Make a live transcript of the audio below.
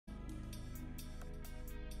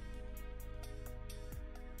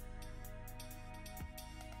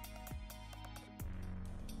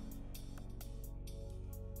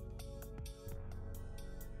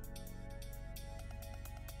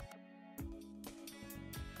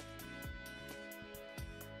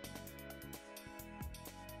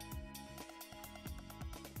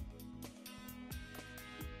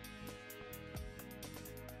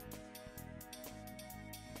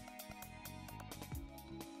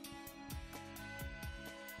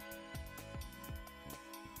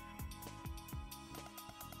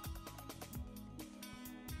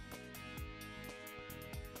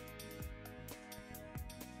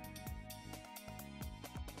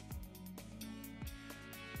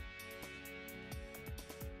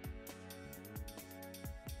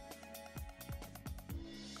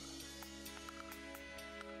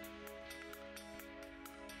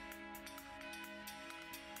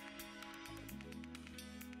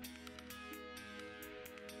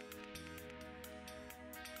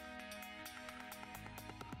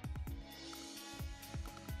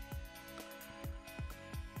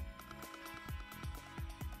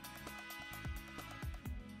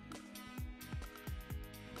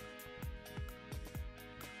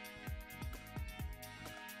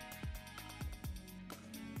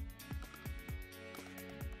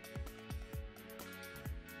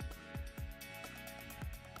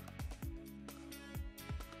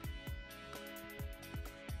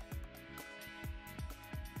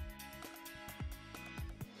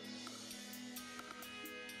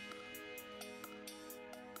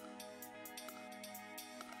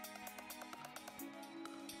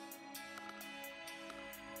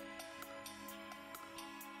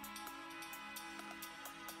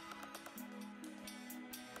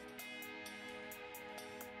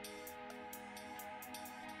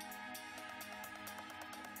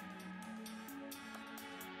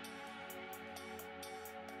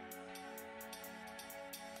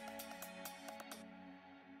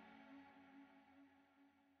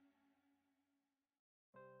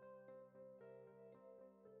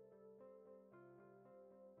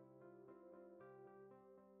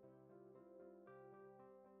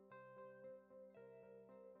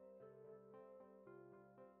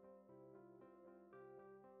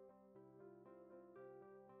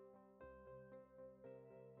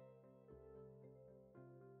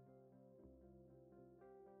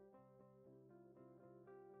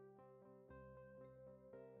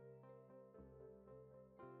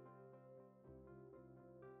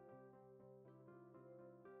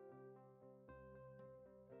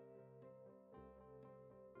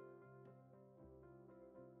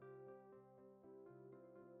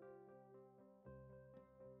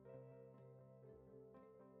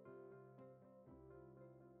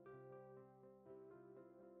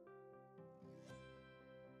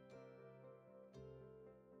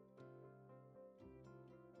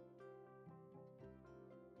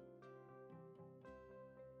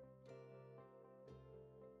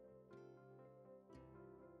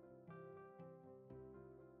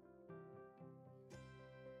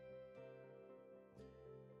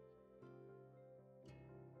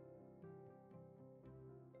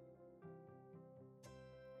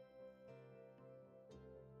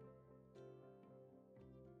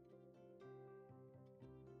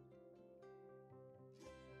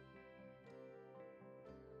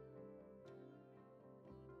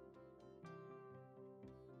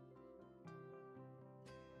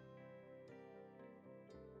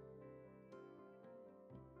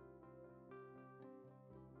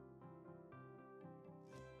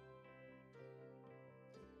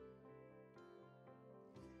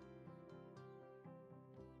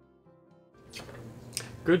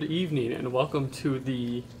Good evening and welcome to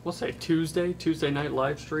the, we'll say Tuesday night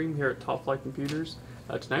live stream here at Top Flight Computers.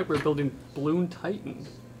 Tonight we're building Bloon Titan.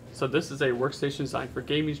 So this is a workstation designed for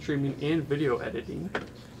gaming, streaming, and video editing.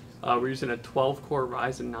 We're using a 12-core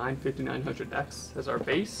Ryzen 9 5900X as our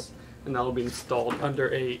base, and that will be installed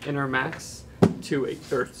under a Enermax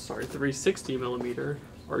 360mm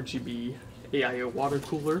RGB AIO water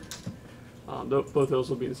cooler. Both of those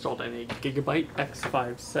will be installed in a Gigabyte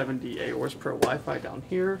X570 AORUS Pro Wi-Fi down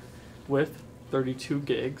here with 32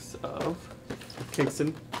 gigs of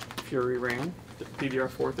Kingston Fury RAM,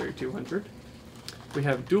 DDR4 3200. We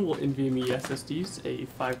have dual NVMe SSDs, a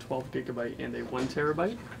 512 gigabyte and a 1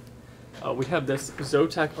 terabyte. We have this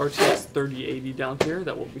Zotac RTX 3080 down here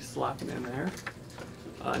that we'll be slapping in there.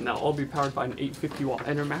 Now all be powered by an 850 watt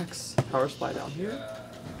Enermax power supply down here.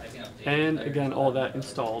 And again, all that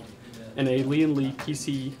installed in a Lian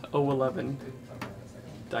PC011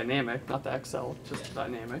 dynamic, not the XL, just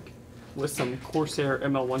dynamic, with some Corsair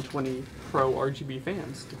ML120 Pro RGB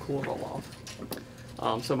fans to cool it all off.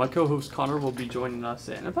 So my co-host Connor will be joining us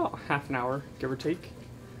in about half an hour, give or take.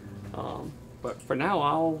 But for now,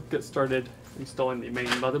 I'll get started installing the main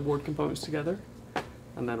motherboard components together,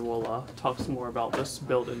 and then we'll talk some more about this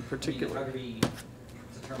build in particular.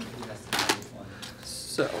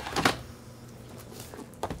 So.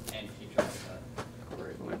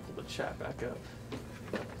 Chat back up.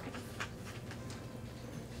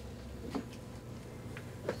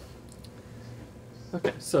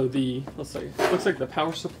 Okay, so looks like the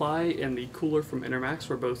power supply and the cooler from Enermax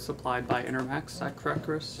were both supplied by Enermax. Is that correct,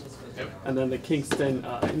 Chris? Yep. And then the Kingston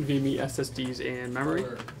NVMe SSDs and memory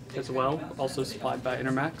as well, also supplied by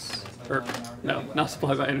Enermax. Or no, not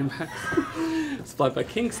supplied by Enermax. Supplied by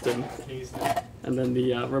Kingston. And then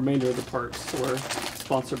the remainder of the parts were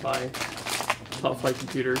sponsored by Top Flight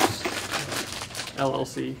Computers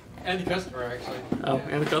LLC. And the customer, actually. Oh,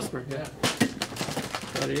 and the customer, yeah.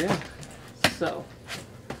 But yeah, so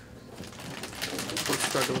let's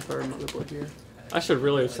start with our motherboard here. I should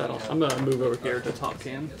really have settled. I'm gonna move over here to top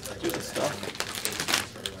cam, do the stuff,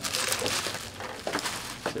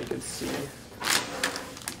 so you can see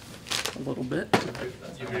a little bit.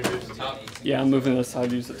 You want to move to the top? Yeah, I'm moving this side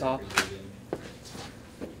to use the top.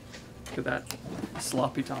 Look at that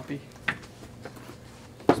sloppy toppy.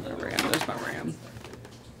 There's my RAM. There's my RAM.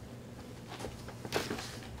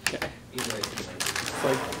 Okay. It's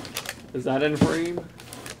like, is that in frame?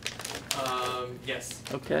 Yes.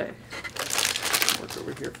 Okay. Work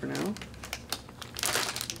over here for now.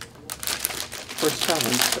 First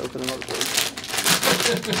challenge to open the motherboard.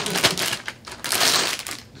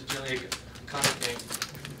 Is it generally a comic game?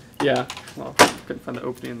 Yeah. Well, couldn't find the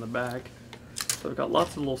opening in the back. So we've got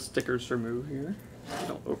lots of little stickers to remove here.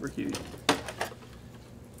 Don't overheat.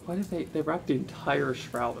 Why did they wrap the entire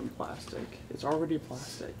shroud in plastic? It's already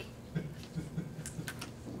plastic. Oh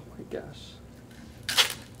my gosh.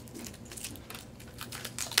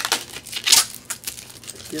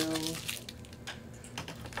 There we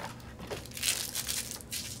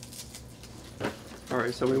go.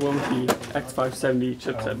 Alright, so we went with the X570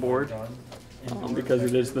 chipset board because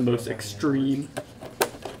it is the most extreme,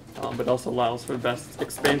 but also allows for the best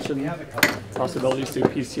expansion possibilities through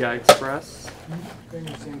PCI Express.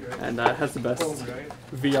 And has the best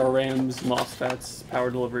VRMs, MOSFETs, power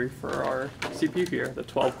delivery for our CPU here, the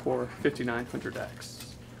 12-core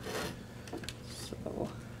 5900X. So we'll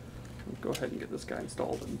go ahead and get this guy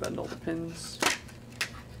installed and bend all the pins.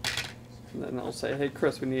 And then I'll say, hey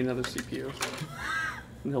Chris, we need another CPU.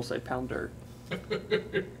 And he'll say, pound dirt.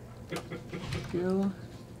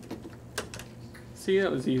 See,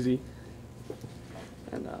 that was easy.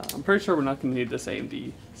 And I'm pretty sure we're not going to need this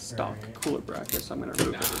AMD stock cooler bracket, so I'm going to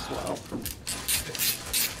remove it as well.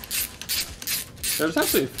 There's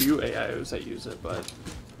actually a few AIOs that use it, but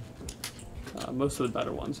most of the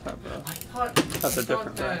better ones have a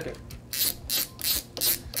different bracket.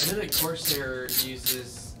 I know that Corsair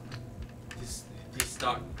uses these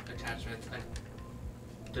stock attachments.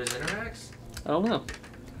 Does Enermax? I don't know.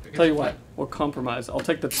 Tell you what, we'll compromise. I'll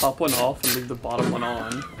take the top one off and leave the bottom one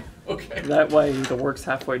on. Okay. That way the work's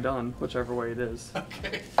halfway done, whichever way it is.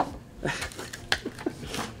 Okay.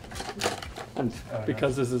 And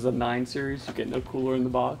because this is a 9 series, you get no cooler in the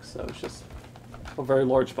box, so it's just a very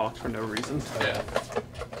large box for no reason. Yeah.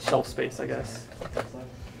 Shelf space, I guess.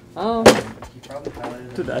 To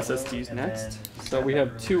the SSDs next. So we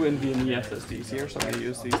have two NVMe SSDs here, so I'm going to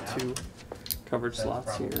use these two covered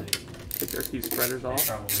slots here. Take their key spreaders off.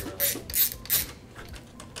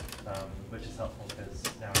 Which is helpful because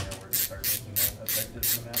now I know where to start making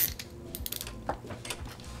objectives in the map.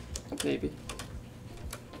 Maybe.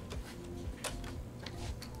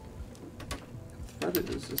 said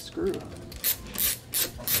it is a screw.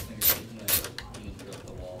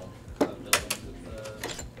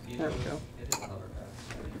 There we go.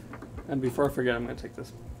 And before I forget, I'm going to take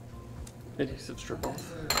this adhesive strip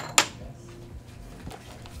off.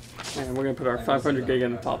 And we're going to put our 500 gig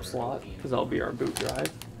in the top slot, because that'll be our boot drive.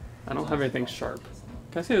 I don't have anything sharp.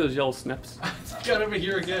 Can I see those yellow snips? Got over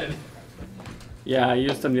here again. Yeah, I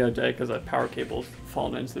used them the other day because that power cable's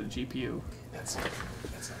fallen into the GPU. That's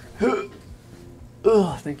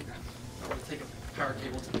Ugh, thank you. I'll take a power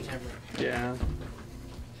cable to the camera. Yeah.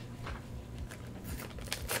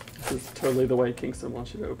 This is totally the way Kingston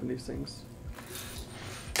wants you to open these things.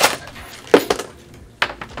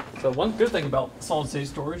 So one good thing about solid state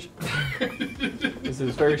storage is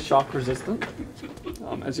it's very shock resistant.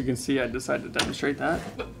 As you can see, I decided to demonstrate that.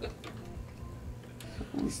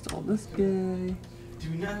 I'll install this guy. Do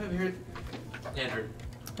we not have here? Andrew.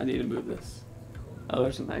 I need to move this. Oh,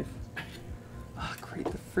 there's a knife. Oh, great,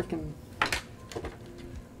 the freaking...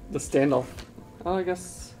 The standoff. Oh, I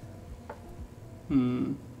guess...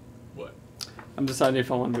 What? I'm deciding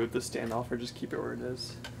if I want to move the standoff or just keep it where it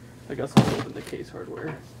is. I guess I'll open the case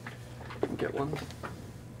hardware and get one.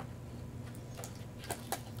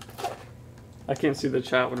 I can't see the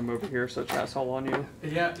chat when I'm over here, so chat's all on you.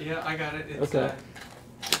 Yeah, I got it. It's, Okay.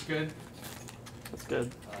 It's good. That's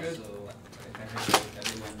good. Good.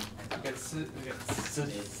 We got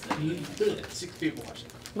 6 people watching.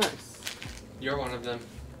 Nice. You're one of them.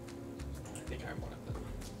 I think I'm one of them.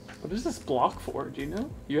 What is this block for? Do you know?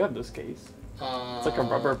 You have this case. It's like a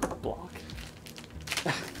rubber block.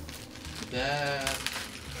 That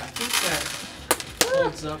I think that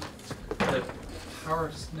holds up the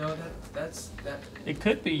power. No, that's. It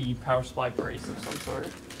could be power supply brace of some sort.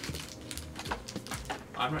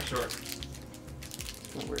 I'm not sure.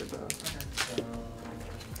 Not weird though.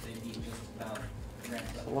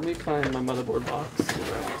 So let me find my motherboard box. So I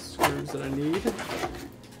have the screws that I need.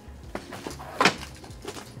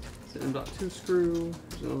 It's an M.2 screw.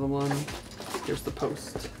 There's another one. Here's the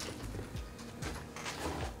post.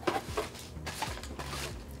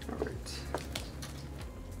 Alright.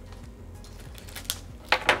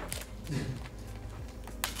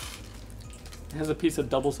 It has a piece of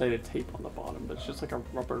double-sided tape on the bottom, but it's just like a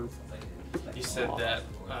rubber. You said that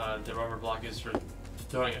the rubber block is for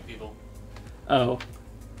throwing at people. Oh.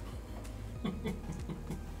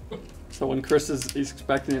 So when Chris is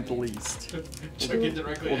expecting it the least, Chuck it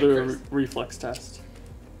directly we'll at do Chris. a reflex test.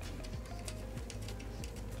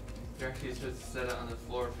 You're actually supposed to set it on the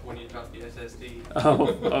floor when you drop the SSD. Oh,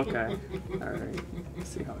 okay. Alright. Let's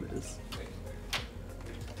see how it is.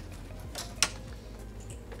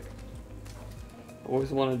 I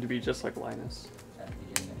always wanted to be just like Linus.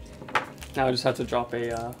 Now I just have to drop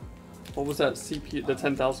a, what was that CPU, the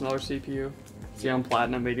 $10,000 CPU? Xeon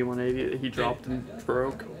Platinum 8180 that he dropped and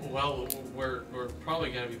broke. Well, we're probably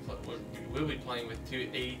gonna be we'll be playing with two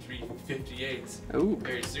 8358s Ooh.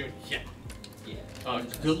 very soon. Yeah.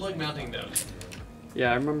 Good luck mounting those.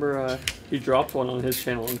 Yeah, I remember he dropped one on his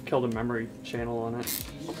channel and killed a memory channel on it.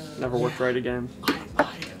 Never worked right again.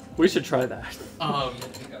 We should try that.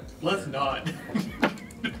 Let's not.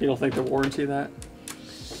 You don't think they'll warranty that?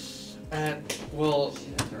 Well,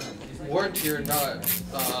 warranty or not,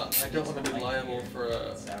 I don't want to be liable for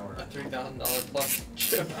a $3,000 plus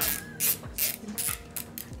chip.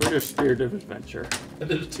 We're just Spirit of Adventure. And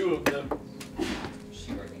there's 2 of them.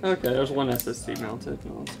 Okay, there's one SSD mounted.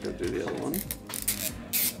 Now let's go do the other one.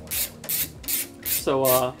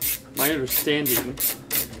 So, my understanding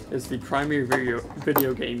is the primary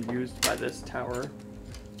video game used by this tower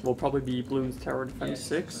will probably be Bloon's Tower Defense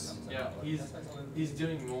 6. Yeah, he's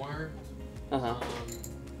doing more. Uh-huh.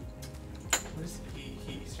 What is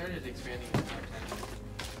he started expanding his content.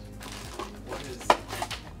 What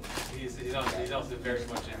is he's also very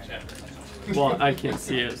much in chat right now. Well, I can't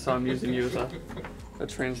see it, so I'm using you as a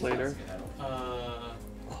translator.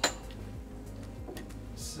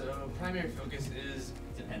 So primary focus is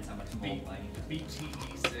Depends how much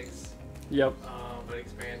BTD6. Yep. But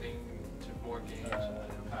expanding to more games.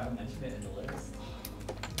 I mentioned it in the list.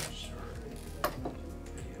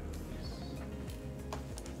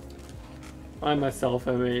 I myself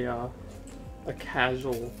am a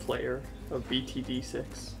casual player of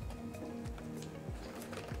BTD6.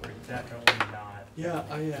 We're definitely not. Yeah,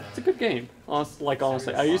 It's a good game.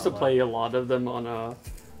 Honestly, I used to play a lot of them on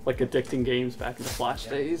like addicting games back in the Flash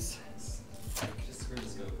days.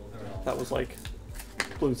 That was like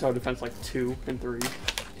Bloon Tower Defense like 2 and 3.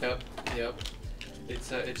 Yep.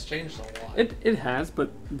 It's changed a lot. It has,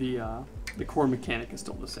 but the core mechanic is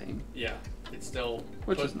still the same. Yeah, it's still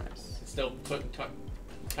Which is nice. It's still put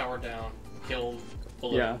tower down, kill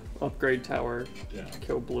Alert. Yeah, upgrade tower, Yeah.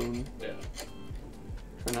 kill Bloon, Yeah.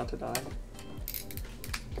 try not to die.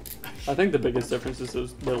 I think the biggest difference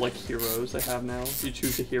is the like heroes they have now. You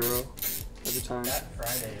choose a hero every time. That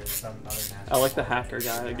Friday is some other national I like the holiday. hacker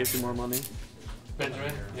guy that gives you more money.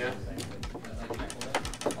 Benjamin. Yeah.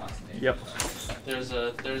 Yep.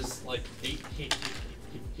 There's like 8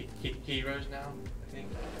 heroes now, I think.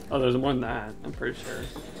 Oh, there's more than that, I'm pretty sure.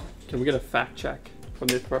 Can we get a fact check from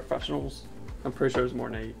the professionals? I'm pretty sure there's more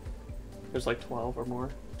than 8. There's like 12 or more.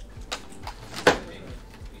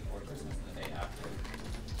 Before Christmas and the day after.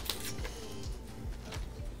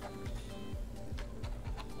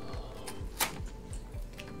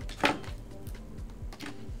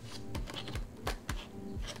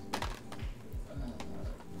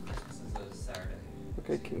 Christmas is a Saturday.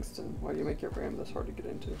 Okay, Kingston, why do you make your RAM this hard to get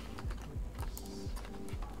into?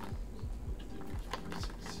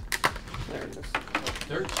 There it is.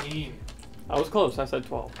 13. I was close, I said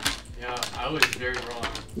 12. Yeah, I was very wrong.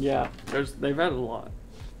 Yeah, they've added a lot.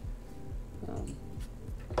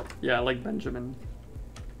 Yeah, I like Benjamin.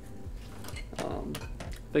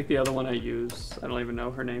 I think the other one I use, I don't even know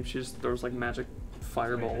her name. She just throws like magic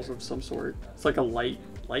fireballs of some sort. It's like a light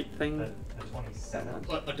thing. The 27th.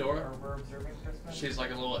 What, Adora? We're observing Christmas. She's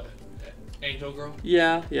like a little angel girl.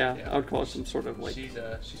 Yeah, I would call it some sort of like. She's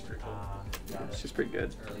pretty cool. Got it. She's pretty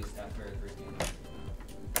good. Early after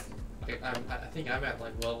 3 p.m. I think I'm at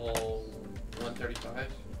like level 135.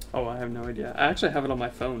 Oh, I have no idea. I actually have it on my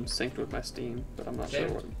phone synced with my Steam, but I'm not sure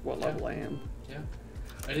Same. what level I am. Yeah.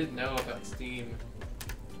 I didn't know about Steam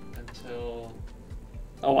until.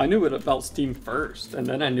 Oh, I knew it about Steam first, and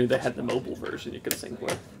then I knew they had the mobile version you could sync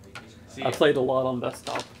with. See, I played a lot on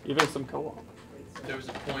desktop, even some co-op. there was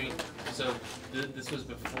a point. So this was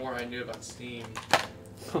before I knew about Steam,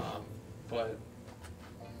 but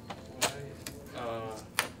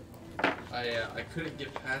I couldn't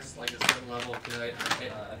get past like a certain level because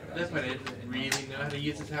that's why I didn't really know how to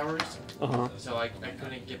use the towers. So I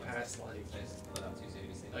couldn't get past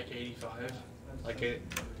like 85. Like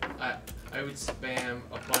I would spam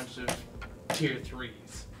a bunch of tier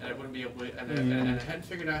 3s and I wouldn't be able to, and I hadn't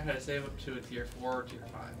figured out how to save up to a tier 4 or tier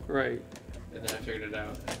 5. Right. And then I figured it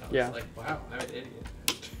out and I was like, wow, I'm an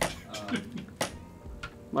idiot.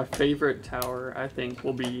 My favorite tower, I think,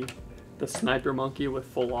 will be the sniper monkey with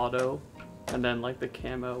full auto, and then like the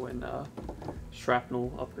camo and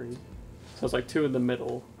shrapnel upgrade. So it's like 2 in the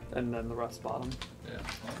middle, and then the rest bottom. Yeah.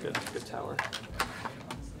 Good tower.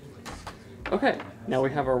 Okay, now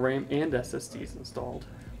we have our RAM and SSDs installed.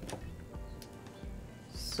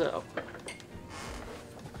 So,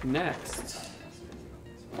 next,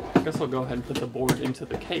 I guess I'll go ahead and put the board into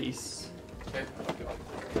the case. Okay.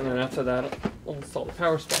 And then after that, I'll install the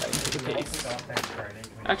power supply into the case.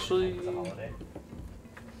 Actually, It's a holiday.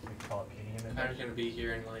 We call it PDM. I'm gonna be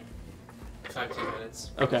here in like 5-10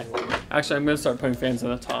 minutes. okay. Actually, I'm going to start putting fans on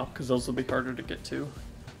the top because those will be harder to get to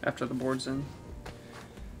after the board's in.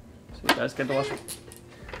 So you guys get to watch it.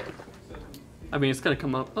 I mean, it's going to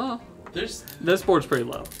come up. Oh, this board's pretty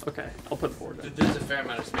low. Okay, I'll put the board in. There's a fair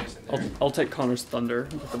amount of space in there. I'll take Connor's Thunder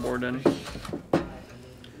and put the board in.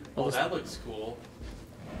 Oh, that looks cool.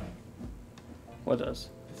 What does?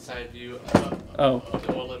 The side view Oh. of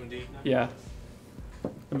the OLMD. Yeah.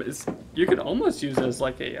 I mean, you could almost use it as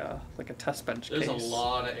like a test bench There's case. a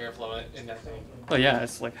lot of airflow in that thing. Oh yeah,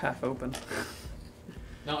 it's like half open.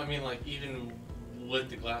 No, I mean like even with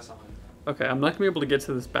the glass on. Okay, I'm not going to be able to get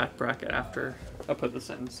to this back bracket after I put this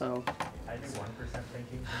in, so... I do 1%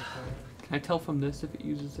 thinking. Can I tell from this if it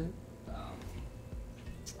uses it?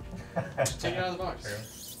 Just take it out of the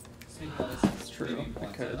box. True. It's true, I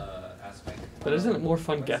could. But isn't it more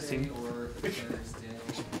fun guessing?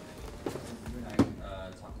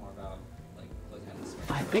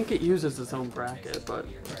 I think it uses its own bracket, but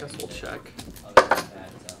I guess we'll check.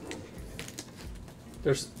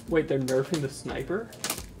 Wait, they're nerfing the sniper?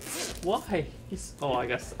 Why? Oh, I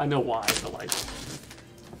guess I know why, but like,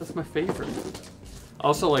 that's my favorite. I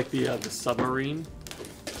also like the submarine.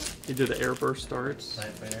 You do the airburst starts.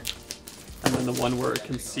 And then the one where it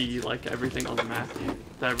can see like everything on the map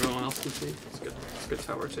that everyone else can see. It's good. It's a good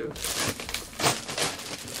tower too.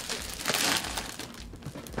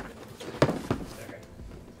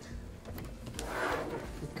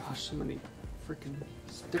 Gosh, so many freaking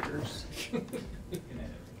stickers.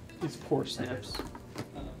 These poor snips.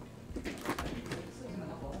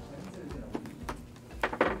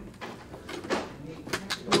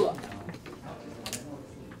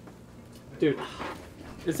 Dude,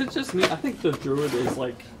 is it just me? I think the Druid is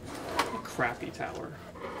like a crappy tower.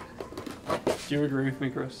 Do you agree with me,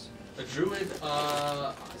 Chris? A Druid,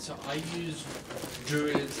 so I use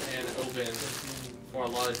Druids and Open for a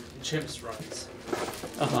lot of chimps runs.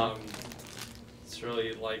 It's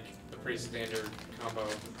really like a pretty standard combo.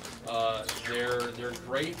 They're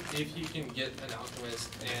great if you can get an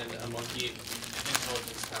alchemist and a monkey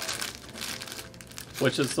intelligence tower.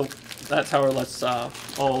 Which is that tower lets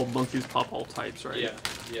all monkeys pop all types, right? Yeah,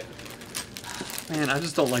 yeah. Man, I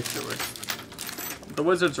just don't like the The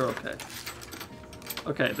wizards are okay.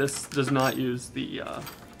 Okay, this does not use the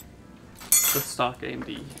stock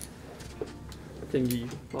AMD thingy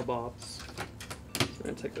bobs. So I'm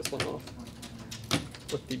gonna take this one off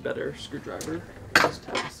with the better screwdriver for this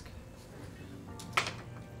task.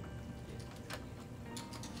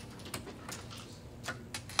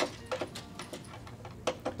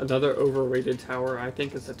 Another overrated tower, I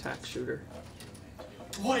think, is Attack Shooter.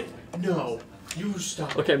 What? No, you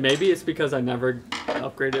stop. Okay, maybe it's because I never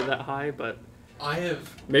upgraded that high, but I have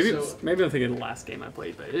maybe maybe I'm thinking the last game I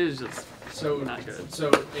played, but it is just not good. So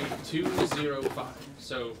a 205.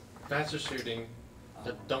 So faster shooting,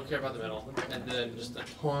 don't care about the middle, and then just a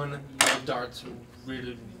ton of darts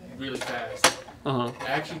really, really fast. It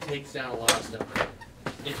actually takes down a lot of stuff.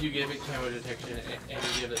 If you give it camo detection and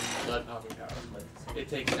you give it blood popping power, it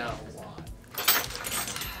takes down a lot.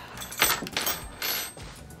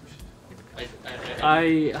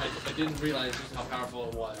 I didn't realize just how powerful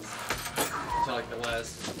it was until like the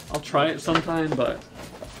last. I'll try it sometime, but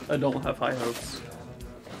I don't have high hopes.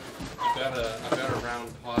 I've got a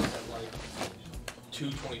round pause at like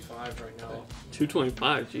 225 right now.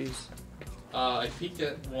 225, jeez. I peaked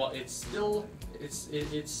at it's still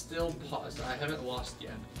paused. I haven't lost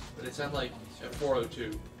yet, but it's at like at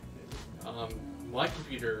 402. My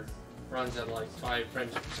computer runs at like 5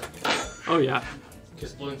 frames per second. Oh yeah.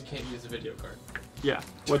 Because Bloons can't use a video card. Yeah.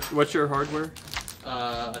 What's your hardware?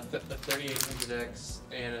 A 3800X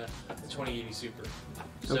and a 2080 Super.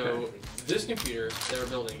 So Okay. this computer they're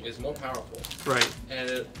building is more powerful. Right. And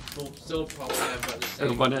it will still probably have about the same.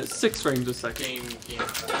 It'll run at 6 frames a second. Game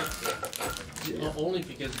size. Yeah. Only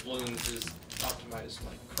because Bloons is optimized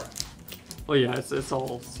like crap. Well, yeah, it's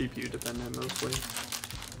all CPU dependent mostly.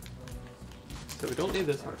 So we don't need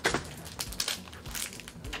this hardware.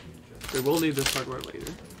 We will need this hardware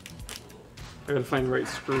later. I gotta find the right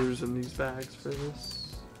screws in these bags for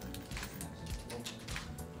this.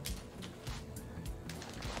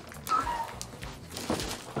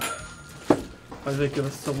 Why do they give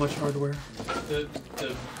us so much hardware? The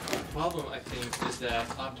problem, I think, is that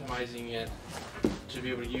optimizing it to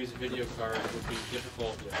be able to use a video card would be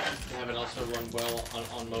difficult to have it also run well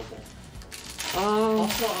on mobile.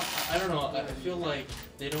 Also, I don't know, I feel like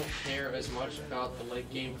they don't care as much about the late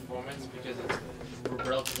game performance because it's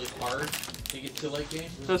relatively hard to get to late game.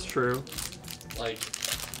 That's true. Like,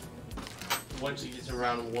 once you get to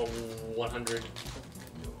around 100,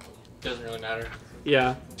 doesn't really matter.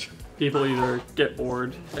 Yeah. People either get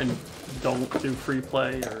bored and don't do free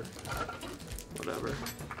play or whatever.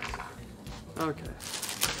 Okay.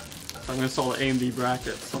 So I'm gonna install the AMD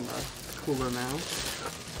brackets on the cooler now.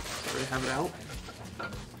 So we have it out.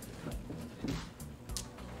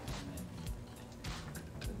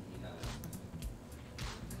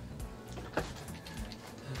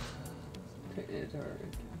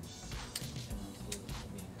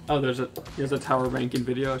 Oh, there's a tower ranking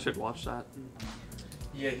video. I should watch that.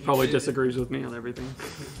 Yeah, Probably disagrees with me on everything.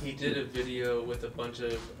 He did a video with a bunch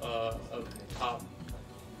of top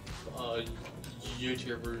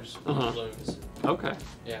YouTubers with balloons. Okay.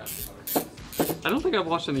 Yeah. I don't think I've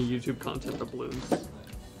watched any YouTube content of balloons. I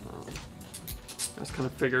just kind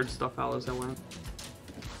of figured stuff out as I went.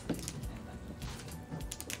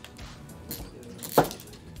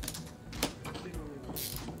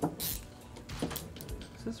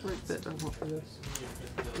 Is this the right bit I want for this?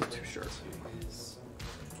 It's too short.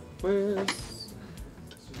 Where's...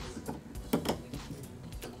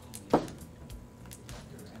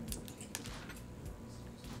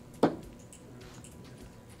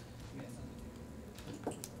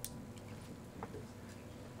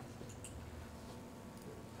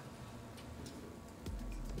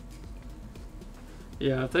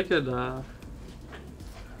 Yeah, if they could, I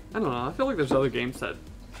don't know, I feel like there's other games that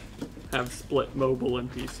have split mobile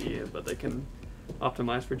and PC, but they can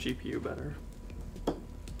optimize for GPU better.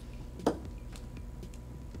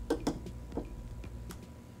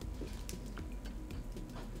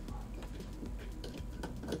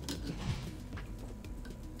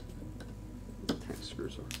 Tech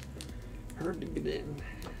screws are hard to get in.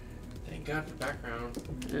 Thank God for background.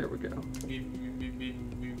 There we go.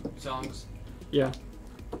 Songs. Yeah.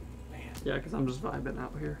 Man. Yeah, because I'm just vibing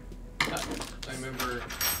out here. I remember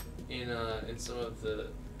in some of the.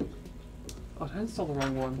 Oh, did I install the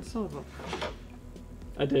wrong one? Son of a...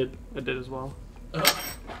 I did as well.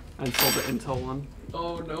 and sold the Intel one.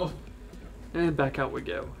 Oh no. And back out we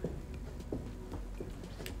go.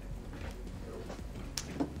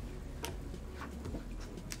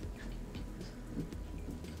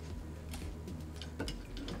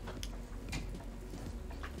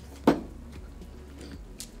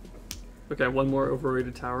 Okay, one more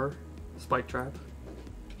overrated tower, spike trap.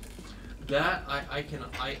 That I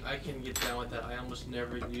can get down with that. I almost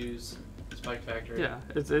never use Spike Factory. Yeah,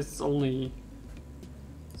 it's only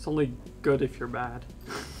good if you're bad.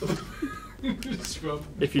 Scrub.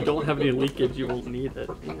 If you don't have any leakage, you won't need it.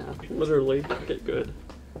 Yeah, literally get good.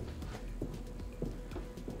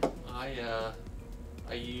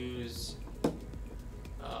 I use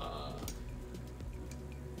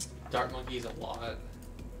Dark Monkeys a lot.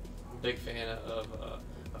 I'm a big fan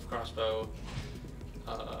of Crossbow.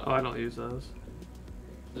 Oh, I don't use those.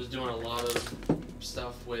 I was doing a lot of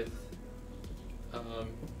stuff with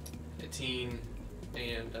Teen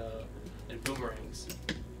and boomerangs.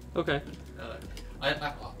 Okay.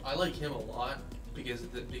 I like him a lot because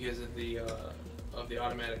of the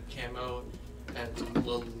automatic camo at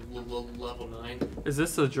level 9. Is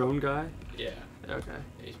this a drone guy? Yeah. Okay.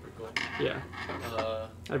 Yeah, he's pretty cool. Yeah.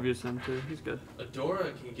 I've used him too. He's good.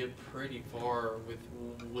 Adora can get pretty far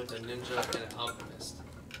with a ninja and an alchemist.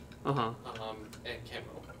 Uh huh. And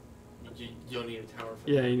camo. You don't need a tower for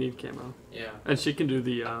Yeah, that. you need camo. Yeah. And she can do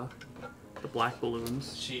the black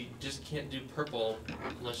balloons. She just can't do purple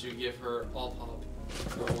unless you give her all pop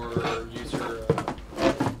or use her.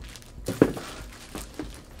 I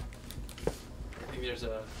think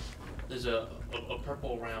there's a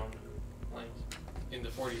purple round like in the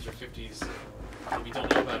 40s or 50s. If you don't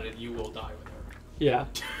know about it, you will die with her. Yeah.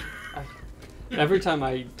 Every time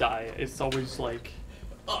I die, it's always like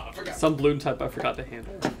Oh, I forgot. some balloon type I forgot to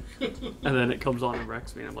handle, and then it comes on and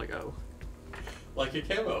wrecks me, and I'm like, oh. Like a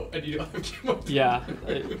camo, and you don't have camo. Yeah.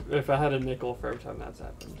 If I had a nickel for every time that's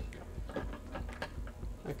happened,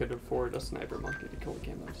 I could afford a sniper monkey to kill the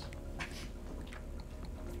camos.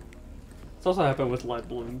 It's also happened with lead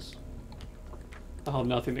balloons. Oh,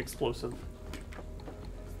 nothing explosive.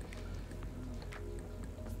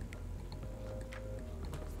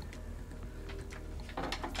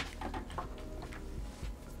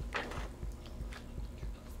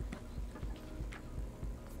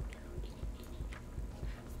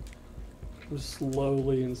 I'm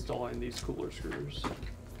slowly installing these cooler screws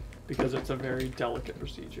because it's a very delicate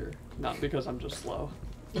procedure, not because I'm just slow.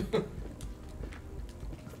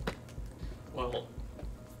 Well,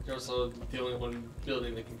 you're also the only one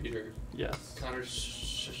building the computer. Yes. Connor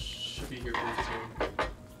should be here pretty soon.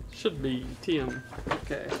 Should be TM.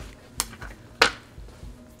 Okay.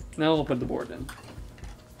 Now I'll put the board in.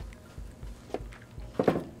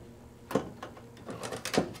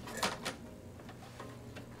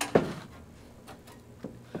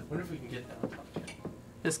 I wonder if we can get that on top of it.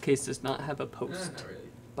 This case does not have a post Not really.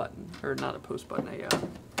 button, or not a post button, a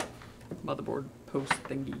motherboard post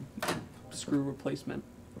thingy screw replacement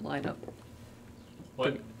lineup.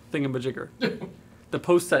 What? Thingamajigger. The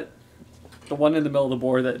post that, the one in the middle of the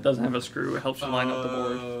board that doesn't have a screw, it helps you line up the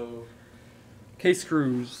board. Oh. Case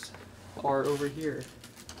screws are over here,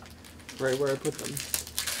 right where I put them.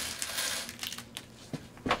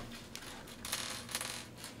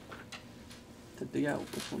 To dig out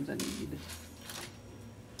which ones I need.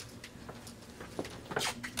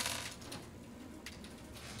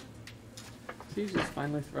 These are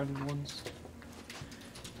finely threaded ones.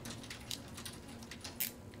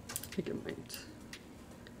 I think it might.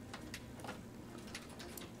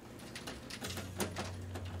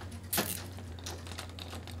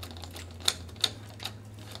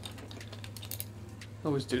 I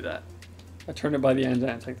always do that. I turn it by the end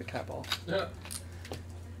and I take the cap off. Yeah.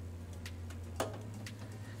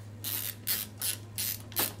 Is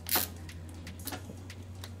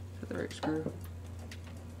that the right screw?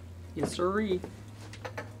 Yes, sirree.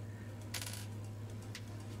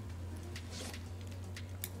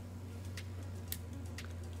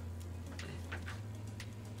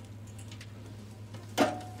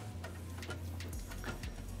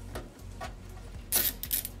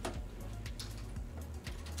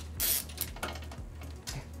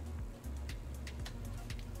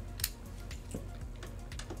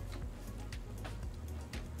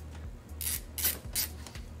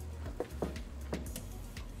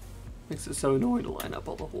 Makes it so annoying to line up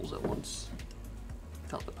all the holes at once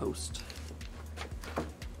without the post.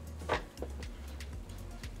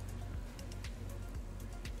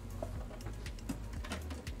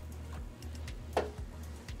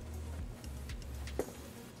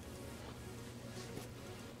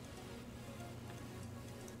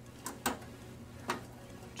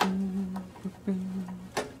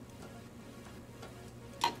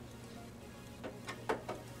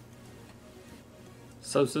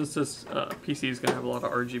 So since this PC is gonna have a lot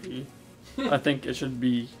of RGB, I think it should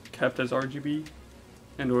be kept as RGB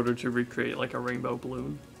in order to recreate like a rainbow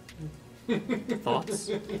balloon. Thoughts?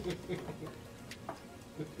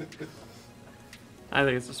 I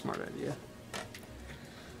think it's a smart idea.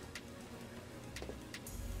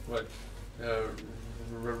 What?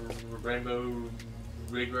 Rainbow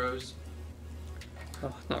Rig-Rose?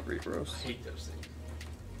 Oh, not regrowth. I hate those things.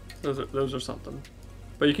 Those are something.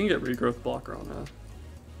 But you can get regrowth blocker on that.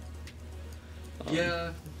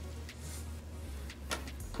 Yeah.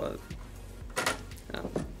 But yeah.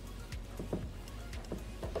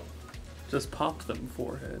 Just pop them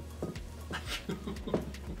forehead.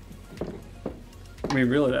 I mean,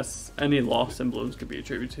 really, that's any loss in balloons could be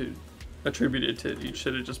attributed to. You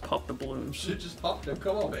should have just popped the balloons. Should just pop them.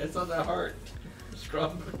 Come on, man. It's not that hard.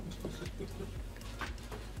 Scrub.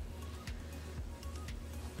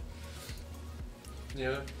 You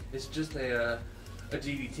know, it's just a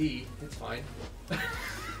DDT. It's fine.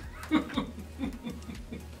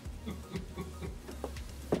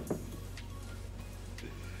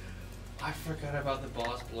 I forgot about the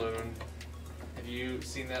boss balloon. Have you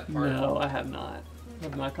seen that part? No, I have not.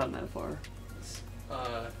 I've not gotten that far.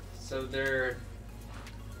 So they're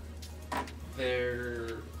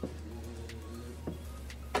there's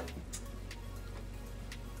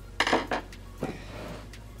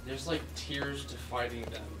like tiers to fighting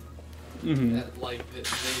them. Mm-hmm. That, like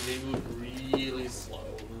they move really slow.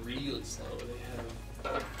 They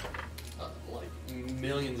have like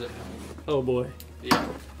millions of health. Oh boy. Yeah.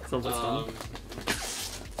 Sounds like fun.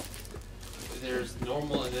 There's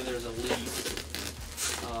normal and then there's elite.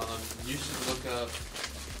 You should look up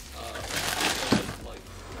like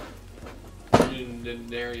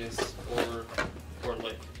Darius or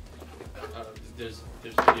like there's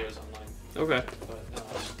videos online. Okay. But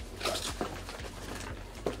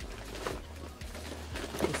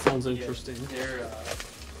That sounds interesting. Yeah,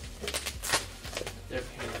 they're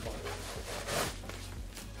pain in the butt.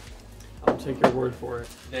 I'll take your word for it.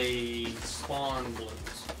 They spawn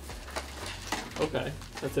balloons. Okay,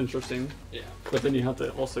 that's interesting. Yeah. But then you have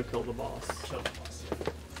to also kill the boss. Kill the boss.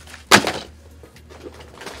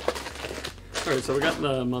 Alright, so we got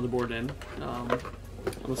the motherboard in. I'm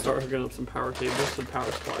gonna start hooking up some power cables so the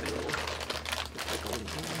power supply will.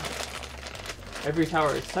 Every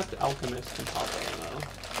tower except Alchemist can pop ammo.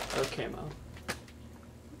 Or camo.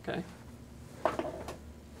 Okay.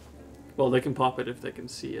 Well, they can pop it if they can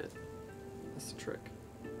see it. That's the trick.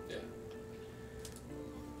 Yeah.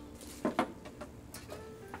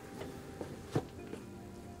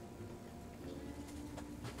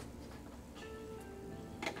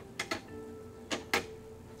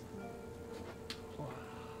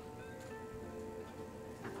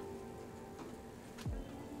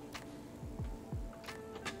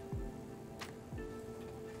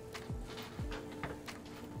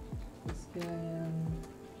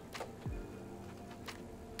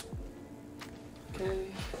 Okay.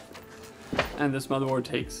 And this motherboard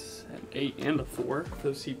takes an 8 and a 4 for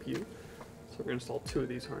the CPU. So we're going to install 2 of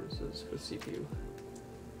these harnesses for the CPU.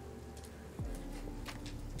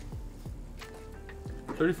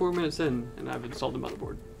 34 minutes in, and I've installed the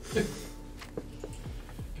motherboard.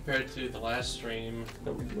 Compared to the last stream,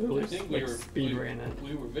 That we literally I think like, speed ran it.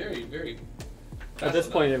 We were very, very. At this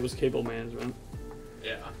point, it was cable management.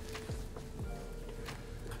 Yeah.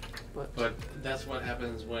 But that's what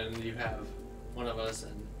happens when you have one of us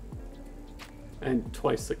and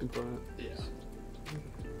twice the component. yeah,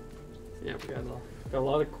 Yeah, we got a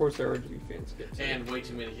lot of Corsair RGB fans get to. and way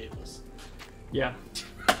too many cables. Yeah.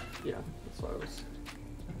 Yeah, that's why I was.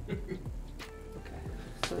 Okay.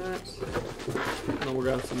 So that's. And then we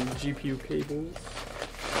got some GPU cables.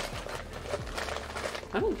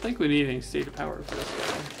 I don't think we need any state power for this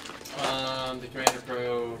guy. The Commander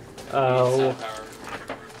Pro. Oh. Sound power.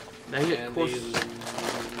 Dang it, And course.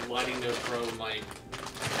 the Lighting No Pro mic.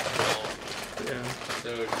 Well, Yeah.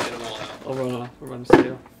 so get them all out. I'll run a state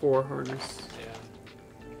of 4 harness. Yeah.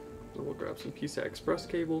 Then we'll grab some PCI Express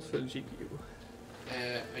cables for the GPU.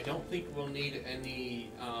 I don't think we'll need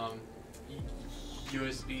any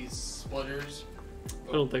USB splitters.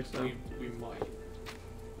 I don't think so. We might.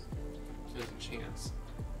 There's a chance.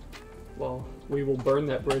 Well, we will burn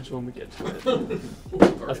that bridge when we get to it.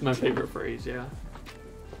 That's my favorite phrase, yeah.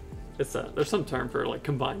 It's there's some term for like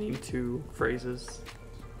combining 2 phrases.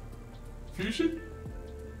 Fusion?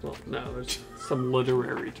 Well, no, there's some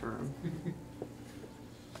literary term.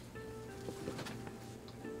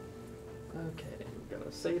 Okay, we've got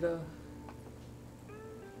a SATA.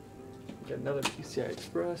 We've got another PCI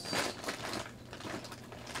Express.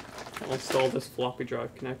 I'll install this floppy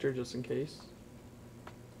drive connector just in case.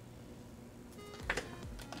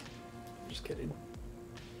 Just kidding.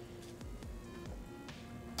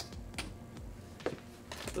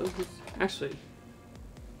 Those actually.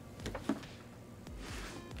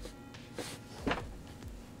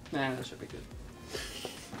 Nah, that should be good.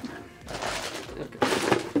 Okay.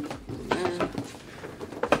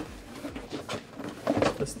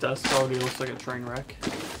 This desk already looks like a train wreck.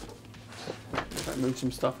 If I move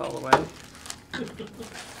some stuff out of the way.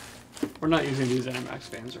 We're not using these Enermax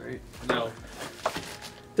fans, right? No.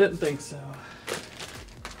 Didn't think so.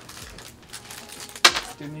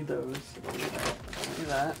 Do need those. Don't need that. Don't need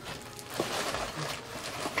that.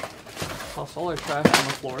 Plus all our trash on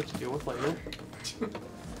the floor to deal with later.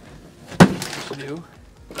 What you do?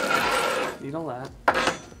 Need all that.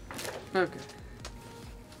 Okay.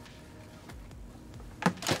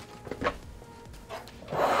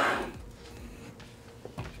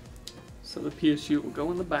 So the PSU will go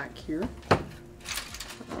in the back here.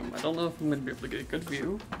 I don't know if I'm going to be able to get a good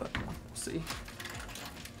view, but we'll see.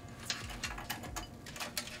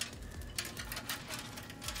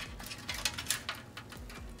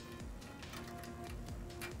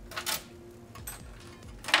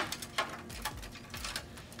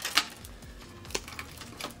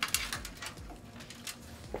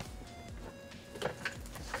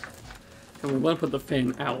 And we want to put the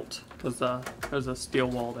fan out because there's a steel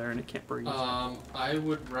wall there and it can't breathe. I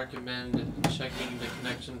would recommend checking the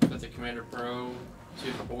connection for the Commander Pro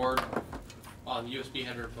to the board on the USB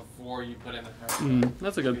header before you put in the power.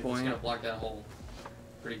 That's a good It's point. gonna block that hole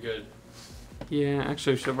pretty good. Yeah,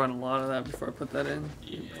 actually I should run a lot of that before I put that in.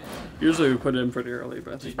 Yeah. Usually we put it in pretty early,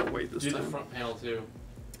 but I think we'll wait this Do time. the front panel too.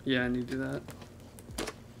 Yeah, I need to do that.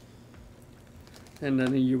 And then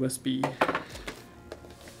a USB.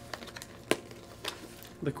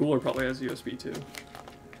 The cooler probably has USB too.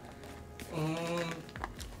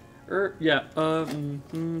 Yeah,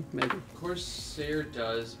 maybe. Corsair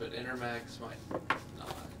does, but Enermax might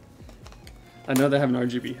not. I know they have an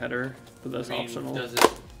RGB header, but that's optional. Does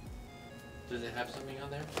it have something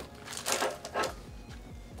on there?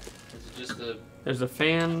 Is it just the... There's a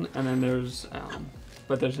fan, and then there's,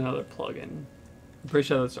 but there's another plug-in. I'm pretty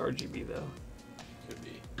sure that's RGB though. Could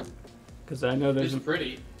be. Because I know there's... It's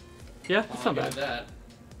pretty. Yeah, it's not bad. That.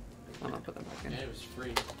 I'll not put that back in. Yeah, it was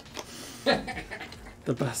free.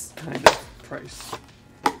 The best kind of price.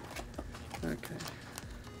 Okay.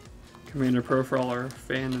 Commander Pro for all our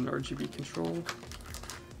fan and RGB control.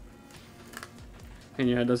 And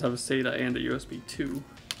yeah, it does have a SATA and a USB 2.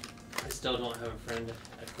 I still don't have a friend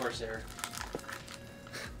at Corsair.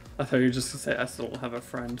 I thought you were just gonna say I still don't have a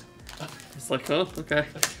friend. It's like, oh, okay.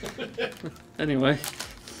 Anyway.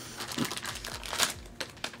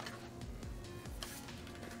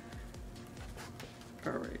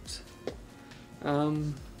 Alright.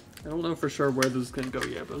 I don't know for sure where this is gonna go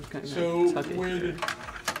yet, but it's kind of tucking here.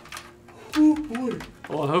 Oh boy.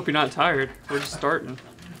 Well, I hope you're not tired. We're just starting.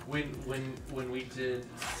 When we did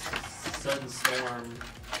Sudden Storm,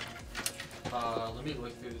 let me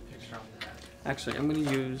look through the picture on that. Actually, I'm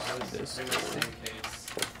gonna use I was this. in the same case.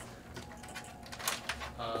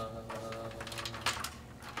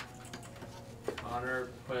 Connor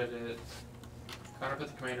put the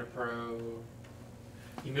Commander Pro.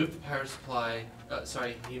 He moved the power supply.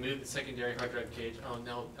 Sorry, he moved the secondary hard drive cage. Oh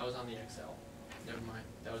no, that was on the XL. Never mind,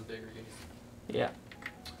 that was bigger case. Yeah.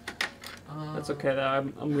 That's okay.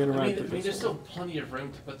 I'm gonna run through there's this. still plenty of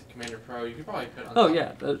room to put the Commander Pro. You could probably put it on. Oh top.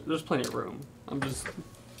 yeah, there's plenty of room. I'm just,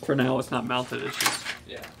 for now, it's not mounted. It's just,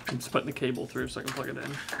 Yeah. I'm just putting the cable through so I can plug it in.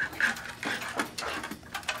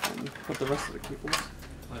 And put the rest of the cables.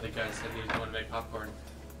 One of the guys said he wanted to make popcorn.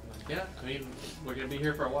 I'm like, yeah, I mean, we're gonna be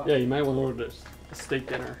here for a while. Yeah, you might want to order a steak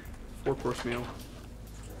dinner, 4-course meal.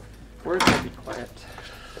 Or it's gonna be quiet.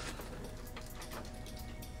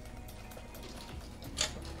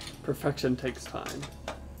 Perfection takes time,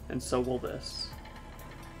 and so will this.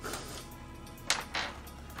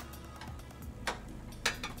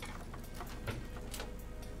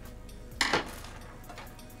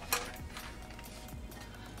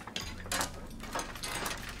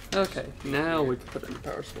 Okay, now we can put in the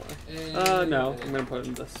power supply. No, I'm gonna put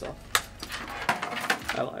in this stuff.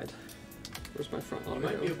 I lied. Where's my front You audio?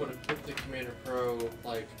 might be able to put the Commander Pro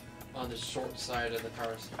like on the short side of the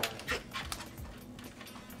power supply.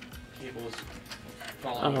 Cables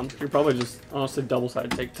falling. You're probably just honestly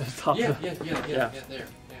double-sided tape to the top. Yeah, of the, yeah, there.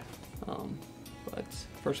 Yeah. But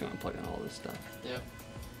first I'm gonna plug in all this stuff.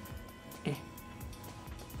 Yep.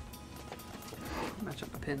 Match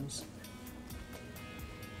up the pins.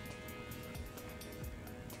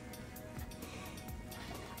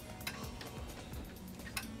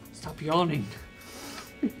 Stop yawning.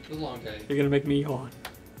 It was a long day. You're gonna make me yawn.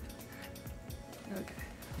 Okay.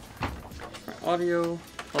 audio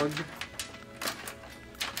plug.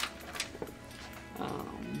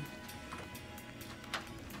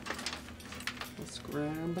 Let's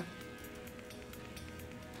grab.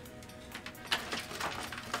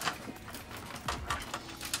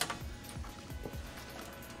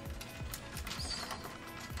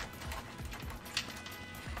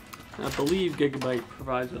 I believe Gigabyte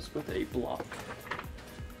provides us with a block.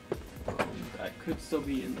 That could still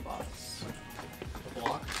be in the box. A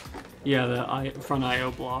block? Yeah, the front I/O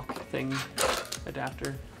block thing,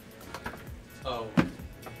 adapter. Oh.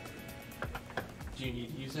 Do you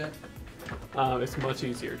need to use that? It's much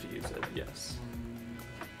easier to use it, yes.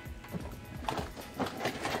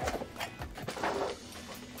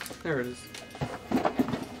 There it is.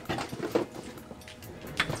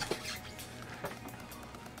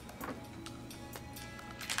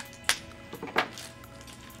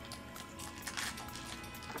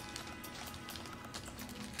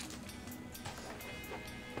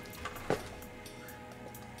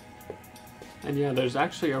 And yeah, there's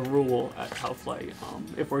actually a rule at Half-Light.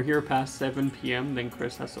 If we're here past 7 p.m., then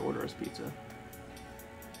Chris has to order us pizza.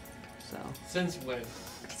 So. Since when?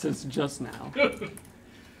 Since just now.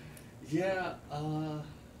 Yeah,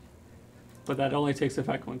 But that only takes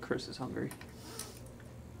effect when Chris is hungry.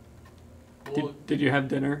 well, Did you have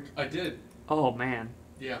dinner? I did. Oh man,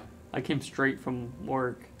 Yeah. I came straight from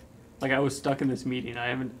work. Like I was stuck in this meeting.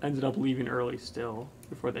 I ended up leaving early still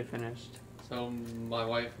before they finished. So my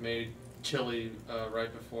wife made chili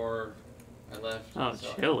right before I left. Oh,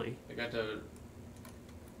 so chili. I got to.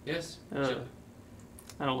 Yes. Ugh. Chili.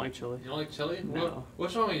 I don't like chili. You don't like chili? No.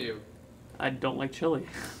 What's wrong with you? I don't like chili.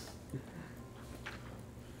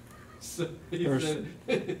 So he There's-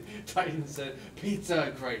 said, Titan said,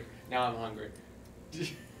 pizza, great. Now I'm hungry.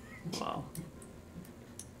 Wow.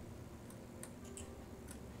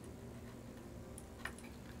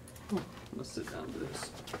 Let's sit down and do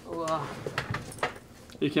this. Oh,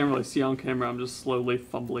 you can't really see on camera. I'm just slowly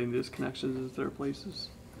fumbling these connections into their places.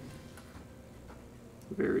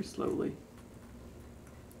 Very slowly.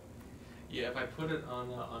 Yeah, if I put it on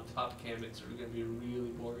top cam, it's going to be really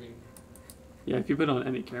boring. Yeah, if you put it on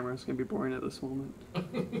any camera, it's gonna be boring at this moment.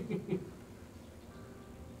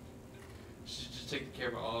 Just take the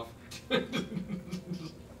camera off.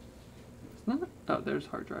 It's not. Oh, there's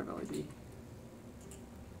hard drive LED.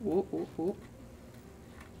 Whoa, whoa, whoa.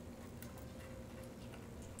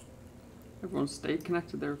 Everyone stay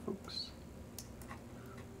connected there, folks.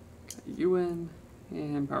 Okay, UN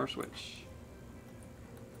and power switch.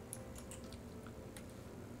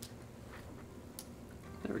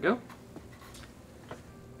 There we go.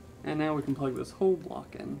 And now we can plug this whole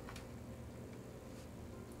block in.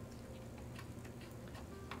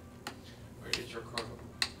 Where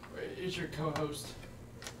is your co-host?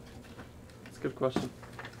 That's a good question.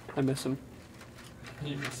 I miss him.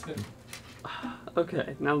 You miss it.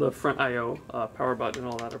 Okay, now the front I/O power button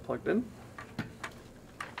and all that are plugged in.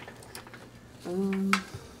 So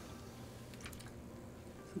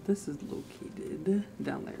this is located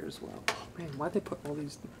down there as well. Oh man, why'd they put all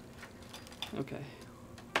these? Okay.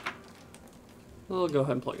 I'll go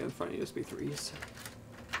ahead and plug in front USB 3s.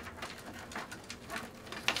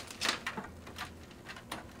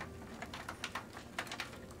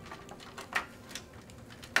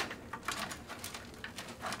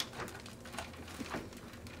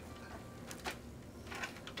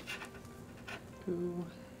 Go.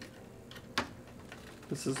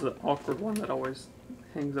 This is the awkward one that always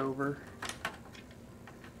hangs over.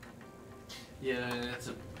 Yeah, that's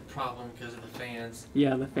a problem because of the fans.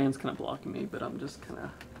 Yeah, the fan's kind of blocking me, but I'm just kind of...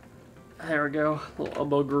 There we go. A little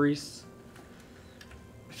elbow grease.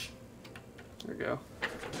 There we go.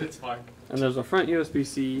 It's fine. And there's a front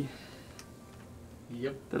USB-C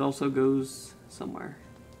Yep. that also goes somewhere.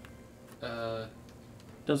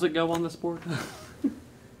 Does it go on this board?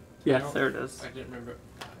 Yes, there it is. I didn't remember.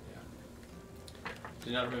 Yeah.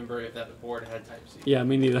 Did not remember if that board had Type C. Yeah,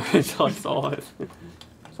 me neither until I saw it.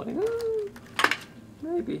 It's like,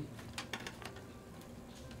 maybe.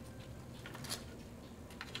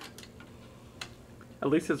 At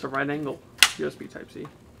least it's a right angle USB Type C.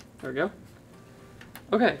 There we go.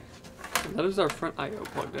 Okay, so that is our front I/O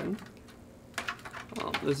plugged in.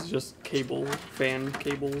 This is just cable, fan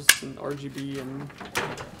cables, and RGB and.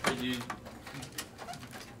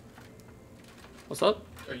 What's up?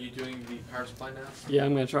 Are you doing the power supply now? Yeah,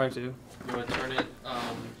 I'm gonna try to. You want to turn it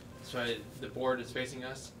so the board is facing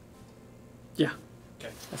us? Yeah. Okay.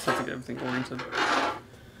 I just have to get everything oriented.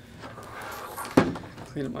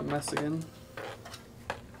 Clean up my mess again.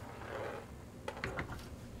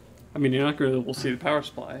 I mean, you're not gonna be able to see the power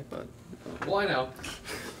supply, but. Well, I know.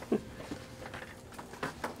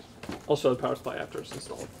 I'll show the power supply after it's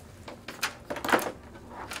installed.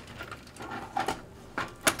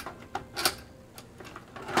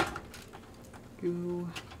 Go.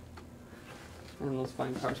 And let's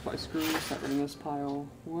find power supply screws that are in this pile.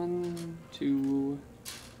 1, 2,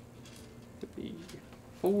 3,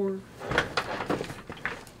 4.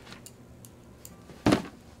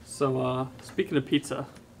 So, speaking of pizza,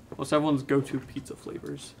 what's everyone's go-to pizza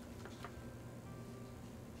flavors?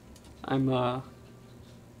 I'm a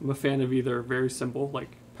fan of either very simple, like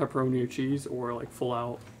pepperoni or cheese, or like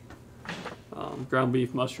full-out ground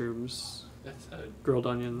beef, mushrooms, grilled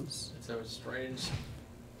onions. That's so strange.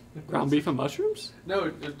 Ground beef and mushrooms?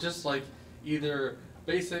 No, just like either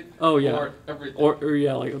basic or everything. Or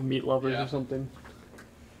yeah, like meat lovers or something.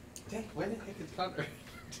 Dang, where the heck is Connor?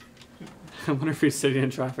 I wonder if he's sitting in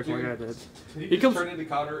traffic like I did. Did he He just comes- turn into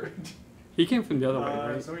Connor? He came from the other way,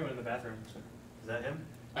 right? Somebody went in the bathroom. Is that him?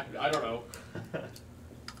 I don't know.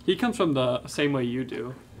 He comes from the same way you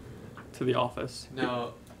do to the office.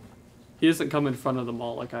 No. He doesn't come in front of the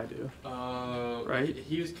mall like I do. Right?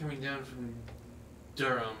 He was coming down from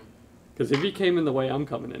Durham. Because if he came in the way I'm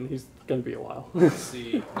coming in, he's gonna be a while. Let's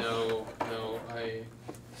see. No.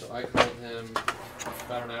 I called him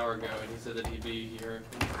about an hour ago, and he said that he'd be here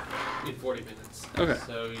in 40 minutes. Okay.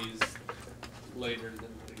 So he's later than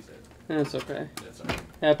what he said. That's okay. That's alright.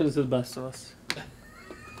 Happens to the best of us.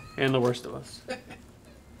 And the worst of us.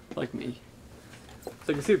 Like me. So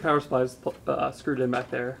you can see the power supplies screwed in back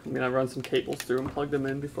there. I'm gonna run some cables through and plug them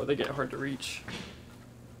in before they get hard to reach.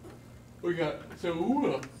 We got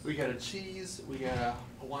a cheese. We got a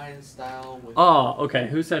Hawaiian style with. Oh, okay.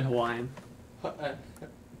 Who said Hawaiian?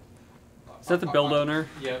 Is that the build owner?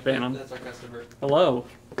 Yeah, Banham. that's our customer. Hello.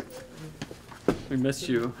 We missed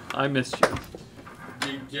you. I missed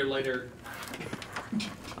you. You're later.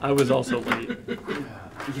 I was also late.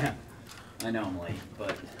 Yeah, I know I'm late,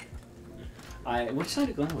 but which side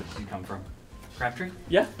of Glenwood did you come from? Crabtree?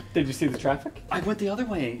 Yeah. Did you see the traffic? I went the other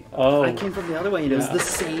way. Oh. I came from the other way, and it was Yeah. the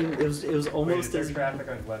same. It was Wait, almost there's as. traffic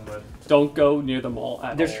on Glenwood. Don't go near the mall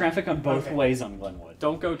at There's all. traffic on both Okay. ways on Glenwood.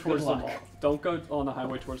 Don't go towards the luck. mall. Don't go on the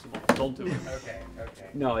highway towards the mall. Don't do it. Okay.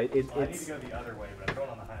 No, Well, I need it's to go the other way, but I'm going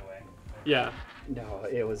on the highway. Yeah. no,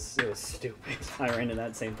 it was stupid. I ran into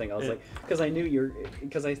that same thing. I was It- like, because I knew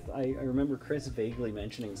because I remember Chris vaguely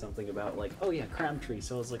mentioning something about like, oh yeah, Crabtree.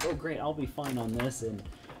 So I was like, oh great, I'll be fine on this, and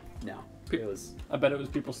no, it was. I bet it was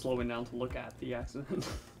people slowing down to look at the accident.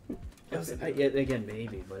 Again,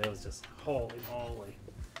 maybe, but it was just holy moly.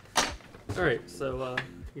 Alright, so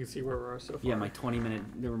you can see where we are so far. Yeah, my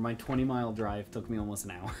 20-mile drive took me almost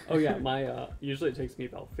an hour. Oh yeah, my usually it takes me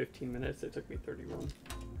about 15 minutes. It took me 31.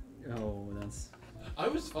 Oh, that's. I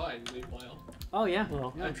was fine, meanwhile. Oh yeah,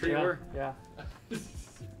 Well, yeah, I'm sure you were. Yeah. I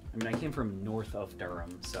mean, I came from north of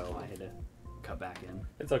Durham, so I had to cut back in.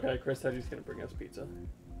 It's okay. Chris said he's gonna bring us pizza.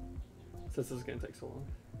 Since this is gonna take so long.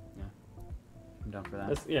 Yeah, I'm down for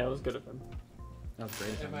that. Yeah, it was good of him. That was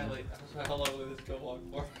great. Am I late? How long will this go on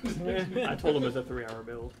for? I told him it was a 3-hour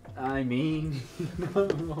build. I mean,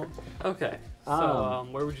 Okay. So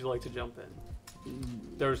where would you like to jump in?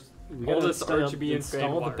 There's we all gotta this RGB and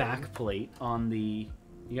install the wiring. back plate on the.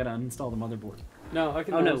 You gotta uninstall the motherboard. No, I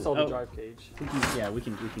can Oh, no. install the Oh. drive cage. Yeah, we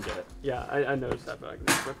can get it. Yeah, I noticed that, but I can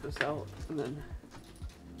just rip this out and then.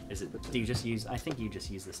 Is it? Do you just use? I think you just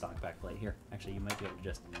use the stock back plate here. Actually, you might be able to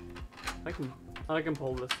just. I can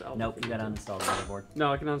pull this out. Nope, you gotta uninstall the motherboard.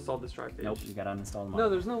 No, I can uninstall this drive cage. Nope, you gotta uninstall the motherboard. No,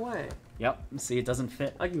 there's no way. Yep. See, it doesn't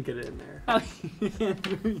fit. I can get it in there.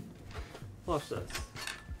 Watch this.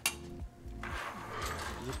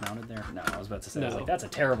 You just mounted there? No, I was about to say. I was No. like, that's a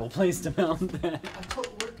terrible place to mount that. I thought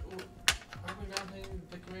are we mounting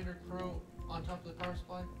the Commander Pro on top of the power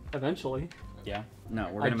supply? Eventually. Yeah. No,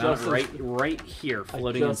 we're I gonna mount just it right here,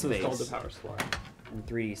 floating I in just installed space. the power supply. In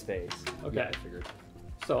 3D space. Okay. Yeah, I figured.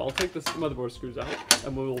 So I'll take this motherboard screws out,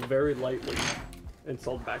 and we will very lightly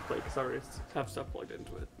install the back plate because I already have stuff plugged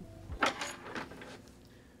into it.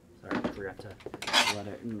 Sorry, I forgot to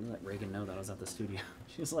let Reagan know that I was at the studio.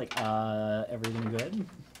 She was like, everything good?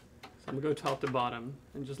 So I'm gonna go top to bottom,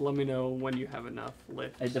 and just let me know when you have enough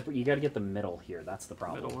lift. You gotta get the middle here, that's the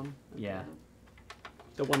problem. Middle one? Yeah.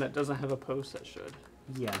 The one that doesn't have a post that should.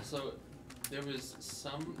 Yeah. So there was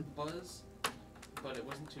some buzz, but it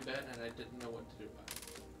wasn't too bad, and I didn't know what to do about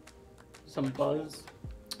it. Some buzz.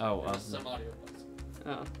 Oh, There was some audio buzz.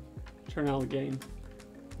 Oh. Turn on the game.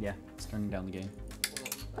 yeah, it's turning down the game.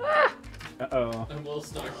 Well, Uh-oh. and we'll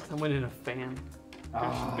start. I went in a fan.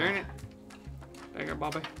 Ah. Darn it. Dang it,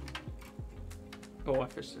 Bobby. Oh, I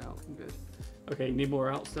fished it out. I'm good. Okay, you need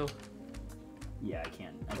more out still? Yeah, I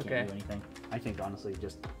can't Okay. do anything. I think honestly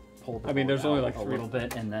just pull the I mean, board there's only out like a 3 little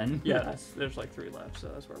bit and then Yeah, there's like 3 left, so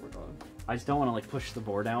that's where we're going. I just don't want to like push the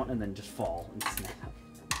board out and then just fall and snap.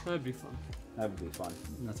 That'd be fun. That would be fun.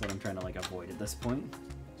 And that's what I'm trying to like avoid at this point.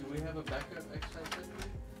 Do we have a backup X5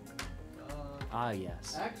 Ah,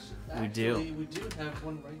 yes. Actually, We do. We do have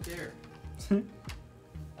one right there.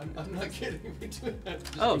 I'm not kidding. We do have.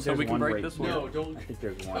 Oh, think so we there's can one break right this here. one. No, don't. I think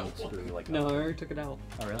there's one screw like No, I already took it out.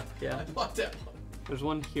 Oh, really? Yeah. I bought that one. There's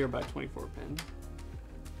one here by 24 pin.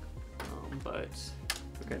 But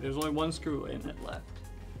okay, there's only 1 screw in it left,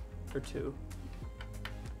 or 2.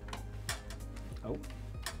 Oh.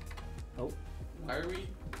 Oh. Why are we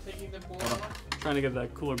taking the board Hold on. off? Trying to get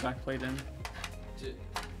that cooler backplate in.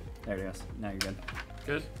 There it goes. Now you're good.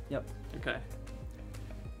 Good. Yep. Okay.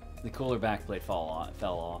 The cooler backplate fell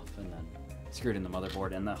off and then screwed in the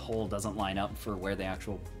motherboard, and the hole doesn't line up for where the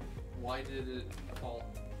actual. Why did it fall?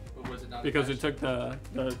 Or was it not? Because it attached? took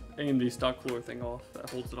the AMD stock cooler thing off that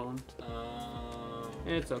holds it on.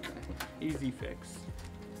 It's okay. Easy fix.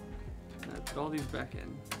 Now put all these back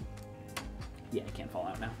in. Yeah, it can't fall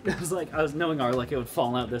out now. I was knowing it would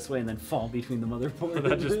fall out this way and then fall between the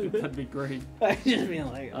motherboard. That'd be great. I'd just be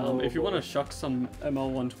like, oh. If you want to shuck some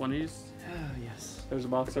ML120s, Oh, yes. there's a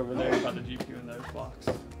box over there. Got the GPU in there's box.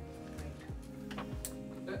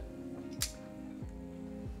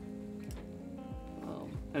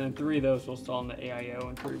 And then 3 of those will install in the AIO,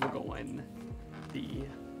 and 3 will go in the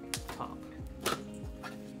top.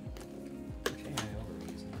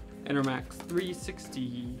 Enermax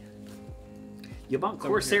 360. You bought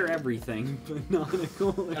Corsair everything, but not a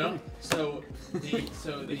cooler. So the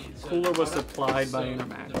Cooler was product- supplied by so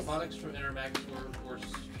Enermax. The products from Enermax were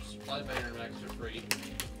supplied by Enermax for free.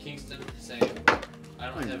 Kingston, same. I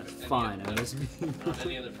don't have Fine, I was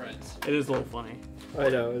any other friends. It is a little funny. I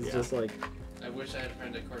know, it's Yeah. just like. I wish I had a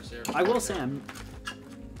friend at Corsair. I will say I'm.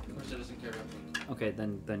 Corsair doesn't care about me. Okay,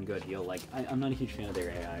 then good. You'll like. I'm not a huge fan of their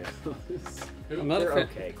AI. I'm not a They're fan.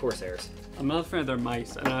 okay, Corsairs. I'm not a fan of their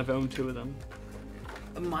mice, and I've owned 2 of them.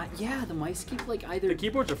 Yeah, the mice keep like either. The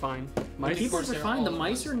keyboards are fine. The Mice. keyboards are Corsair, fine. all The of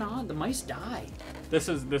mice us. are not. The mice die. This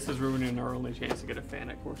is ruining our only chance to get a fan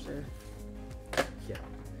at Corsair. Yeah.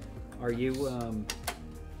 Are you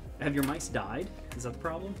have your mice died? Is that the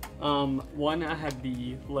problem? One I had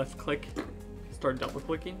the left click start double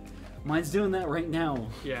clicking. Mine's doing that right now.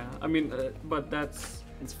 Yeah, I mean, but that's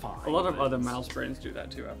It's fine. a lot of but other it's- mouse brands do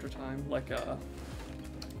that too after time. Like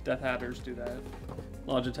Death Hatters do that.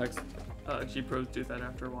 Logitech's G Pros do that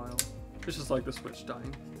after a while. It's just like the Switch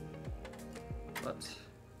dying. But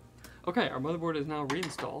okay, our motherboard is now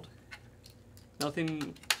reinstalled.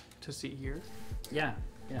 Nothing to see here. Yeah,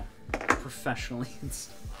 yeah. Professionally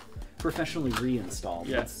reinstalled.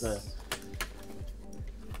 Yes. That's the.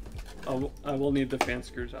 I will need the fan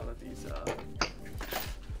screws out of these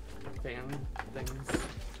fan things.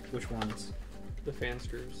 Which ones? The fan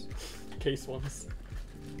screws. Case ones.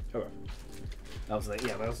 Okay. I was like,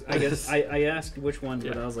 yeah, I guess I asked which one,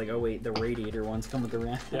 but Yeah. I was like, oh wait, the radiator ones come with the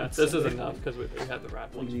rad. Yeah, this is enough because we had the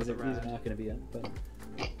rad ones These with are the rad. not going to be it, but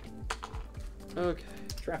Okay.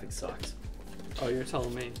 traffic sucks. Oh, you're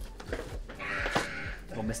telling me.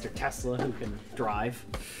 Well, Mr. Tesla who can drive.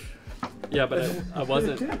 Yeah, but I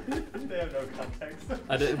wasn't. They have no context.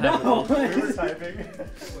 I didn't have it No! all. We were typing.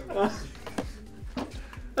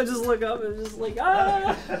 I just look up and just like,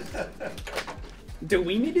 ah! Do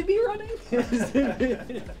we need to be running?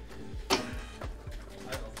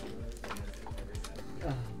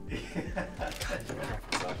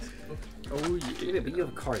 Oh Yeah, but you have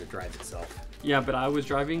a car that drives itself. Yeah, but I was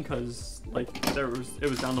driving because like it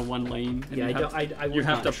was down to 1 lane. And Yeah, you have, I would you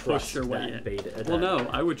have not to push trust your way that in. beta. Well, no,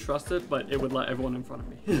 I would trust it, but it would let everyone in front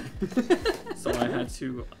of me. So I had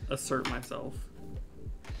to assert myself.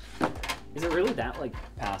 Is it really that like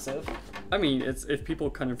passive? I mean, it's if people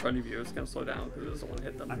cut in front of you, it's gonna slow down because it doesn't want to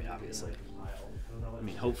hit them. I mean, obviously. I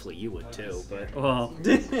mean, hopefully you would too, but. Well,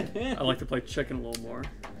 I like to play chicken a little more,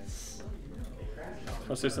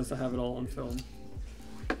 especially since I have it all on film.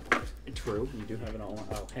 True, you do have it all.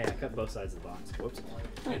 Oh, hey, I cut both sides of the box. Whoops.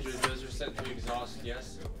 Andrew, those are set to exhaust,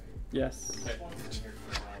 yes? Yes, Okay.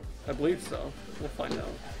 I believe so. We'll find out.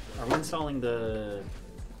 Are we installing the?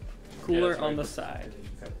 Cooler that's right. on the side.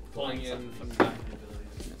 Pulling in from the back.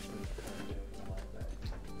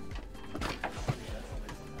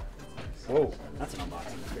 Whoa, that's an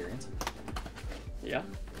unboxing experience. Yeah.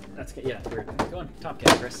 That's good. Yeah, we're going top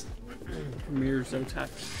cat, Chris. Premier Zotac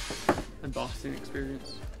unboxing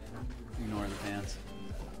experience. Ignore the pants.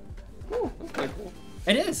 Ooh, that's kind of cool.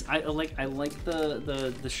 It is. I like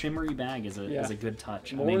the shimmery bag is Yeah. a good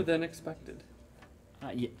touch. More I mean, than expected.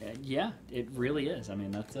 yeah, it really is. I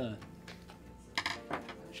mean, that's a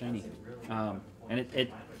shiny, and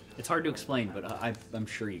it's It's hard to explain, but I'm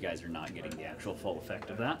sure you guys are not getting the actual full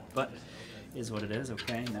effect of that. But is what it is.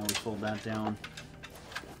 Okay, now we fold that down.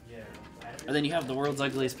 And then you have the world's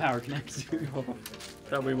ugliest power connector.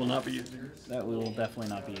 That we will not be using. That we will definitely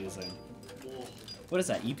not be using. What is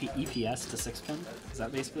that? EPS to 6-pin? Is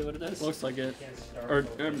that basically what it is? Looks like it. Or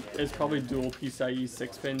it's probably dual PCIe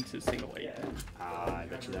 6-pin to single 8-pin. I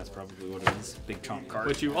bet you that's probably what it is. Big chunk card.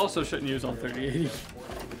 Which you also shouldn't use on 3080.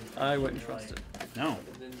 I wouldn't trust it. No.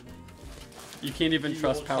 You can't even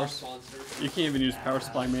trust power. You can't even use power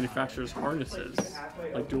supply manufacturers' harnesses,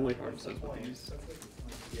 like dual harnesses with these.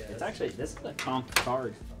 It's actually, this is a chunk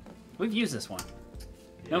card. We've used this one.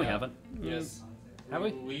 No, we haven't. Yes. Have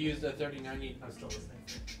we? We used a 3090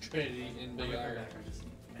 Trinity in Big Iron.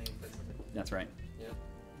 That's right. Yeah.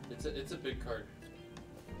 It's a big card.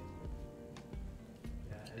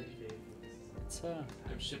 It's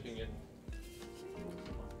I'm shipping it.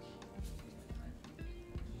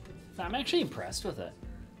 I'm actually impressed with it.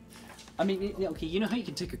 I mean, okay, you know how you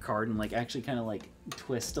can take a card and like actually kind of like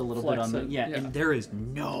twist a little bit on the yeah, and there is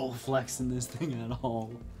no flex in this thing at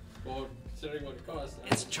all. Well, considering what it costs,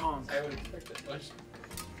 it's chunk. I would expect that much.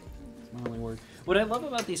 It's my only word. What I love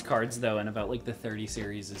about these cards though, and about like the 30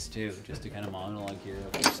 series is too, just to kind of monologue here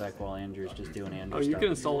for a sec while Andrew's just doing Andrew stuff. You can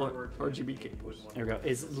install RGB cables. There we go.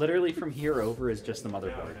 It's literally from here over is just the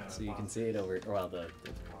motherboard, so you can see it over. Well, the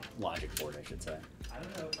logic board, I should say.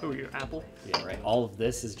 Who are you, Apple? Yeah, right. All of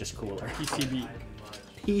this is just cooler. PCB.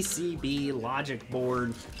 PCB logic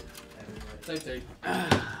board. Same thing.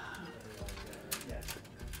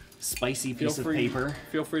 Spicy piece of paper.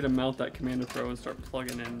 Feel free to mount that Commander Pro and start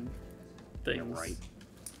plugging in things. Yeah, right.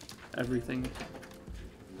 Everything.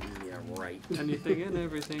 Yeah, right. Anything and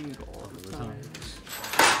everything all the time.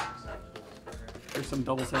 There's some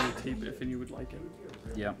double-sided tape if you would like it.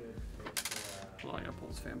 Yeah. Well, I gotta pull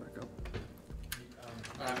this fan back up.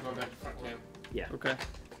 I'm going back to front cam. Yeah. Okay.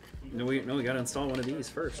 No, we gotta install one of these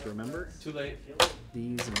first. Remember? Too late.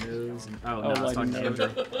 These and those. And, no, I was talking to node.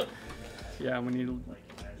 Andrew. Yeah, we need.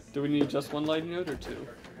 Do we need just one lighting node or two?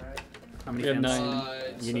 How many we have fans?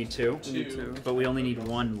 9. You need two? We need two. But we only need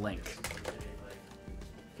one link.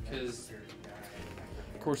 Because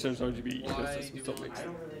Corsair's RGB ecosystem still makes it.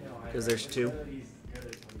 Because there's two.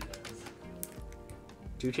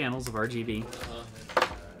 2 channels of RGB.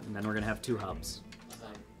 And then we're gonna have 2 hubs.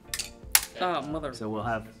 Ah, mother. So we'll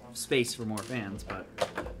have space for more fans, but...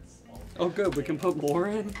 Oh good, we can put more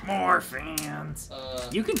in? More fans!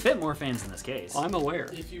 You can fit more fans in this case. I'm aware.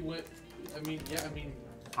 If you went... I mean...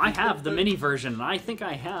 I have the mini version, and I think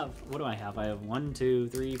I have... What do I have? I have 1, 2,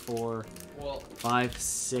 3, 4, 5,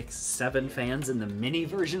 6, 7 fans in the mini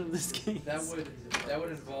version of this case. That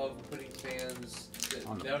would involve putting fans...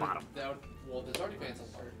 On the bottom. Well, there's already fans on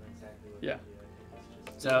the bottom. Yeah.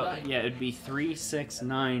 So, yeah, it'd be 3, 6,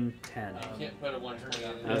 9, 10. You can't put a 120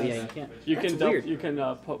 in. Oh, yeah, you can't. You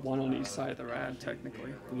can put one on each side of the rad,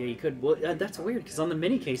 technically. Yeah, you could. Well, that's weird, because on the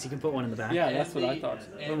mini case, you can put one in the back. Yeah, that's what I thought.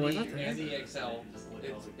 And the XL,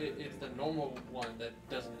 it's the normal one that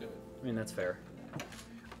doesn't do it. I mean, that's fair.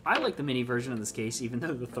 I like the mini version of this case, even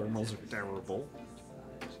though the thermals are terrible.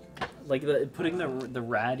 Like, putting the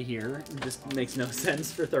rad here just makes no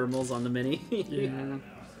sense for thermals on the mini. Yeah.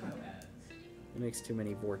 It makes too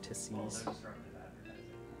many vortices.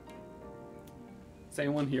 Has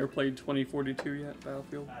anyone here played 2042 yet,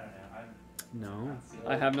 Battlefield? No.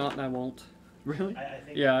 I have not and I won't. Really?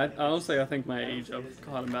 Yeah, honestly, I think my age of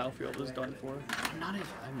COD and Battlefield is done for. I'm not a huge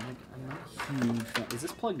fan. Is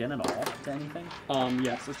this plugged in at all to anything?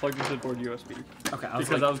 Yes, it's plugged into the board USB. Okay,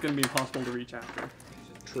 because that was going to be impossible to reach after.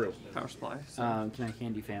 True. Power supply. So. Can I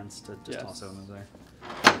hand you fans to just toss over there?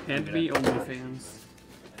 Hand me OnlyFans.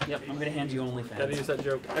 Yep, I'm gonna hand you OnlyFans. Gotta use that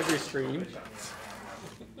joke every stream.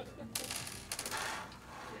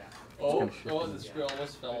 Oh, the screw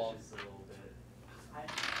almost fell off.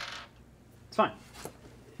 It's fine.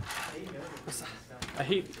 I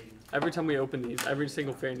hate every time we open these, every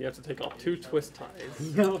single fan you have to take off 2 twist ties.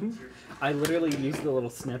 Yep. I literally use the little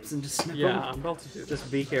snips and just snip them. I'm about to do this.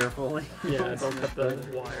 Just be careful. Yeah, don't cut the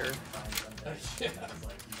wire.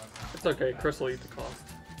 It's okay, Chris will eat the cost.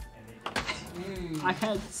 I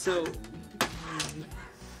had,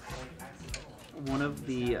 one of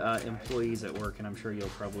the employees at work, and I'm sure you'll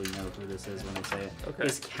probably know who this is when I say it. Okay.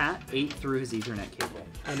 His cat ate through his Ethernet cable.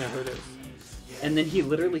 I know who it is. And then he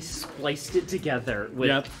literally spliced it together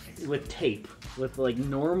with tape, with like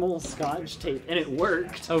normal Scotch tape, and it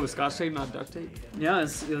worked. Oh, it was Scotch tape, not duct tape? Yeah,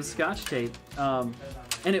 it was Scotch tape, and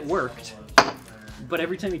it worked. But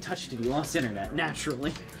every time he touched it, he lost internet,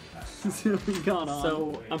 naturally. So he got on.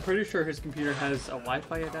 So, I'm pretty sure his computer has a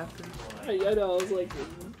Wi-Fi adapter. I know, I was like,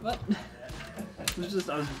 what? I was just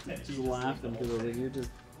laughing because I was like, you're just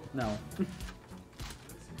no.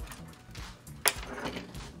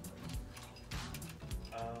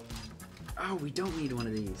 Oh, we don't need one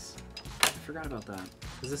of these. I forgot about that.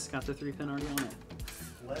 Because this has got the 3-pin already on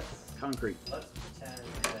it. Concrete. Let's pretend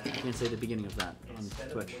I that can't say the beginning of that on instead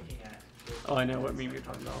of Twitch. looking at Oh, I know what meme you're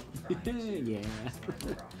talking about. Yeah.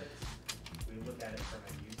 profits, we look at it from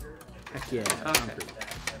a user. Heck yeah, Okay. concrete.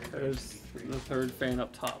 There's the third fan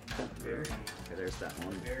up top. Okay, there's that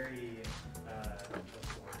one. Very, what's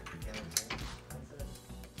the word?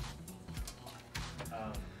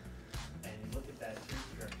 And you look at that tier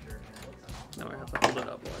structure and it looks awesome. Now I have to hold it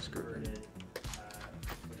up while I screw it in. Inverted,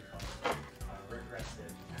 what do you call it?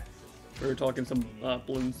 Regressive tax system. We were talking some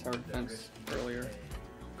Bloon tower defense earlier.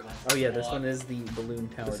 Oh yeah, this one is the balloon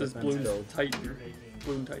tower This is defense Bloon build. Titan.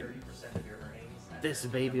 Bloon Titan. 30% of your earnings. This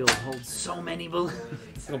baby will hold so many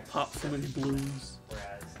balloons. It'll pop so many balloons.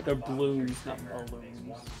 They're balloons, not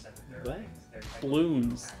balloons. What?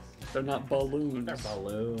 Balloons. They're not balloons. They're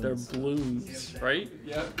balloons. They're balloons, right?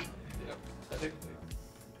 Yep. Yep. I think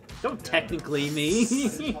Don't technically me.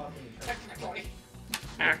 technically.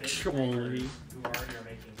 Actually. Who already are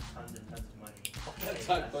making tons and tons of money. That's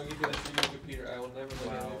not going to be a single computer. I will never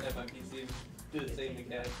let at my PC do the same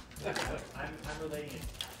again. I'm relating it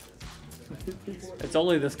to taxes. It's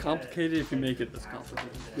only this complicated if you make it this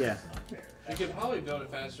complicated. Yeah. We could probably build it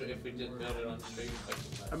faster if we didn't build it on string.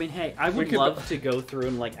 I mean, hey, I would could- love to go through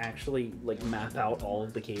and like actually like map out all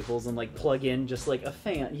of the cables and like plug in just like a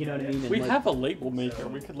fan. You know what I mean? And, We like, have a label maker.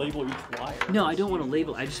 We could label each wire. No, I don't want to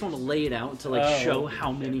label. I just want to lay it out to like Oh. show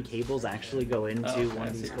how many cables actually go into Oh, one I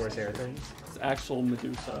of these see. Corsair things. It's actual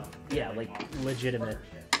Medusa. Yeah, like legitimate.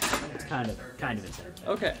 It's kind of insane.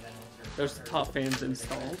 Okay. There's the top fans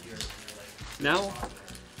installed. Now,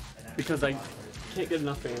 because I can't get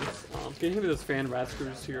enough fans, can you hand me those fan rad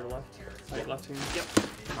screws to your left? Right, left hand? Yep.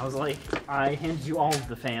 I was like, I handed you all of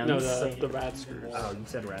the fans. No, the rad screws. Oh, you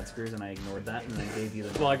said rad screws and I ignored that and then gave you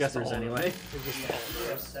the Well, I guess screws all of anyway. them. It's just all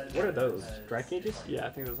of those. What are those? Drive cages? Yeah, I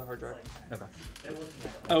think there's a hard drive. Okay.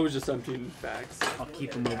 I was just emptying bags. I'll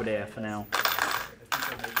keep them over there for now.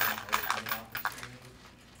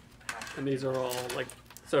 And these are all like,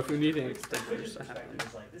 so if we need any extenders, I have them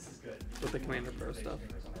with the Commander Pro stuff.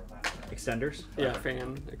 Extenders? Yeah,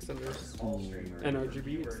 fan extenders.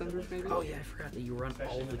 NRGB extenders, maybe? Oh yeah, I forgot that you run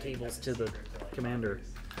all of the cables to the commander.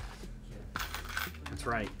 That's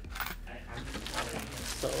right.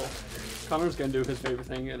 So, Connor's gonna do his favorite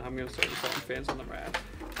thing, and I'm gonna start installing fans on the rad.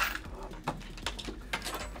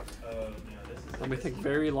 Let me think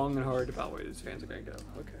very long and hard about where these fans are gonna go.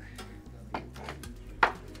 Okay.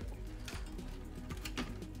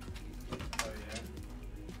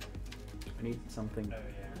 I need something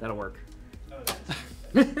that'll work.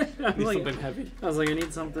 Need something heavy. I was like, I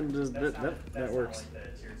need something just that works.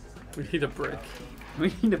 We need a brick.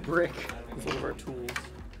 We need a brick. It's one of our tools.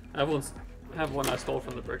 I have one I stole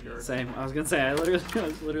from the brickyard. Same. I was gonna say. I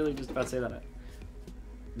was literally just about to say that.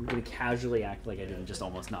 I'm gonna casually act like I didn't just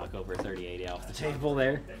almost knock over 3080 off the table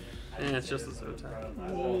there. And it's just a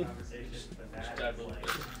Zotac.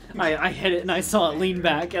 I hit it and I saw it lean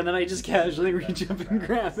back, and then I just casually reach up and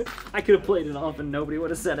grab it. I could have played it off and nobody would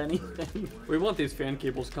have said anything. We want these fan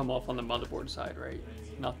cables to come off on the motherboard side, right?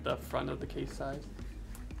 Not the front of the case side.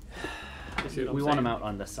 You see what I'm We want them saying? out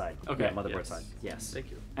on this side. Okay, Yeah, motherboard yes. side. Yes.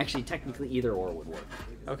 Thank you. Actually, technically either or would work.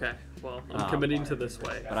 Okay, well, I'm committing to this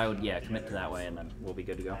way. But I would, yeah, commit to that way, and then we'll be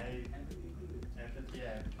good to go.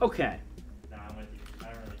 Okay.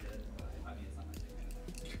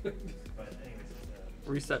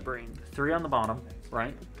 Reset brain. 3 on the bottom,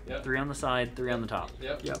 right? Yep. 3 on the side, 3 on the top.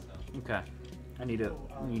 Yep. Yep. Okay.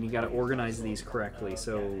 You got to organize these correctly.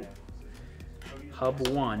 So hub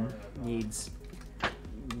 1 needs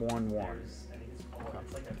 1 1.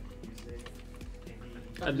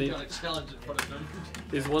 And You got a challenge in front of them.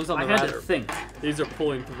 these ones on I the had rad to are, think. these are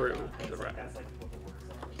pulling through the rad,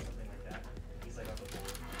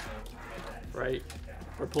 right?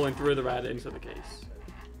 We're pulling through the rad into the case.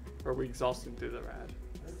 Or are we exhausting through the rad?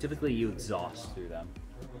 Typically, you exhaust through them.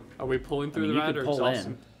 Are we pulling through I mean, the you rad could or pull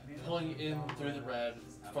exhausting? Pulling in through the rad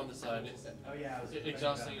from the side,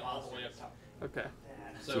 exhausting all the way up top. Okay.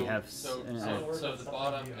 So you have so the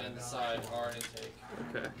bottom and the side are an intake.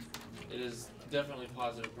 Okay. It is definitely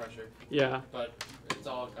positive pressure, Yeah. but it's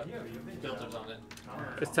all got filters on it.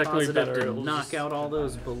 It's technically Positive better. to It'll knock just- out all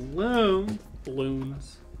those balloons.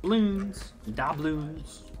 Doubloons.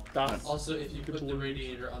 Dots. Also, if you put the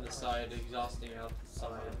radiator on the side, exhausting out the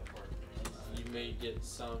side, you may get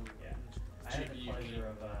some GPU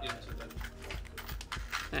into them.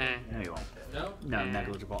 No, you won't. No? No,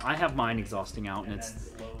 negligible. I have mine exhausting out, and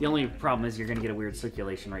it's the only problem is you're gonna get a weird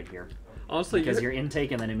circulation right here. Honestly, Because your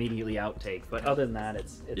intake and then immediately outtake. But other than that,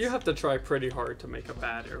 it's you have to try pretty hard to make a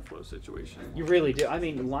bad airflow situation. You really do. I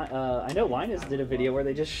mean, I know Linus did a video where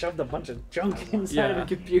they just shoved a bunch of junk inside of a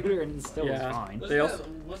computer and it still was fine.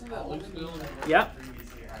 Wasn't that Luke's build? Yep.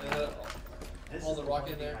 All the rock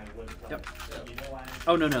in there? Yep.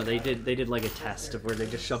 Oh no, they did like a test of where they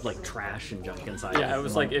just shoved like trash and junk inside. Yeah, it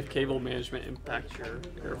was like if cable management impacts your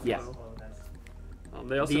airflow. Yeah.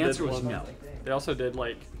 They also The answer did was no. They also did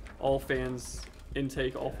like all fans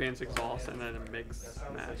intake, all fans exhaust, and then a mix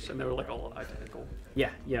match, and they were like all identical.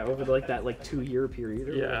 Yeah, over like that 2-year period.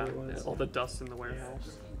 Or Yeah, whatever it was. all the dust in the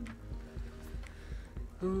warehouse.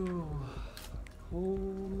 Ooh.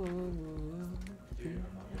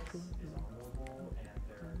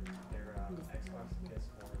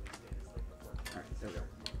 Alright, there we go.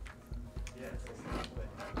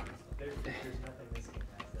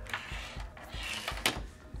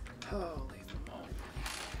 Holy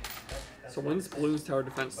So when's Bloon's Tower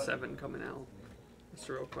Defense 7 coming out? That's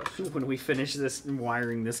the real question. when we finish this and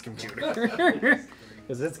wiring this computer.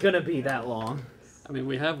 Because it's gonna be that long. I mean,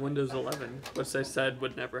 we have Windows 11, which they said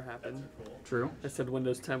would never happen. True. They said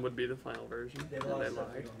Windows 10 would be the final version, and they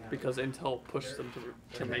lied. Because Intel pushed them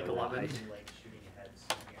to make 11.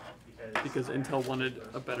 Because Intel wanted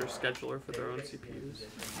a better scheduler for their own CPUs.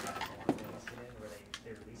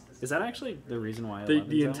 Is that actually the reason why?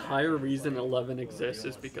 The entire reason 11 exists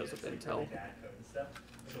is because of Intel.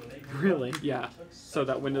 Really? Yeah, so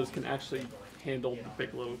that Windows can actually handle the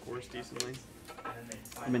big little cores decently.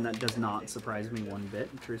 I mean, that does not surprise me one bit,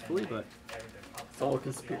 truthfully, but It's all a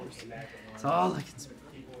conspiracy. it's all I can.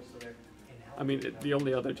 I mean, the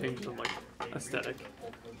only other changes are like aesthetic.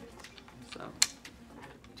 So,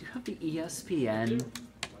 Do you have the ESPN?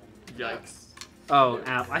 yikes. Oh,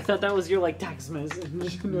 app. I thought that was your like text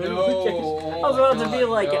message. No. I was about to be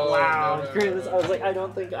like, wow, no, Chris. I was like, I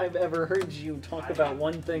don't think I've ever heard you talk about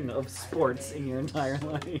one thing of sports in your entire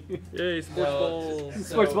life. Yay, sports ball.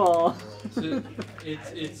 Sports ball. So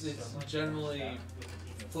it's generally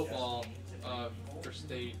football for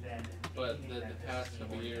state, but the past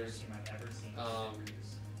couple years, I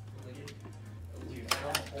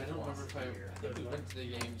don't remember if I think we went to the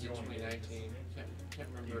games in 2019. Can't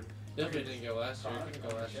remember. Definitely didn't go last year. Couldn't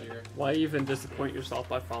go last year. Why even disappoint yourself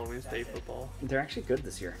by following state football? They're actually good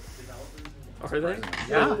this year. Are they?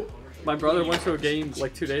 Yeah. My brother went to a game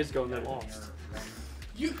like 2 days ago and they lost.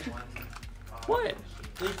 You. What?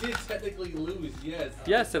 They did technically lose. Yes.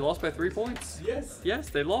 Yes, they lost by 3 points. Yes. Yes,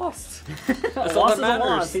 they lost. That's all loss that is a matters.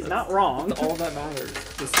 loss. He's not wrong. That's all that matters.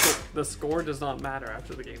 The score does not matter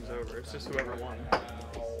after the game's over. It's just whoever won.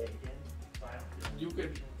 You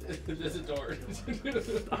could. There's a door.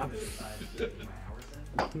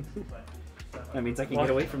 That means I can Why-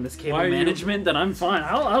 get away from this cable why are you- management. Then I'm fine.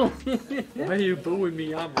 I'll Why are you booing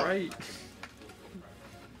me? I'm right.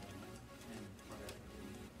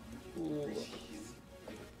 Ooh.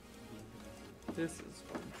 This is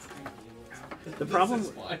fun. The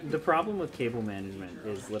problem with cable management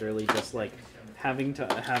is literally just like having to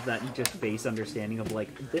have that just base understanding of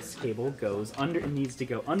like this cable goes under, it needs to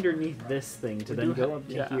go underneath this thing to then go up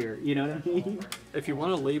to yeah. here. You know what I mean? If you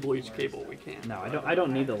want to label each cable, we can. No, I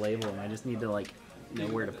don't need to label them. I just need to like know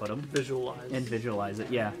where to put them Visualize. and visualize it.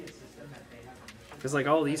 Yeah. Because like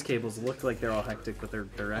all these cables look like they're all hectic, but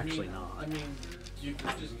they're actually not. I mean, you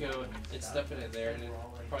could just go and stuff it in there, and it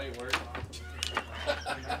probably work.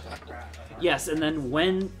 Yes, and then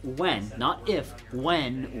when, not if,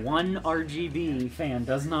 when one RGB fan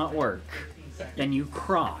does not work, then you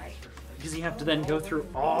cry. Because you have to then go through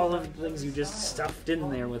all of the things you just stuffed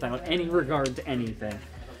in there without any regard to anything.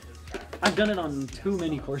 I've done it on too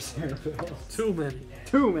many Corsair builds. Too many.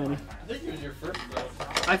 Too many. I think it was your first build.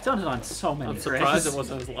 I've done it on so many. I'm surprised Chris. it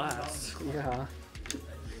wasn't his last. Yeah.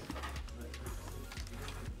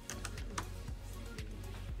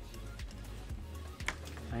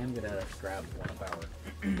 I am gonna grab one of our.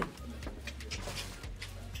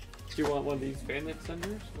 Do you want one of these fan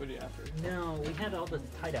extenders? What do you after? No, we had all the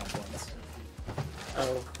tie-down points.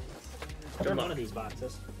 Oh. They're in one of these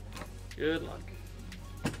boxes. Good luck.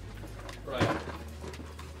 Right.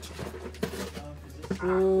 I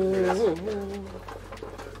don't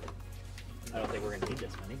think we're gonna need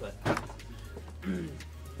this many, but.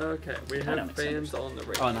 Okay, we Tie-down have fans extenders. on the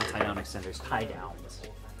radio. Oh, not tie-down extenders, tie-downs. I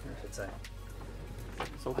should say.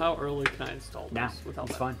 So how early can I install this? Now, without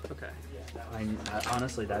it's that? fine. Okay.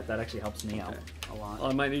 Honestly, that actually helps me out a lot. Well,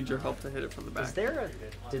 I might need your help to hit it from the back. Is there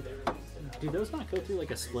a do those not go through like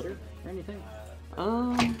a splitter or anything?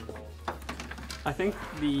 I think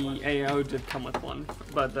the AO did come with one,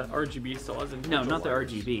 but the RGB still has individual No, not the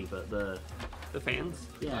wires. RGB, but the fans.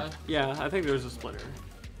 yeah. Yeah, I think there's a splitter.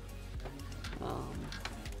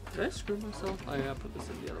 Did I screw myself? I gotta put this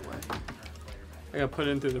in the other way. I gotta put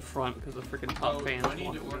it in through the front because the freaking top fan. Do I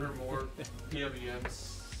need to order more PWM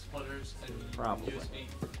splitters and Probably. USB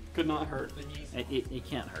Could not hurt. thingies? It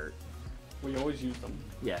can't hurt. We always use them.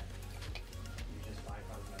 Yeah.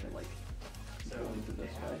 Like So going through they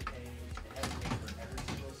this have way. they have a thing for every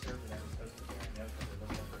single server that was hosted there, and that's what they're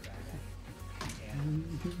looking for back. And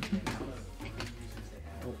the amount of users they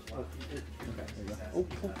have. Okay, there you go. Oh,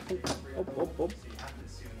 oh, oh, So oh. you have to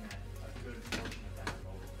assume that a good portion of that are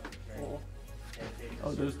mobile, right? Oh. If they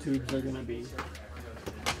Oh, those tubes are gonna be.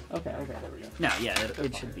 Okay, okay, there we go. No, yeah,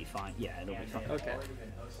 it should be fine. Yeah, it'll be fine. Okay.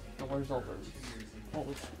 Now where's all those? All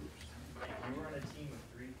those screws. You were on a team of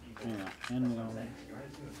 3 people. Yeah, and You're on a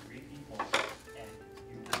team of 3 people, and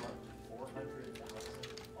you run 400,000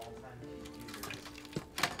 all-time peak users.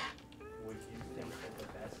 Would you think that the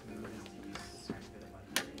best move is to use this kind of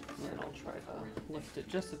money? And I'll try to lift it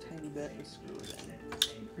just a tiny bit and screw it in.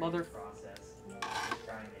 And Mother. process,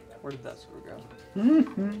 try and make that. Where did that screw go? So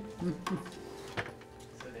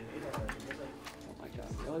they made a, Oh my god,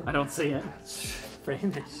 really? I don't see it.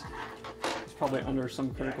 Famous. It's probably under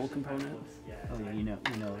some critical component. Oh, yeah, you know,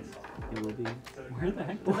 it will be. Where the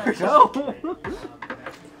heck did Where'd that it go?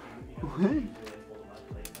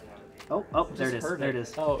 Oh, oh, there it is. Heard There it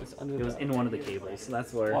is. Oh, it's under It was the... in one of the cables.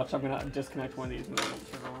 That's where. Watch, I'm gonna disconnect one of these and then it'll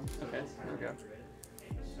turn on. Okay, there we go.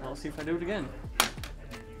 Now let's see if I do it again.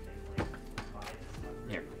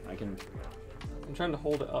 Here, I can. I'm trying to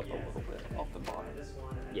hold it up a little bit off the bottom.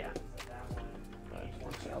 Yeah. But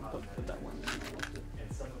actually, I'll put that one in and lift it.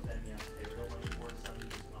 and some of them, yeah, they were the ones for some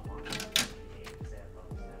just come on games they have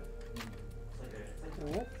levels now. It's like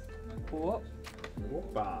Whoop.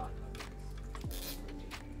 Whoopa.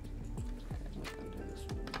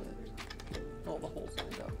 All the holes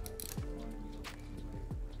lined up.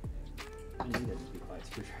 I need it to be quite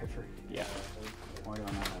screwdriver. Yeah. Why do I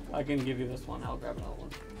not have I one? can give you this one. I'll grab another one.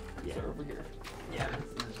 Yeah. They're over here. Yeah.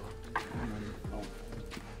 Oh.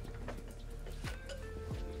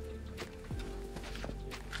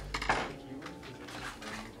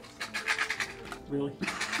 Really?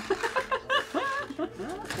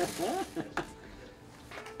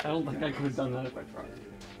 I don't think I could have done that if I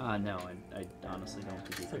tried. No, I honestly don't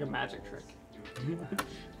think It's like a magic trick.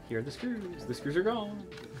 Here are the screws. The screws are gone.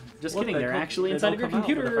 Just Look, kidding, they they're come- actually they inside don't of your come out,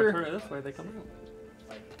 but computer. if I turn it this way, they come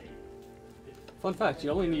out. Fun fact, you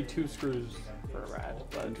only need 2 screws for a rad.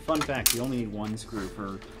 But Fun fact, you only need 1 screw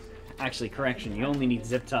for... Actually, correction, you only need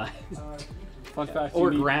zip ties. fun fact,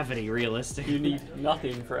 Or you need, gravity, realistically. you need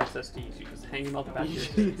nothing for SSDs. You just hang them out the back of your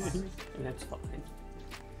case, and it's fine.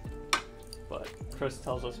 But Chris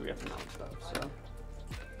tells us we have to mount stuff, so...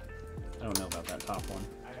 I don't know about that top one.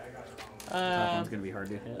 Top one's gonna be hard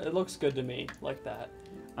to hit. It looks good to me, like that.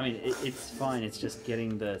 I mean, it's fine. It's just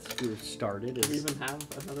getting the screw started. Do we Is, even have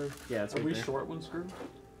another? Yeah, it's Are right we there. short one screw?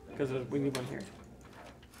 Because we need one here.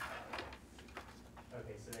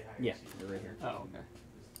 okay, so they hire yeah, you. they're right here. Oh, okay.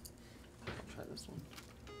 Try this one.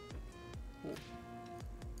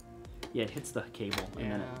 Yeah, it hits the cable. And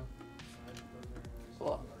Yeah. then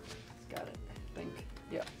Well, got it. I think.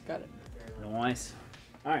 Yeah, got it. nice.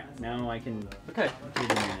 All right, now I can Okay. do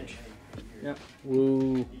the manage. Yep.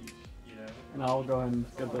 Woo. And I'll go ahead and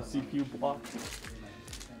get the CPU block.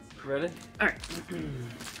 Ready? All right.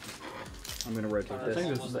 I'm gonna rotate I this.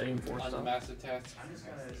 think this is the aim for On the stuff. massive test. I'm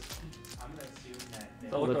gonna assume that they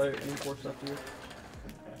Does that look Let's- like aim for stuff to you?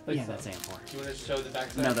 Yeah, that's AM4. Do you want to show the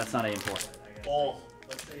backside? No, that's not AM4. Oh.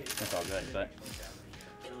 let's say That's all good, but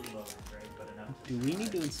really low, right? But enough. do we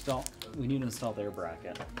need to install? We need to install their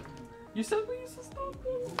bracket. You said we use the stock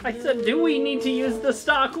one. I said, do we need to use the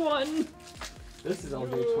stock one? This is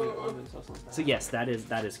LJ21, so it's not that. So yes, that is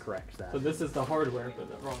correct. So this is the hardware, but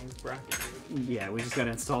the wrong bracket. Yeah, we just gotta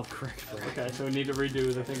install the correct bracket. Okay, so we need to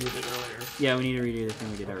redo the thing we did earlier. Yeah, we need to redo the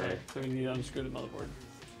thing we did already. Okay, so we need to unscrew the motherboard.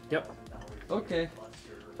 Yep. Okay.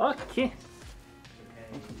 Okay.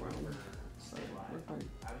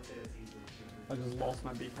 I just lost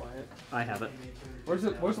my be quiet. I have it. Where's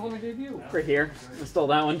it? Where's the one I gave you? Right here. Install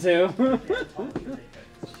that one too. Publishers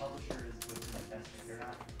with like that's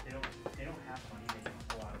they don't have money they can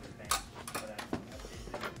pull out of their bank, but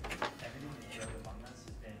everything that showed among us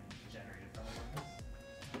has been generated from among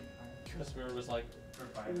us. Customer was like,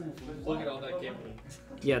 look at all that cable.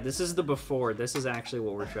 Yeah, this is the before. This is actually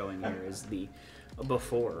what we're showing here is the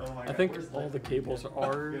before. I think all the cables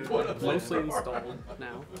are mostly installed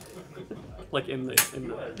now. Like in the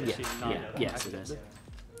Yeah, machine, not yeah, yes it is.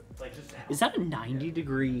 Like just Is that a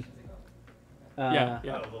 90-degree Yeah. Oh,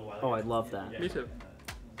 a little while Oh, ago. I love that. Yeah. Me too.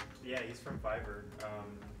 Yeah, he's from Fiverr.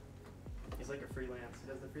 He's like a freelance. He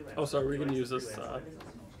does the freelance. Oh, sorry, we're He gonna likes use the this freelance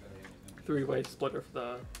stuff. three-way splitter for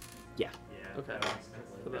the Yeah. Yeah. okay that makes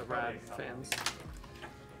sense. for the It's probably rad a couple. fans.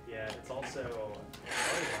 Yeah, it's also, as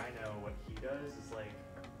far as I know, what he does is like,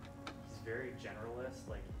 he's very generalist.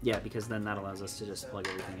 Like, Yeah, because then that allows us to just plug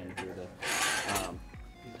everything in through the.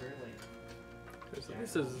 he's very like, Okay, so this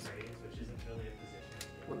jack of all is trades, which isn't really a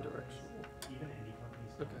position. one directional. Even indie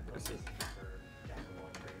companies Okay, I don't see. listen for jack of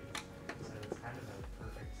all trades. So it's kind of a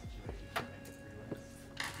perfect situation for like a freelance.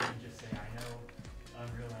 You can just say, I know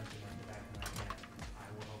Unreal Engine like the back of my hand.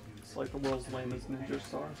 I will help you. It's like the world's lamest ninja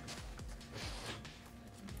star.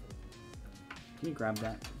 Can you grab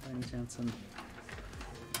that by any chance and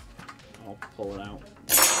I'll pull it out.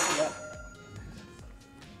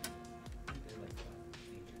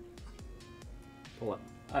 Pull up.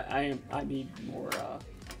 I need more.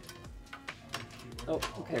 Oh,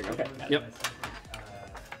 okay. Yep.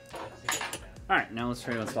 All right, now let's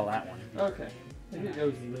try to install that one. Okay. I think it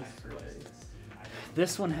goes this way.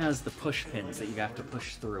 This one has the push pins that you have to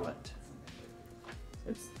push through it.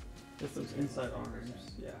 It's those inside arms.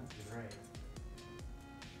 Yeah. Right.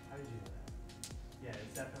 How did you know that? Yeah,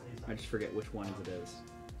 it's definitely. I just forget which ones it is.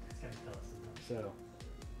 It's gonna tell us. So,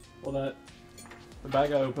 Well, the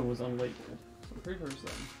bag I opened was unlabeled. So I'm pretty sure it's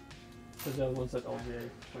them. Because the other one said LGA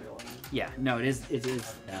 2011. yeah, no, it is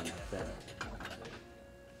that.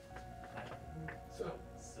 So.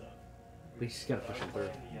 We just gotta push it through,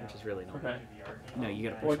 which is really annoying. Okay. No, you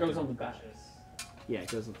gotta push Well, it it goes through. on the back. Yeah, it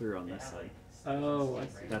goes through on this side. Oh, I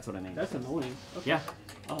see. That's what I mean. That's annoying. Okay. Yeah.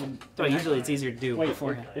 So usually it's easier to do Wait,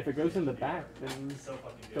 beforehand. if it goes in the back, then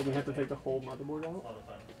don't we have to take the whole motherboard out?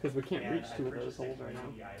 Because we can't reach two of those holes right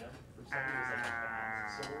now.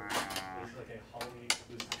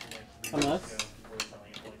 Unless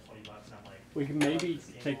we can maybe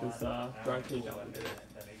take this drive cage out and do it.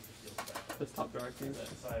 This top drive cage.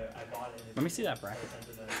 Let me see that bracket.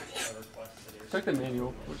 Check the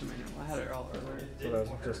manual. Where's the manual? I had it all earlier. That's what I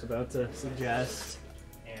was just about to suggest.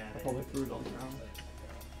 I probably threw it on the ground.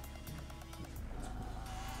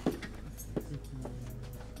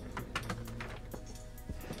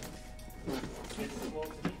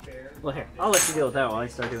 Well, here, I'll let you deal with that while I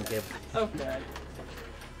start doing cable. Okay.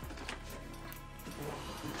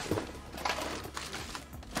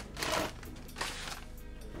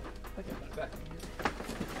 I get that back.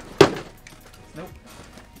 Nope.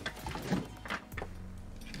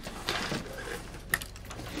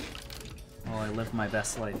 Well, I live my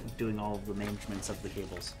best life doing all of the managements of the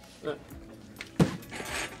cables.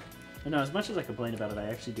 And as much as I complain about it, I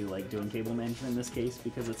actually do like doing cable management in this case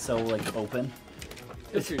because it's so like open.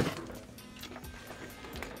 It's here.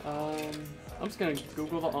 I'm just gonna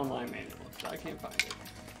Google the online manual. So I can't find it.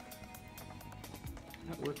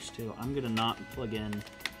 That works too. I'm gonna not plug in,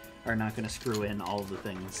 or not gonna screw in all of the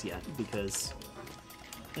things yet because,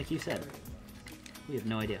 like you said, we have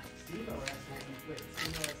no idea.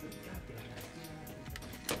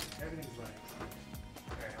 Everything's right.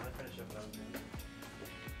 Alright, I'm gonna finish up what I was doing.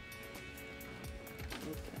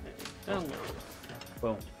 Okay. Download.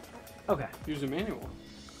 Boom. Okay. Use the manual.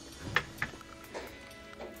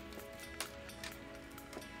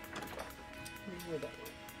 Where'd that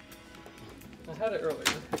go? I had it earlier.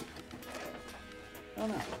 Oh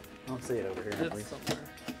no. I don't see it over here. at It's least. somewhere.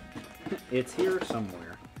 It's here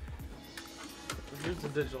somewhere. Here's the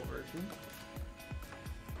digital version.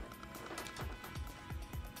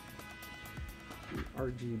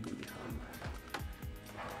 RGB.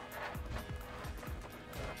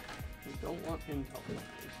 We don't want Intel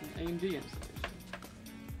installation, AMD installation.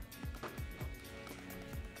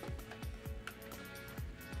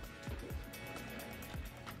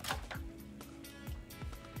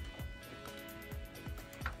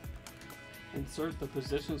 Insert the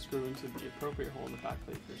position screw into the appropriate hole in the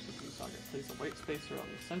backplate for your system socket. Place a white spacer on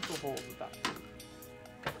the central hole of the backplate.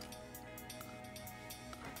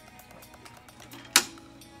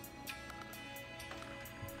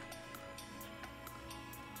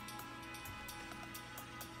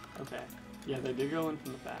 Okay. Yeah, they did go in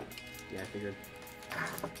from the back. Yeah, I figured.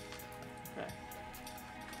 Okay.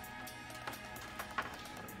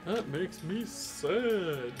 That makes me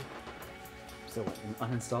sad. So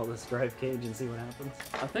uninstall this drive cage and see what happens.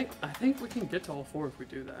 I think we can get to all four if we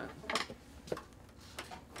do that.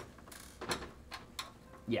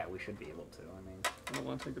 Yeah, we should be able to. I mean, I don't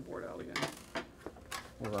want to take the board out again.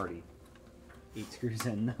 we're already 8 screws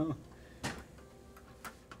in though.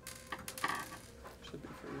 Should be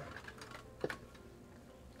free.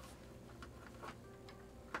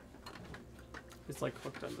 It's like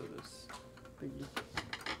hooked under this thingy.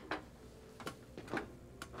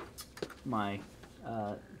 my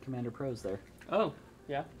Commander Pros there. Oh,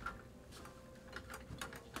 yeah.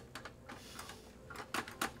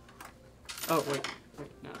 Oh, wait,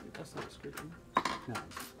 no, that's not screwed in. No.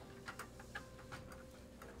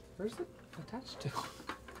 Where's it attached to?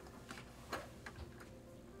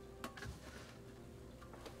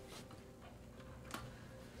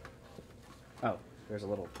 Oh, there's a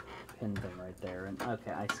little pin thing right there, and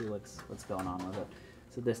okay, I see what's going on with it.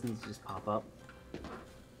 So this needs to just pop up.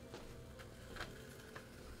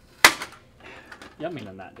 Yummy. And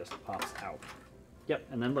then that just pops out. Yep,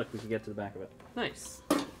 and then look, we can get to the back of it. Nice.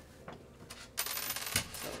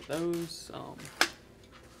 So those,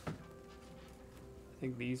 I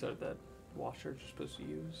think these are the washers you're supposed to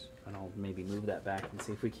use. And I'll maybe move that back and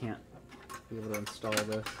see if we can't be able to install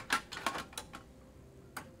this.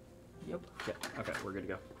 Yep. Yeah, okay, we're good to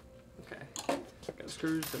go. Okay. Got the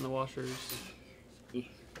screws and the washers. Yeah.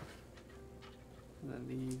 And then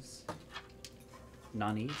these.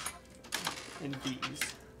 Nani's. And these.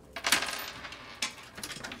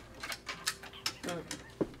 Okay.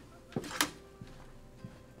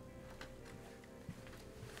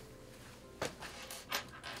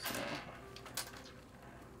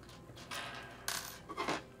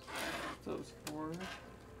 So those four.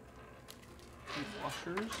 These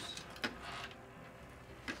washers.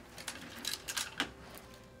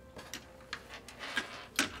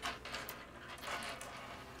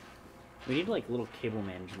 We need like little cable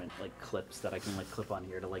management like clips that I can like clip on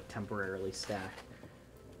here to like temporarily stack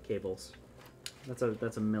cables. That's a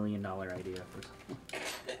 $1 million idea for someone.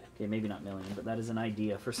 Okay, maybe not million, but that is an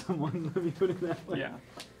idea for someone. Let me put it that way. Yeah.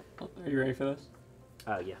 Are you ready for this?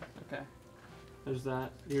 Yeah. Okay. There's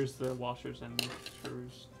that. Here's the washers and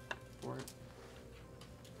screws for it.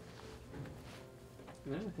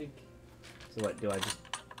 And then I think. So what do I just?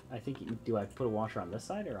 I think do I put a washer on this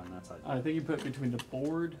side or on that side? I think you put it between the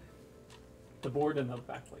board and the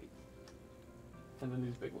backplate, and then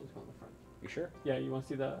these big ones go on the front. You sure? Yeah. You want to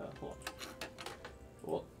see the? Hold on.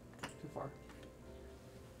 Well, too far.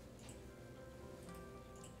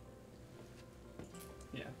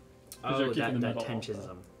 Yeah. Oh, that tensions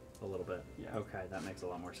them a little bit. Yeah. Okay, that makes a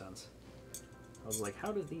lot more sense. I was like,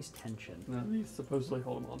 how do these tension? No, these supposedly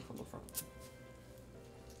hold them on from the front.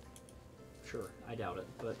 Sure, I doubt it,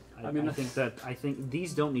 but I mean, I think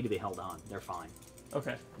these don't need to be held on. They're fine.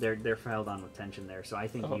 Okay. They're held on with tension there, so I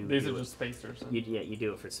think these are just spacers. You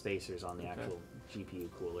do it for spacers on the actual GPU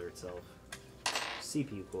cooler itself,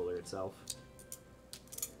 CPU cooler itself.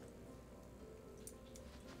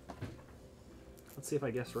 Let's see if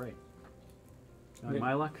I guessed right.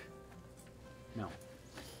 My luck? No.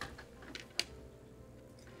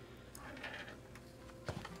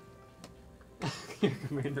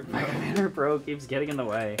 My Commander Pro keeps getting in the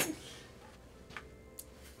way.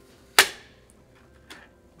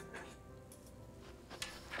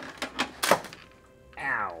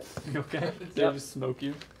 Ow. You okay? Did I just smoke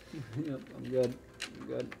you? Yep, I'm good. I'm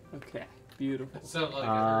good. Okay. Beautiful. It sounds like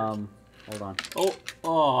hold on.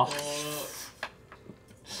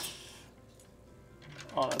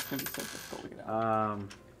 Oh, that's gonna be so difficult to get out.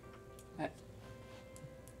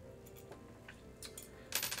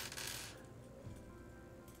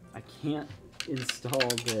 I can't install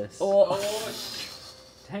this. Oh.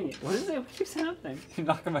 Dang it! What is it? What keeps happening? You're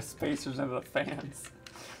knocking my spacers into the fans.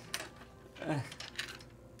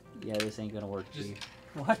 Yeah, this ain't gonna work, G.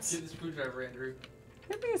 What? Get the screwdriver, Andrew.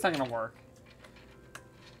 Maybe it's not gonna work.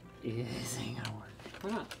 This ain't gonna work. Why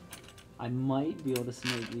not? I might be able to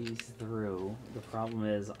snake these through. The problem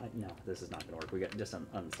is, no, this is not gonna work. We got just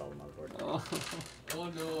uninstall the motherboard.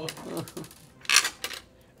 Oh no.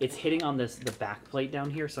 It's hitting on the back plate down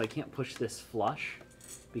here, so I can't push this flush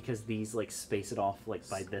because these like space it off like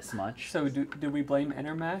by this much. So do we blame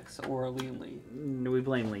Enermax or Lian Li? No, we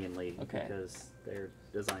blame Lian Li because their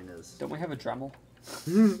design is. Don't we have a Dremel?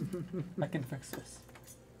 I can fix this.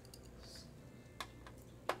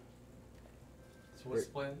 So what's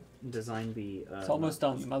the plan? Design be. It's almost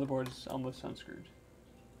done. The motherboard's almost unscrewed.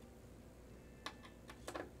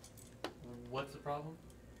 What's the problem?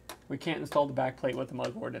 We can't install the backplate with the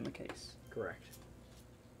motherboard in the case. Correct.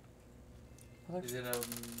 Is it a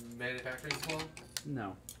manufacturing flaw?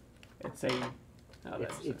 No. It's a. Oh,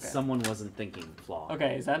 it's someone wasn't thinking flaw.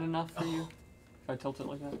 Okay, is that enough for you? If I tilt it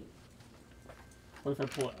like that? What if I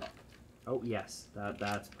pull it up? Oh yes,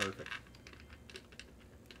 that's perfect.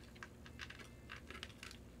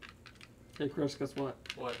 Hey Chris, guess what?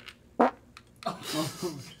 What?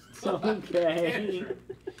 Okay.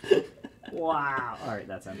 Wow. All right,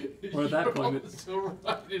 that's it. We're at that point. So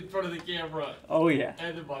right in front of the camera. Oh yeah.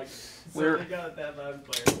 And the mic. We're- So they got that loud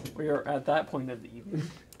player. We are at that point of the evening.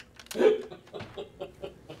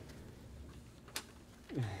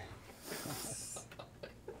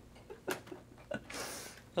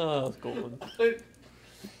 Oh, that's golden.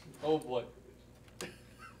 Oh boy.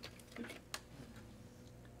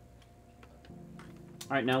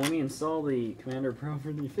 Alright, now let me install the Commander Pro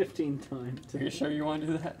for the 15th time. Are you sure you want to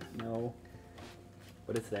do that? No.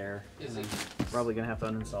 But it's there. Is And it? I'm probably gonna have to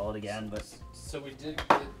uninstall it again, but So we did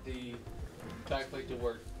get the backplate to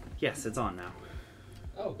work. yes, it's on now.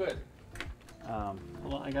 Oh, good.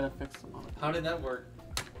 Hold on, I gotta fix some on it. How did that work?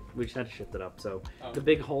 We just had to shift it up. So Oh. the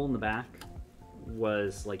big hole in the back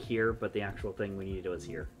was like here, but the actual thing we needed was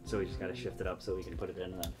here. So we just gotta shift it up so we can put it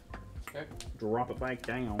in and then Okay. drop it back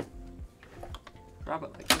down. Grab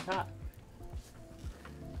it like that.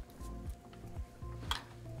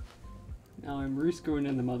 Now I'm rescrewing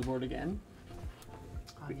in the motherboard again.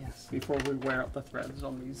 Ah, yes. Before we wear out the threads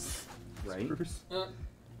on these Right. screws. Uh, I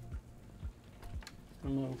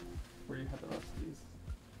don't know where you have the rest of these.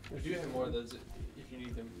 we do have more of those if you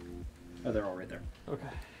need them. Oh, they're all right there. Okay.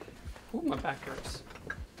 Ooh, my back hurts.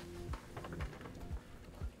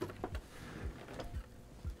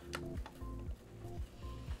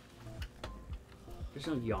 There's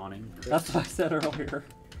no yawning. Chris. That's what I said earlier.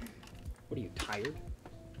 What are you, tired?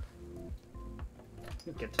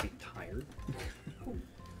 You don't get to be tired.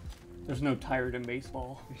 There's no tired in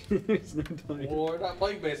baseball. There's no tired. Well, we're not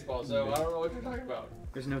playing baseball, so I don't know what you're talking about.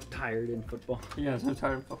 There's no tired in football. Yeah, there's no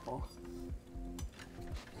tired in football.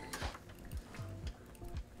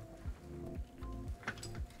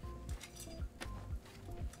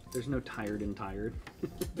 There's no tired in tired.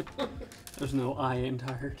 There's no I am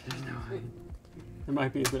tired. There's no I. There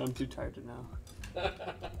might be, but I'm too tired to know.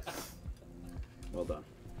 Well done.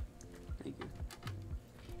 Thank you.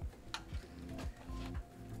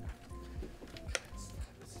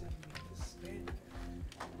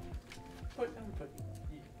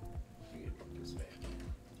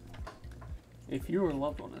 If your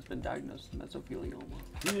loved one has been diagnosed with mesothelioma,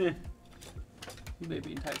 Yeah. you may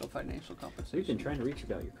be entitled to financial So compensation. you've been trying to reach you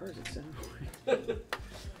about your car's extended.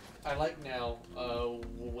 I like now,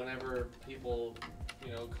 whenever people,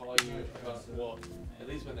 call you about, well, at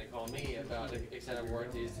least when they call me about extended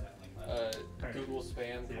warranties, Google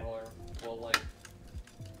spam caller will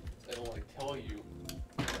it'll tell you,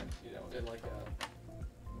 in like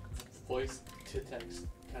a voice to text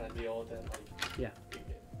kind of deal, then Yeah.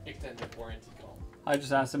 extended warranty call. I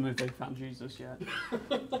just asked them if they found Jesus yet.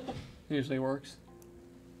 Usually works.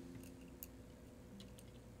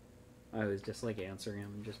 I was just like answering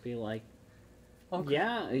him and just be like, Okay.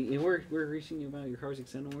 yeah, we're reaching you about your car's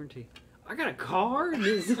extended warranty. I got a car?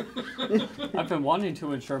 There's I've been wanting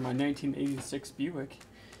to insure my 1986 Buick.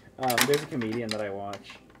 a comedian that I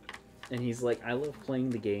watch, and he's like, I love playing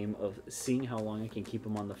the game of seeing how long I can keep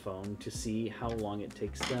them on the phone to see how long it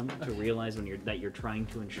takes them to realize that you're trying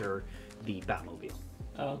to insure the Batmobile.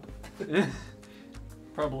 Oh.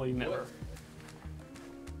 Probably never.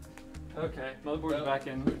 Okay, motherboard's No, back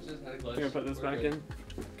in. we just had a glitch. Can we put this We're back good. in?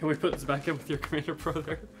 Can we put this back in with your Commander Pro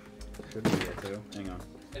there? Should be it too. Hang on.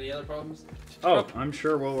 Any other problems? Oh, I'm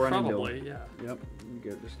sure we'll run into Probably, it. yeah. Yep.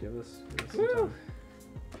 Good. Just give us some Woo! time.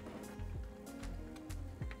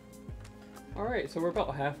 Alright, so we're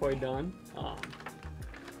about halfway done.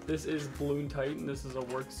 This is Bloon Titan. This is a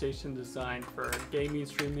workstation designed for gaming,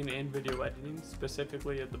 streaming, and video editing,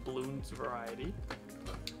 specifically of the Bloons variety.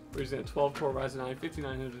 We're using a 12-core Ryzen 9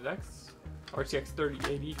 5900X, RTX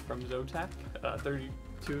 3080 from Zotac,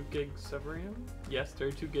 32 gigs of RAM. Yes,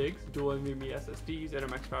 32 gigs, dual NVMe SSDs,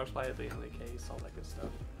 Enermax power supply, Lian case, all that good stuff.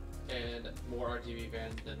 And more RGB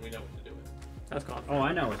fans than we know what to do with. That's gone. Oh,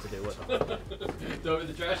 I know what to do with it. Throw it in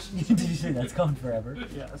the trash. Did you say that's gone forever?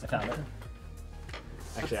 Yeah, I found it.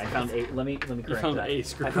 Actually, I found a. Let me correct found that. a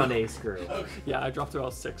screw. I found a screw. Okay. Yeah, I dropped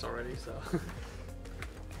about 6 already, so. All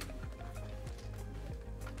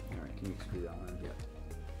right, can you screw that one? Yeah.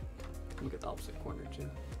 Look at the opposite corner too.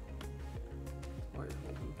 While you're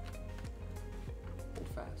holding. Hold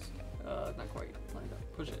fast. Not quite lined up.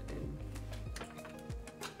 Push it in.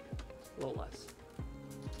 A little less.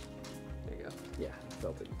 There you go. Yeah,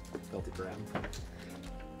 felt it grab.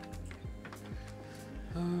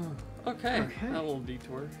 Okay. Okay. That little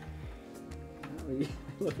detour.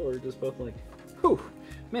 We're just both like, whew,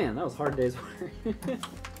 man, that was a hard day's work.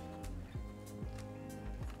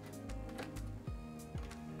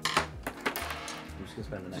 I'm just gonna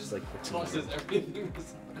spend the next like 15 Tosses minutes. everything.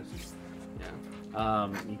 Yeah.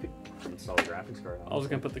 You could install a graphics card. I was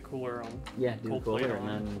gonna put the cooler on. Yeah, do the cold cooler plate and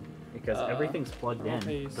on. then because everything's plugged in at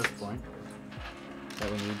paste. this point.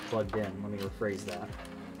 That we need plugged in. Let me rephrase that.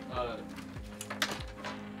 I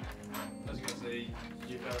was gonna say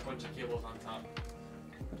you've got a bunch of cables on top,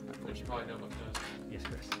 which you probably know about those. Yes,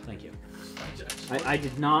 Chris. Thank you. Just I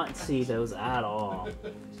did not see those at all.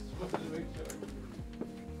 wanted to make sure.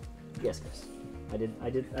 Yes, Chris. I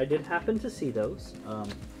did happen to see those.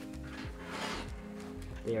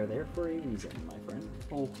 They are there for a reason, my friend.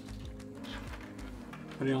 Oh.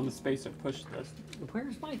 Put it on the spacer, push this.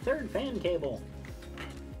 Where's my third fan cable?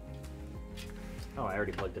 Oh, I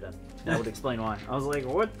already plugged it in. That would explain why. I was like,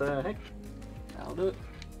 what the heck? That'll do it.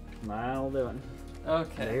 That'll do it.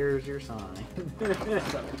 Okay. There's your sign.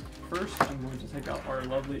 So, first I'm going to take out our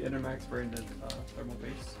lovely Enermax branded thermal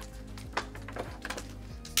base.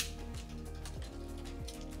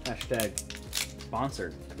 Hashtag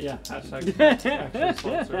sponsored. Yeah, hashtag actually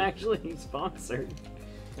sponsored. Actually sponsored.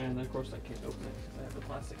 And of course I can't open it because I have the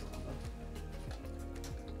plastic on it.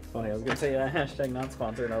 Funny, I was gonna say hashtag not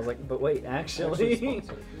sponsored, and I was like, but wait, actually.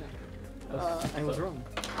 Sponsored, yeah. I was wrong.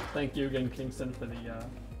 Thank you again, Kingston, for the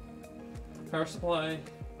power supply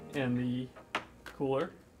and the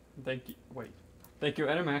cooler. Thank you. Wait. Thank you,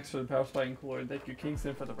 Enermax, for the power supply and cooler. And thank you,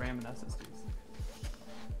 Kingston, for the RAM and SSDs.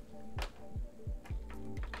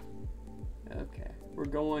 Okay, we're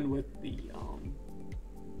going with the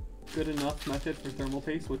good enough method for thermal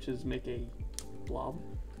paste, which is make a blob.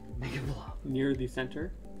 Make a blob near the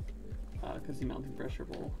center, because the mounting pressure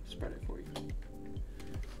will spread it for you.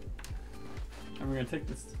 And we're gonna take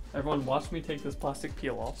this. Everyone, watch me take this plastic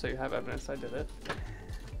peel off, so you have evidence I did it.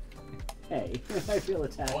 Hey, I feel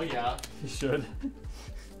attacked. Oh yeah. You should.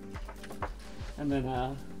 And then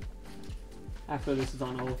after this is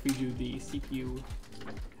on, I will feed you the CPU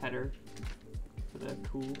header for the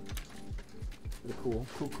cool. The cool.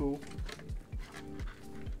 Cool.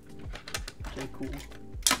 J Cool.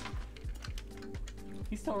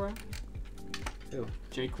 He's still around. Who?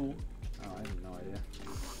 J Cool. Oh, I have no idea.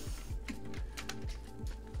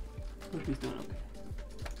 Hope he's doing okay.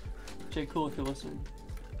 J Cool, if you're listening.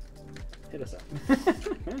 Hit us up. Oh,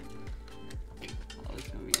 it's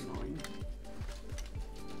gonna be annoying.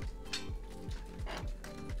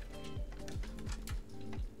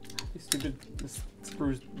 These stupid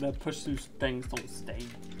screws, the push through things don't stay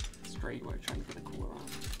straight while you're trying to get the cooler on.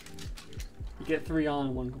 You get 3 on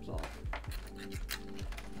and 1 comes off.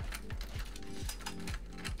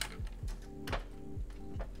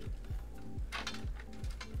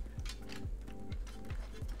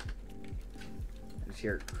 I just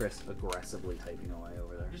hear Chris aggressively typing away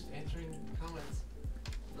over there. Just answering comments.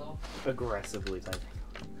 No. Aggressively typing.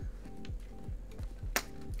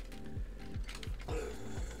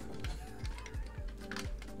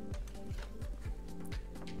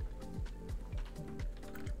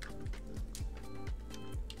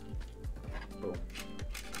 Boom.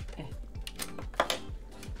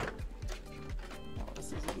 Oh, this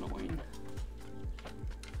is annoying.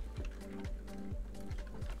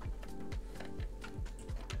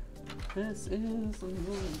 This is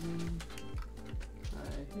annoying. I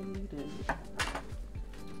hate it.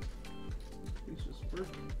 Please just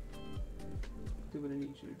work. Do what I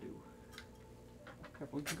need you to do.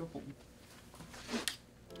 Careful, you can go home.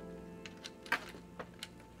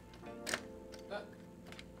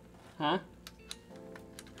 Huh?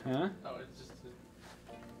 Huh? Oh, it's just.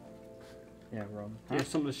 Yeah, Rob. Do you have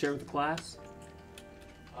something to share with the class?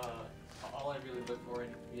 All I really look for in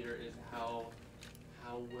a computer is how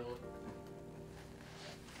it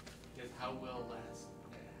will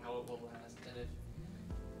last, and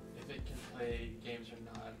if it can play games or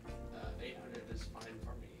not. 800 is fine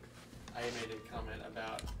for me. I made a comment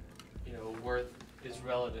about, worth is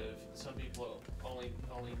relative. Some people only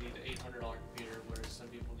need an $800 computer, whereas some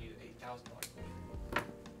people need an $8,000 computer.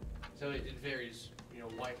 So it varies,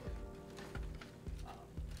 widely.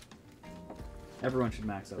 Everyone should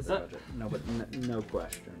max out Is their that- budget. No, but no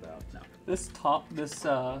question about no. This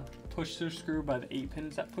push through screw by the 8-pin,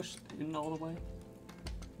 is that pushed in all the way?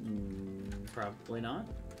 Probably not.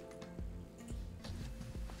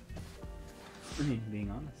 Being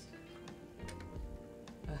honest.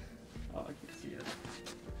 Oh, I can see it.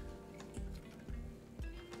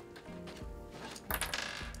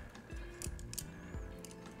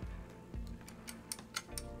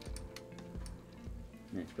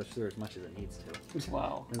 Yeah, push through as much as it needs to.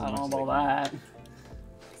 Wow, As I don't much know as about that.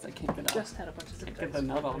 'Cause I can't get out. Just had a bunch of zip Get ties. the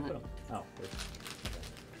nut Where on did I it. put 'em? Oh, good.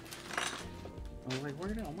 I was like,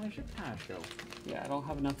 where did all my zip ties go? Yeah, I don't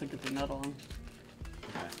have enough to get the nut on.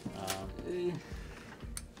 Okay.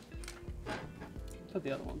 Put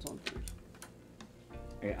the other ones on first.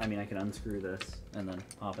 I mean, I can unscrew this and then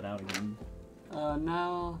pop it out again.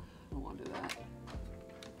 No, I don't want to do that.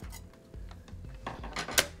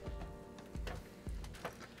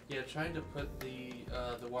 Yeah, trying to put the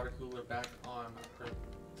water cooler back on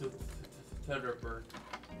Thunderbird,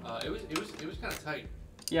 it was kind of tight.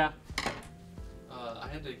 Yeah. I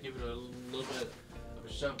had to give it a little bit of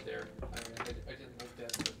a shove there. I didn't like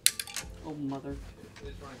that. But Oh mother.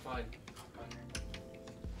 It's running fine.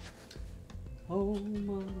 Oh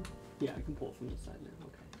mother. Yeah, I can pull it from the side now.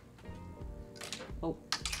 Okay. Oh,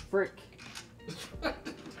 frick.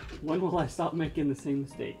 When will I stop making the same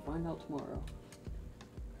mistake? Find out tomorrow.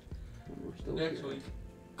 When we're still Next here. week.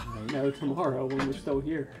 No, tomorrow when we're still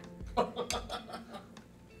here.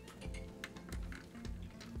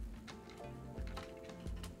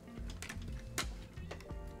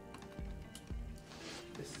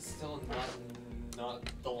 This is still not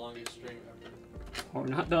the longest stream ever. We're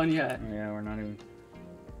not done yet. Yeah, we're not even.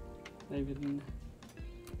 Even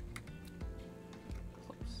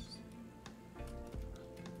close.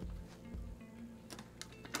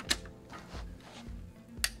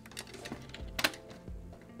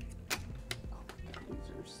 Oh my god, these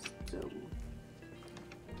are so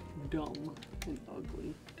dumb and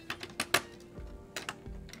ugly.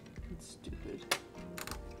 And stupid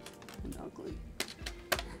and ugly.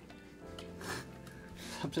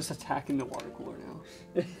 I'm just attacking the water cooler now.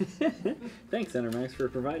 Thanks, Enermax, for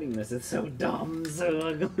providing this. It's so dumb, so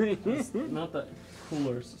ugly. It's not the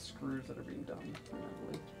cooler, it's the screws that are being dumb and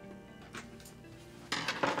ugly.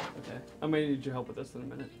 Okay, I may need your help with this in a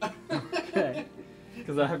minute. Okay.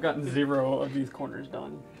 Because I have gotten 0 of these corners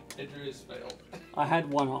done. Andrew has failed. I had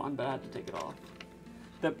one on, but I had to take it off.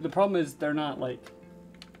 The problem is they're not like...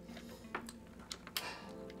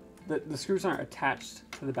 The screws aren't attached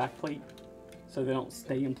to the back plate, so they don't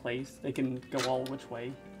stay in place. They can go all which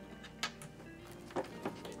way.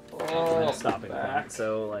 Oh, stopping back.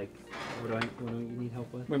 So, like, what do you need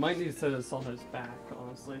help with? We might need to set this on his back,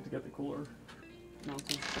 honestly, to get the cooler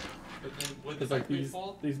mounted. But then would the Because like backplate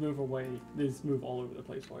fall? these move away, these move all over the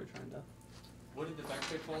place while you're trying to. Wouldn't the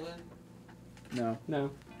backplate fall then? No. No.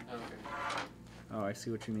 Oh, okay. Oh, I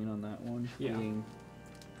see what you mean on that one. Yeah. Being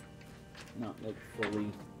not, like,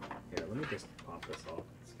 fully... Here, let me just pop this off.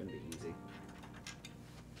 It's gonna be easy.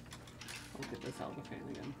 I'll get this out of the fan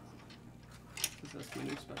again. Because that's my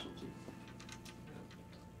new specialty.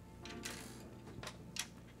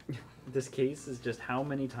 This case is just how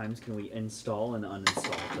many times can we install and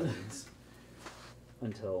uninstall things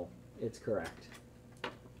until it's correct.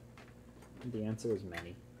 The answer is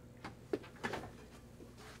many.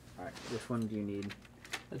 Alright, which one do you need?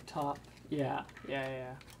 The top. Yeah.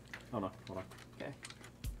 Hold on. Okay.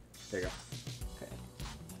 There you go. Okay.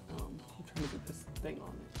 I'm trying to get this thing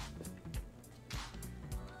on it.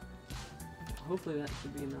 Hopefully that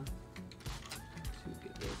should be enough to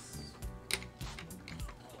get this.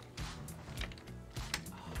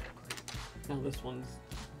 Oh, great. Now this one's.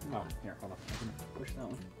 Oh, here, hold on. I can push that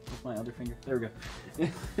one with my other finger. There we go.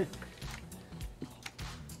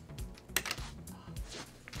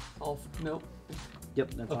 Nope.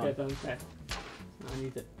 Yep, that's Okay, on. then, okay. Now I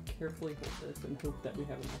need to carefully hold this and hope that we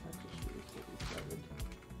have enough extra screws to get these threaded.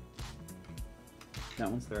 That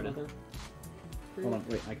one's threaded. Another screw. Hold on,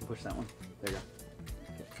 wait, I can push that one. There you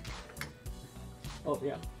go. Oh,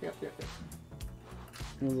 yeah. Yep.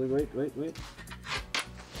 I was like, wait.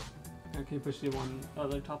 Now, can you push the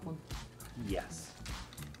other top one? Yes.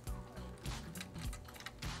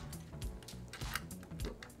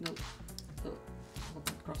 Nope. Oh,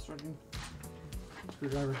 cross-threading.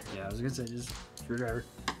 Screwdriver. Yeah, I was gonna say just screwdriver.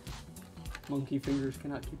 Monkey fingers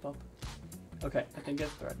cannot keep up. Okay, I think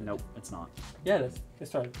it's threaded. Nope, it's not. Yeah, it is.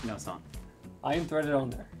 It's threaded. No, it's not. I am threaded on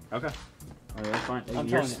there. Okay. Oh, that's fine. I'm You're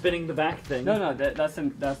telling you. spinning the back thing. No, that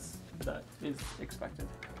is expected.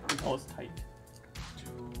 Until it's tight.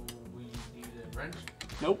 Do we need a wrench?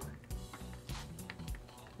 Nope.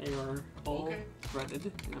 They are all Okay.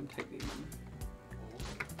 threaded, and I'm tightening them.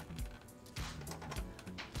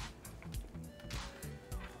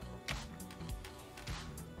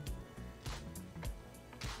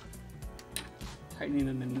 Tightening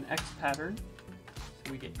them in an X pattern,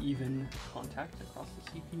 so we get even contact across the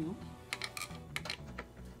CPU.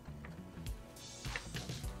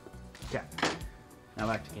 Okay. Now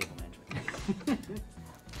back to cable management.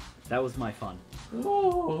 That was my fun.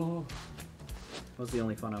 Oh. That was the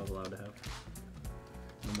only fun I was allowed to have.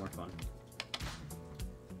 No more fun.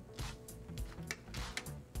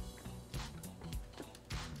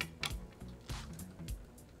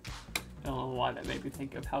 I don't know why that made me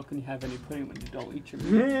think of how can you have any pudding when you don't eat your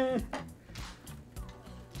meat.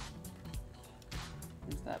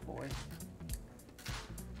 Where's that boy?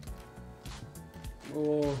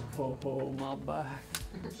 Oh, my back.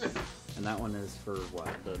 And that one is for what?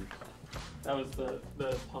 That was the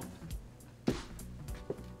pump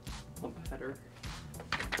header.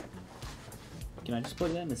 Can I just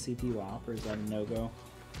plug that in the CPU op, or is that a no-go?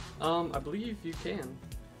 I believe you can.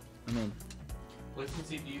 I mean, What's the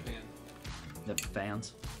CPU fan? the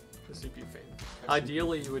fans. the CPU fan.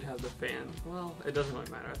 Ideally, you would have the fan. Well, it doesn't really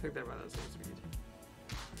matter. I think they're about the same speed.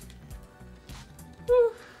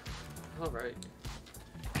 Whew. All right.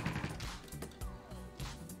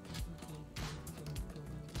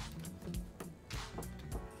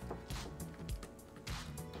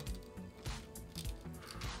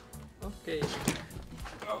 Okay.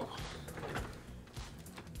 Oh.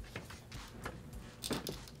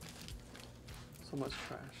 So much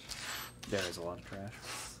trash. There is a lot of trash.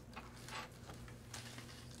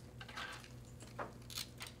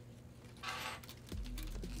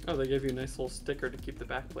 Oh, they gave you a nice little sticker to keep the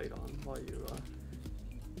backplate on while you,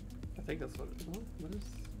 I think that's what it's for. What is?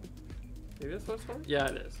 Maybe that's what it's for? Yeah,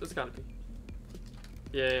 it is. It's gotta be.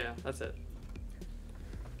 Yeah, that's it.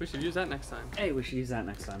 We should use that next time. Hey, we should use that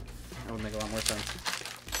next time. That would make a lot more sense.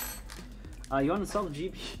 You want to install the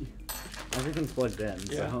GPU? Everything's plugged in,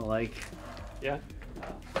 Yeah. so like... Yeah.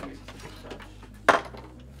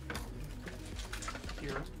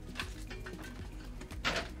 Here.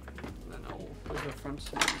 Then I'll go to the front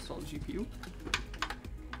so I'll install the GPU.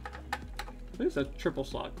 I think it's a triple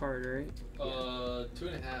slot card, right?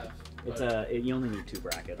 2.5. It's you only need 2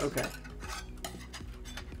 brackets. Okay.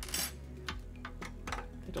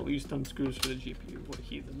 I don't use thumb screws for the GPU. What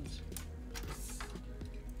heathens.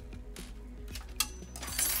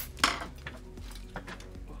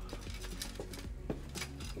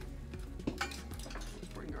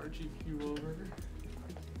 Bring our GPU over.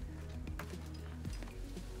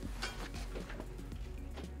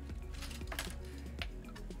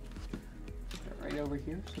 Right over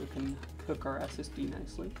here so we can cook our SSD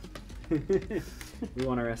nicely. We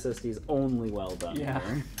want our SSDs only well done. Yeah.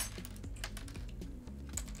 Here.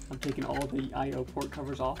 I'm taking all of the I/O port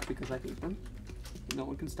covers off because I hate them. No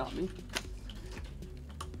one can stop me.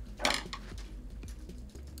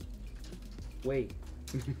 Wait.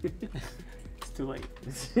 It's too late.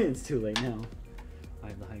 It's too late now. I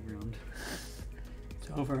have the high ground. It's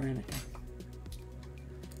over, Anakin.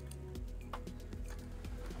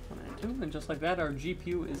 And just like that, our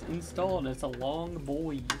GPU is installed. It's a long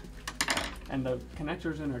boy. And the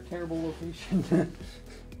connectors in a terrible location.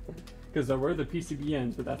 Because there were the PCB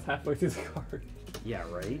ends, but that's halfway through the card. Yeah,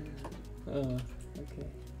 right? Okay.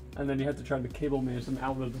 And then you have to try to cable manage them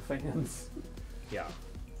out of the fans. Yeah.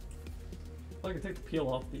 Well, I can take the peel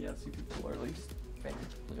off the CPU cooler at least. Fan.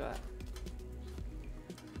 Look at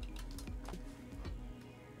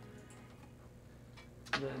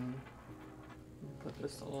that. Then we'll put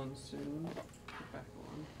this on soon. Put back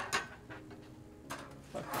on.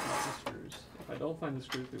 If I find the screws. If I don't find the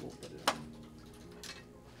screws, we won't put it on.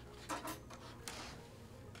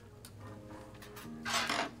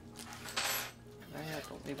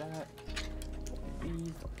 Don't need that. Don't need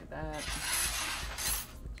these. Don't need that.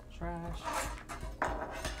 Trash.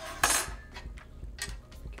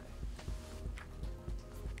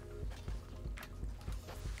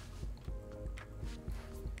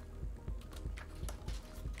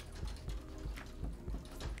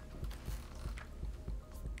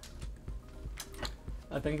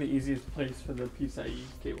 I think the easiest place for the PCIe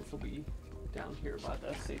cables will be down here by the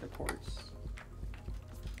SATA ports.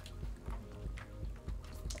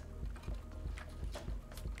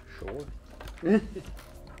 Sure.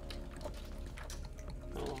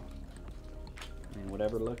 Oh. I mean,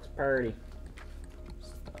 whatever looks pretty.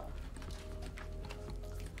 Stuff.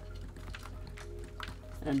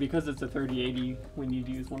 And because it's a 3080, we need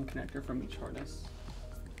to use one connector from each harness.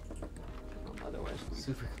 Otherwise,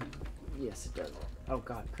 Super clean. Yes, it does. Oh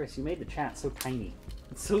god, Chris, you made the chat so tiny.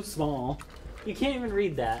 It's so small. You can't even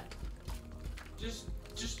read that. Just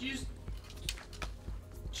use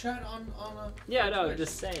chat on a. Yeah, no,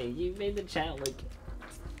 just saying. You made the chat like.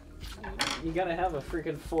 You gotta have a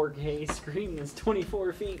freaking 4K screen that's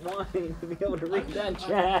 24 feet wide to be able to read that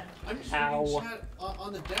chat. I'm just Ow. reading chat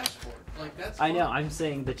on the dashboard. Like that's. I know. fine. I'm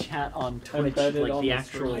saying the chat on Twitch, Embedded like on the the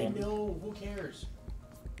actual. I know. Who cares?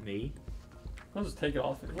 Me? I'll just take it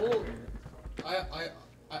off. Well, I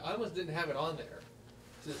almost didn't have it on there.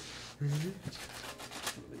 Just, Please.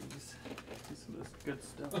 See some of this good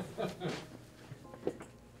stuff.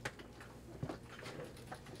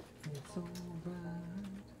 It's alright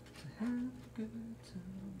to have a good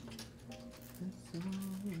time. It's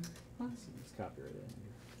alright. It's copyrighted.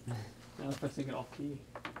 Now if I sing it off key.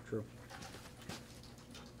 True.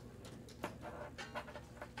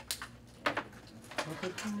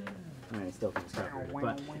 I mean, I still think it's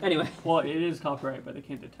copyrighted. But anyway. Well, it is copyright, but they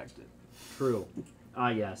can't detect it. True. Ah,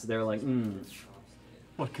 yes. They're like,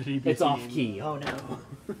 What could he be it's singing? off key. Oh no.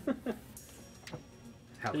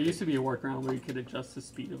 How There used to be a workaround where you could adjust the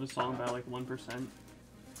speed of a song by like 1%.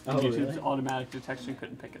 Oh, YouTube's really? automatic detection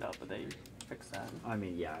couldn't pick it up, but they fix that. I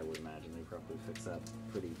mean, yeah, I would imagine they probably fix that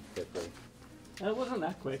pretty quickly. It wasn't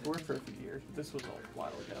that quick. It worked for a few years. This was a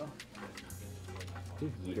while ago.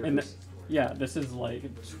 2 years? And yeah, this is like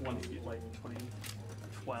 2012,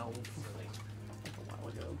 like a while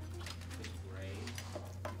ago.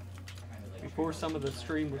 Before some of the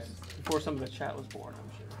before some of the chat was born,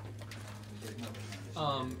 I'm sure.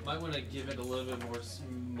 Might want to give it a little bit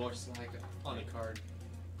more slack on the card.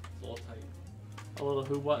 It's a little tight. A little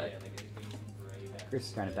who what? Chris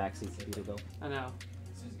is trying to backseat the Vita build. I know.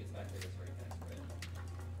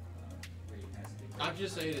 I'm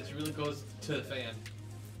just saying it really goes to the fan.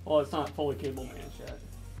 Well, it's not fully cable managed yet.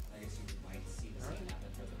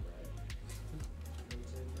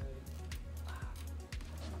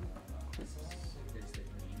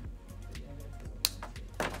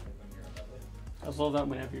 I just love that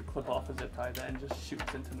whenever you clip off a zip tie, then just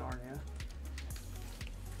shoots into Narnia.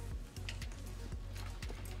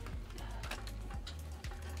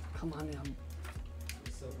 Come on,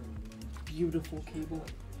 beautiful cable.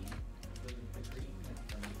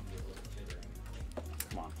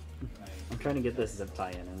 Come on. I'm trying to get this zip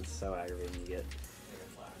tie in, and it's so aggravating to get.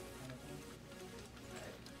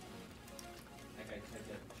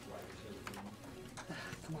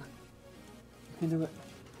 Come on. You can do it.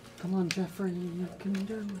 Come on, Jeffrey, you can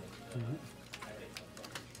do it. Mm-hmm.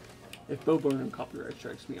 If Bo Burnham copyright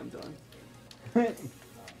strikes me, I'm done. I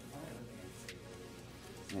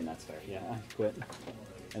mean, that's fair. Yeah, I quit.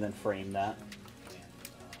 And then frame that.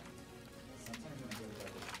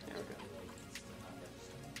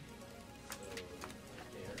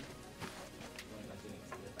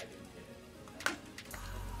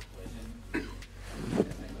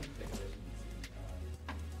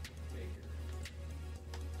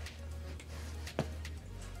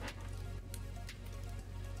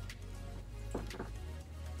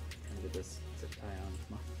 Get this zip tie on.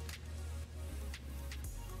 Come on.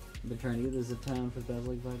 I've been trying to get this zip tie on for the past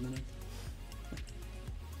like 5 minutes.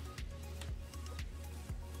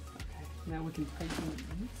 Okay, now we can tighten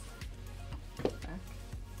these back.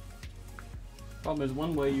 Problem is,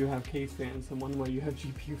 one way you have case fans and one way you have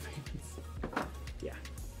GPU fans. Yeah.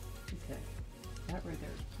 Okay, that right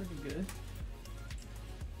there is pretty good.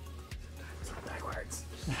 It's not backwards.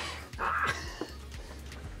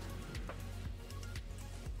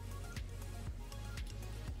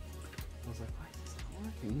 I was like, why is this not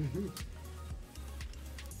working?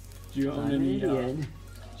 Do you own I'm any? an idiot.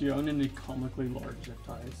 Do you own any comically large zip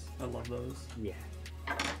ties? I love those. Yeah.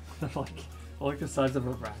 They're like the size of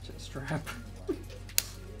a ratchet strap.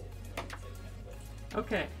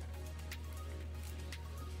 Okay.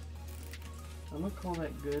 I'm gonna call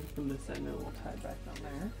that good from this end, and we'll tie it back down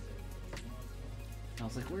there. I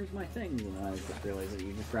was like, where's my things? And then I just realized that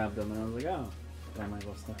you just grabbed them, and I was like, oh, I might as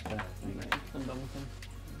well stuff that. Okay, I'm done with them.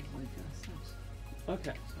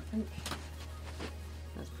 Okay, so I think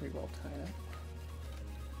that's pretty well tied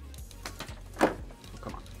up. Oh,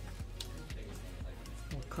 come on.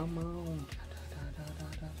 Oh, come on.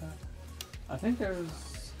 I think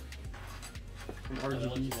there's an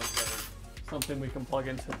RGB, something we can plug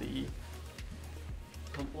into the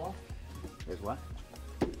pump block. There's what?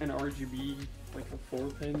 An RGB, like a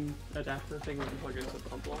 4-pin adapter thing we can plug into the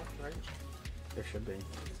pump block, right? There should be.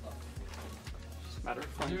 Just a matter of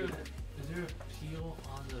finding it. Is there a peel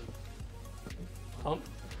on the Pump?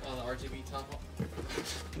 on the RGB top?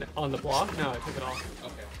 No, on the block? No, I took it off.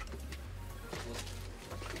 Okay.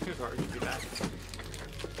 Here's our RGB back.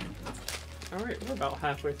 Alright, we're about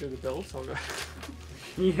halfway through the build, so I'll go.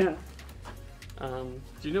 Yeah.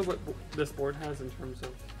 Do you know what this board has in terms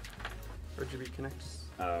of RGB connects?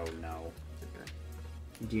 Oh, no. Okay.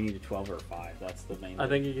 Do you need a 12 or a 5? That's the main I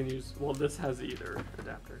think you can use, well, this has either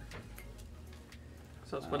adapter.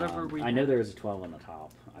 So it's whatever we I know there was a 12 on the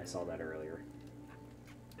top. I saw that earlier.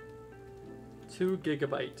 2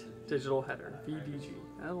 gigabyte digital header, VDG.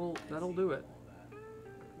 That'll do it.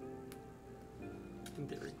 In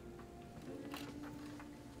theory.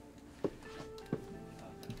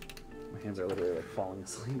 My hands are literally like falling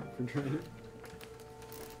asleep from trying.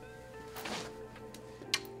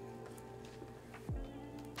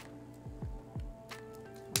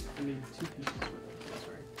 I need 2 pieces with it, that's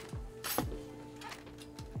right.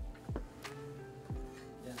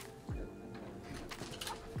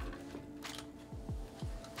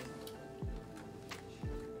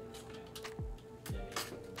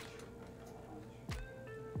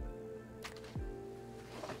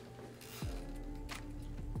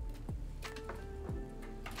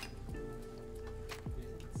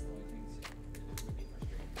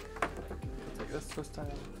 Take this twist tie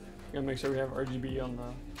out. Gotta make sure we have RGB on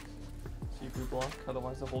the CPU block,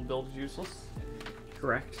 otherwise the whole build is useless.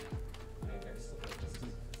 Correct.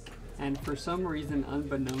 And for some reason,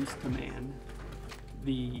 unbeknownst to man,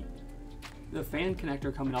 the fan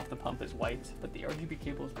connector coming off the pump is white, but the RGB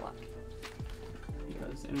cable is black.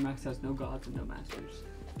 Because Enermax has no gods and no masters.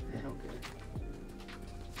 They don't care.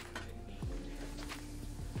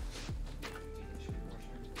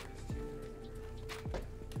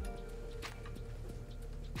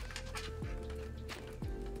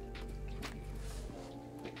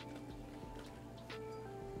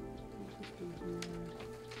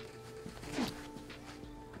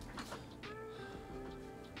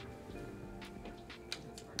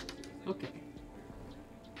 Okay.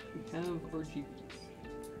 We have RGBs,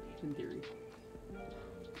 in theory.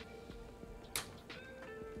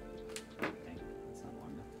 Dang, that's not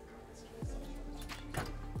long enough.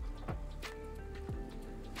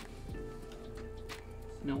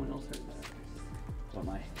 No one else heard that. What,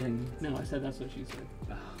 my thing? No, I said that's what she said.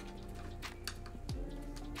 Oh.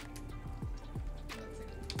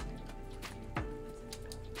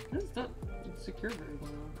 It's not secure very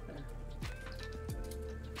well there.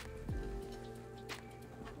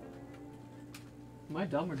 Am I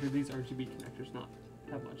dumb, or do these RGB connectors not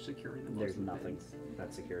have much securing them? There's nothing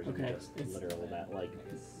that secures them, Okay, just it's- literal that, like...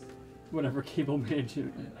 Whatever cable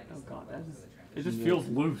management. Oh god, it just feels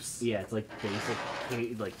loose. Yeah, it's like basic,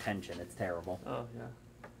 like, tension. It's terrible. Oh, yeah.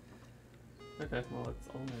 Okay, well, it's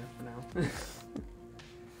all there for now.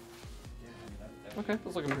 Okay,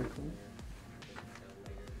 that's looking pretty cool.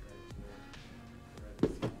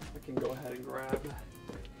 I can go ahead and grab.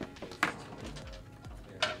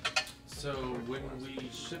 So when we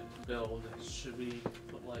ship build, should we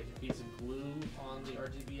put like a piece of glue on the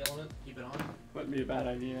RGB element? Keep it on? Wouldn't be a bad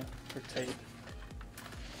idea for tape.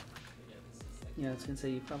 Yeah, I was gonna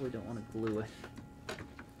say, you probably don't want to glue it.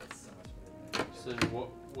 So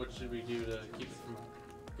what should we do to keep it from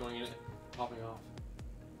going in, popping off?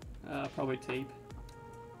 Probably tape.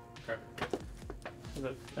 Okay.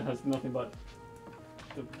 It has nothing but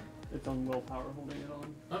its own willpower holding it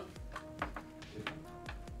on. Huh?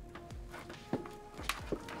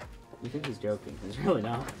 You think he's joking? He's really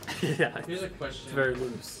not. Yeah, Here's a question. it's very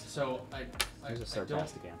loose. So There's a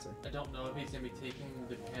sarcastic answer. I don't know if he's gonna be taking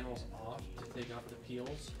the panels off to take off the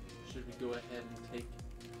peels. Should we go ahead and take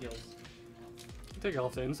peels? Take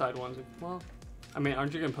off the inside ones. Well, I mean,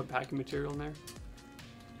 aren't you gonna put packing material in there?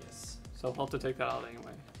 Yes. So I'll have to take that out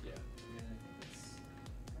anyway. Yeah.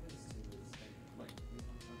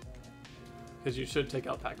 Because you should take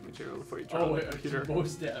out packing material before you turn on the computer.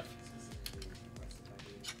 Most def.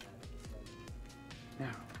 No.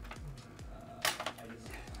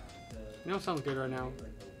 You know what sounds good right now?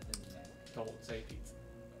 Don't say pizza.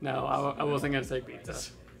 No, I wasn't gonna say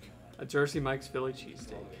pizza. A Jersey Mike's Philly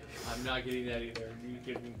cheesesteak. I'm not getting that either.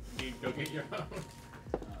 You go get your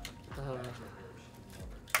own.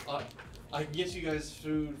 I can get you guys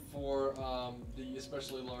food for the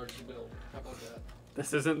especially large build. How about that?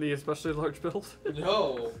 This isn't the especially large build?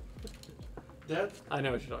 No. That. I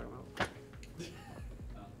know what you're talking about.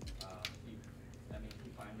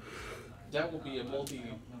 That will be a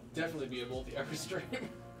definitely be a multi-hour stream. You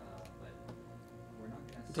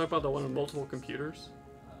talk about the one with multiple computers?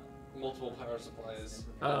 Multiple power supplies.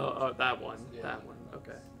 Oh, that one. Yeah. That one.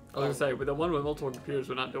 Okay. I was gonna say, with the one with multiple computers,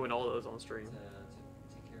 we're not doing all those on stream.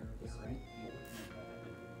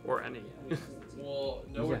 Or any. Well,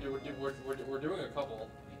 no, we're doing a couple,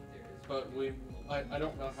 but I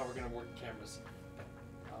don't know how we're gonna work the cameras.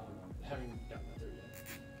 Haven't gotten that there yet.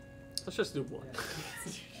 Let's just do one.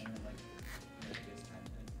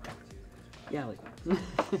 Yeah, like...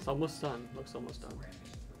 It's almost done. Looks almost done.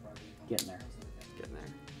 Getting there. Getting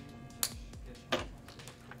there.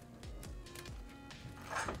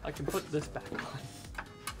 I can put this back on.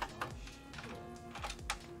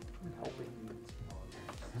 I'm helping.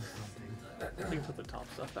 I can put the top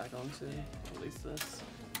stuff back on soon. At least this.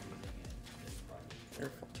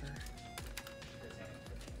 Air filter.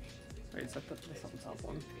 Wait, so I put this on the top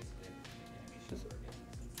one.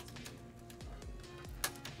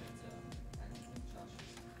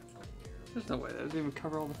 There's no way that doesn't even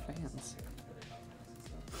cover all the fans.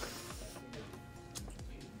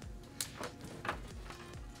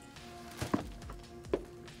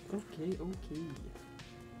 Okay.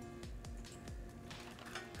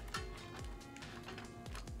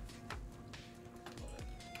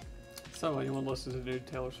 So, anyone listen to the new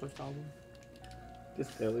Taylor Swift album? Does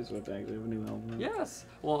Taylor Swift actually have a new album? Yes!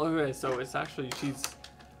 Well, okay, so it's actually, she's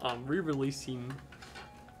re-releasing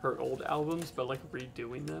her old albums, but like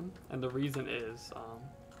redoing them. And the reason is,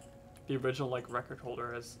 the original like record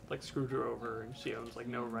holder has like screwed her over and she owns like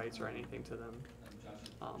no rights or anything to them.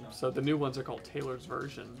 So the new ones are called Taylor's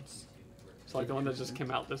versions. So like the one that just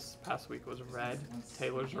came out this past week was Red,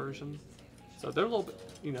 Taylor's version. So they're a little bit,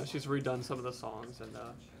 you know, she's redone some of the songs and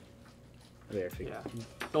yeah,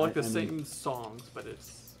 they're like the same songs, but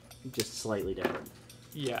it's just slightly different.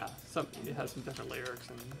 Yeah, it has some different lyrics,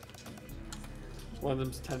 and one of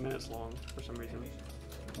them's 10 minutes long for some reason.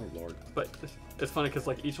 Oh lord! But it's funny because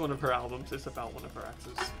like each one of her albums is about one of her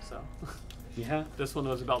exes. So yeah, this one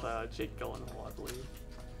was about Jake Gyllenhaal, I believe.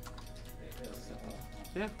 So,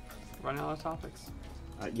 yeah, running out of topics.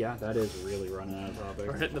 Yeah, that is really running out of topics.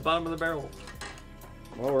 We're hitting the bottom of the barrel.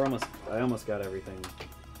 Well, I almost got everything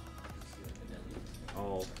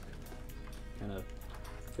all kind of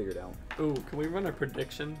figured out. Ooh, can we run a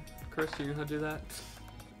prediction? Chris, do you know how to do that?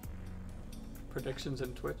 Predictions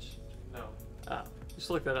in Twitch? No. Just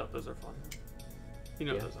look that up. Those are fun. You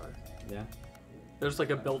know what those are. Yeah. There's like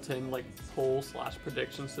a built-in like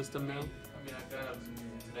poll/prediction system now. I mean, I've got a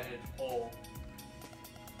managed poll.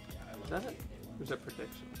 Is that it? Or is it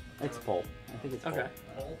prediction? It's poll. I think it's poll. Okay.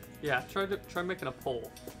 Poll? Yeah, try making a poll.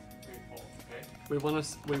 Poll, okay. We want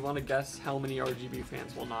to guess how many RGB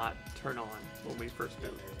fans will not turn on when we first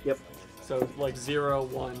boot. Yep. So like 0,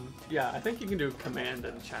 1. Yeah, I think you can do command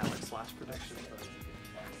and chat like /prediction.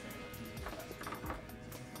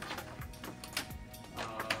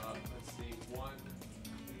 Let's see, 1,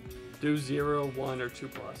 2. Do 0, 1, or 2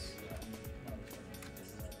 plus.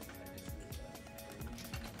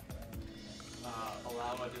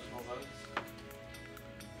 Allow additional votes.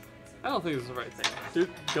 I don't think this is the right thing. Dude,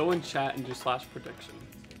 go in chat and do /prediction.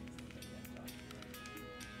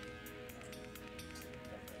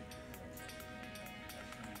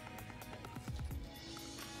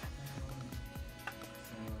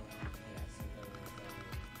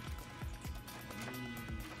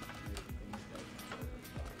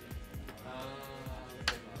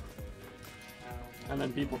 And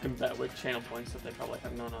then people can bet with channel points that they probably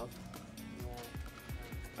have none of.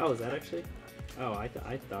 Oh, is that actually? Oh, I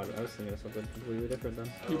thought I was thinking of something completely different then.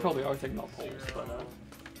 You probably are thinking about polls, but 1.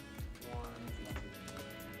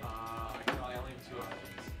 I only have 2 items.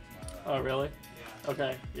 oh really? Yeah.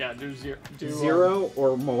 Okay, yeah, do 0. Do 0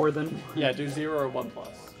 or more than 1. Yeah, do 0 or 1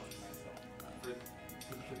 plus. For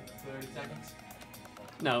 30 seconds?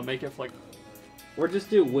 No, make it for like. Or just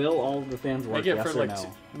do will all the fans work? Make it Yes for or like.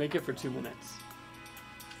 no? Make it for 2 minutes.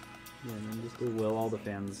 Yeah, and then just do will all the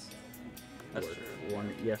fans That's work? true.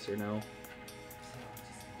 One yes or no.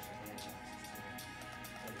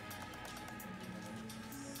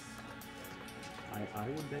 I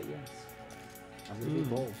would bet yes. I'm gonna be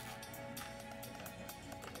bold.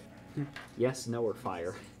 Yes, no, or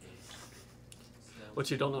fire.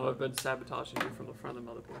 What you don't know, I've been sabotaging you from the front of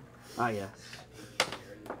the motherboard. Ah, yes.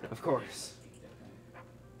 Of course.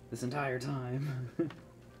 This entire time. I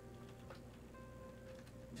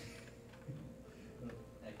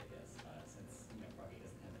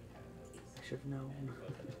should have known.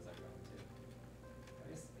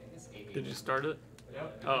 Did you start it?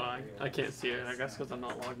 Yep. Oh, I can't see it. I guess because I'm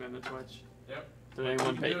not logged into Twitch. Yep. Did anyone You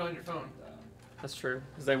can bet? do it on your phone. That's true.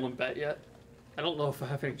 Has anyone bet yet? I don't know if I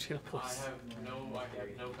have any channel I posts. have no bets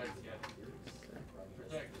yet.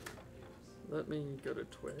 Protect. Let me go to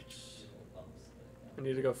Twitch. I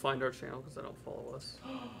need to go find our channel because I don't follow us.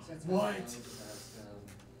 What?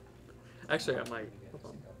 Actually, I might. Hold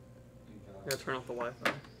on. I gotta turn off the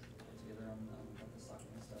Wi-Fi.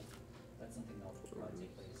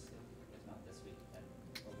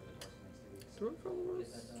 Do I follow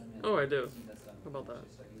us? Oh, I do. How about that?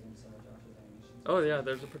 Oh yeah,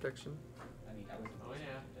 there's a prediction. Oh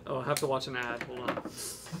yeah. Oh, I have to watch an ad. Hold on.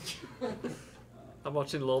 I'm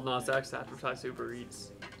watching Lil Nas X advertise Uber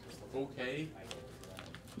Eats. Okay.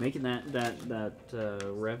 Making that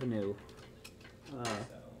revenue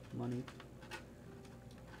money.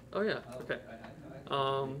 Oh yeah. Okay.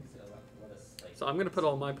 So I'm gonna put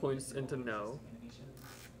all my points into no.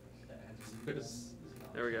 There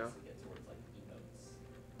we go.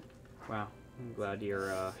 Wow, I'm glad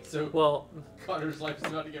you're. So Well, Connor's life is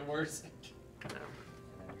about to get worse. no,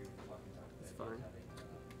 it's fine.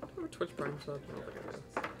 Do I have a Twitch Prime sub? I don't think I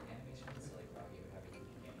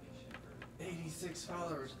do. 86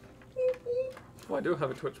 followers. Well, I do have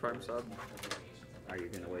a Twitch Prime sub. Are you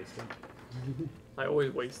gonna waste it? I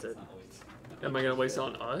always waste it. Am I gonna waste it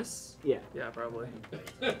on us? Yeah. Yeah, probably.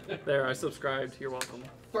 There, I subscribed. You're welcome.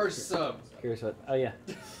 First sub. Here's what. Oh yeah.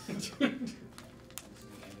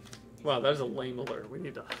 Wow, that is a lame alert. We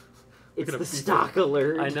need to. It's gonna the beef stock it.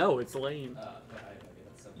 alert. I know it's lame.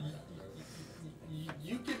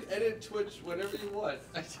 You can edit Twitch whatever you want.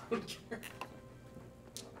 I don't care.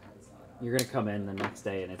 You're gonna come in the next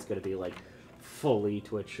day and it's gonna be like fully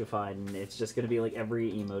Twitchified, and it's just gonna be like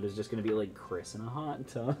every emote is just gonna be like Chris in a hot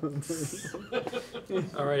tub.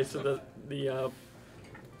 All right, so the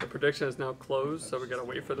prediction is now closed, so we gotta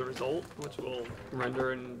wait for the result, which will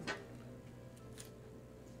render in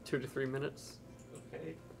 2 to 3 minutes.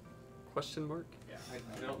 Okay. Question mark? Yeah, I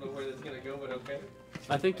don't know where that's gonna go, but okay.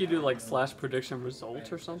 I think you do like / prediction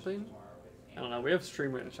result or something. I don't know. We have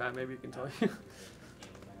streamer in the chat. Maybe you can tell you.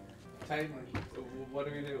 Titan, what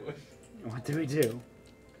do we do? What do we do?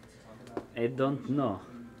 I don't know.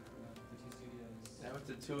 Now it's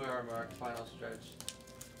a 2-hour mark, final stretch.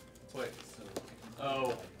 Wait.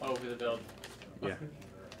 Oh, for the build. Yeah.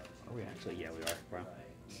 Are we actually? Yeah, we are. Wow.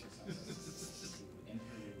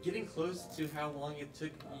 Getting close to how long it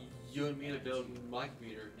took you and me to build my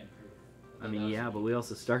computer. I mean, yeah, but we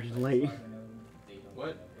also started late.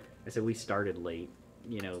 What? I said we started late.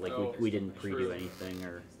 You know, like Oh, we didn't pre-do true. anything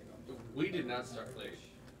or. We did not start late.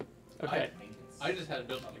 Okay. I just hadn't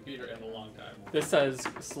built a computer in a long time. This says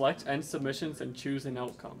select end submissions and choose an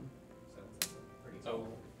outcome. Oh,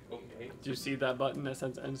 okay. Do you see that button that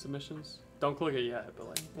says end submissions? Don't click it yet, but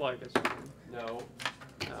like, well, I guess you can. No.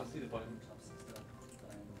 I see the button.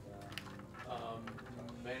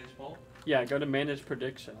 Manage fault? Yeah, go to manage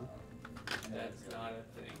prediction. That's not a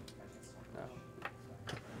thing. No.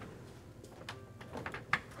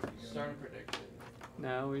 Start a prediction.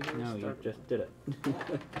 No, we didn't No, you start. just did it.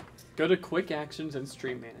 Go to quick actions and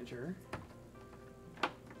stream manager. I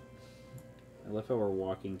love how we're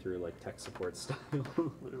walking through like tech support style.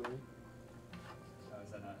 Literally. Oh, is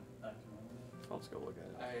that not Let's go look at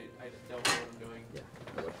it. I don't know what I'm doing. Yeah.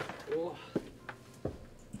 Oh.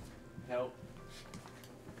 Help.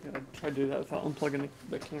 Yeah, try to do that without unplugging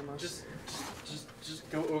the camera. Just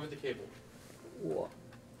go over the cable. Whoa.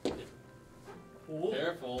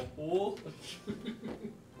 Careful.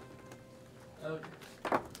 Okay.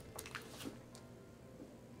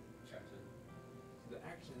 The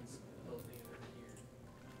actions building it over here.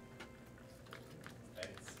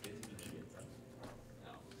 It's good to be needed.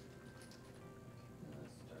 No.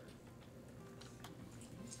 Let's start.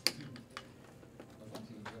 As long as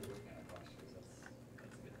you enjoy working on postures, that's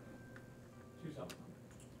good. Choose outcome.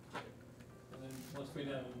 And then once we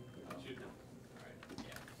know, choose now. Alright.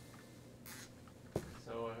 Yeah.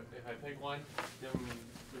 So if I pick one, then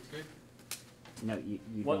looks good? No, you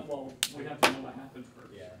What? don't. Well, we have to know what happened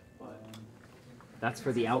first. Yeah. But That's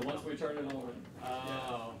for the so outcome. once we turn it on,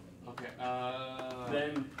 Oh. Okay.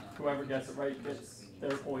 then whoever gets it right gets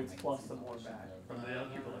their points plus some more back from the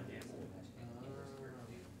people that gamble.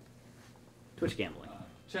 Twitch gambling.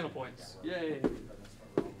 Channel points. Yay.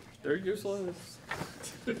 They're useless.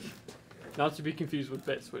 Not to be confused with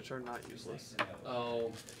bits, which are not useless.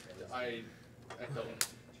 Oh, I don't.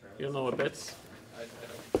 You don't know what bits? I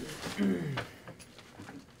don't.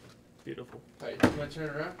 Beautiful. Alright, you want to turn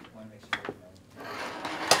it around? Want to make sure you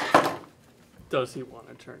know. Does he want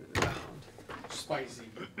to turn it around? Spicy.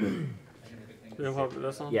 You know how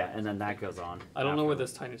this on? Yeah, and then that goes on. I don't know where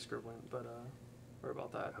afterwards. this tiny screw went, but worry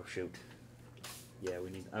about that. Oh shoot. Yeah, we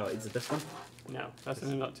need. Oh, is it this one? No, that's a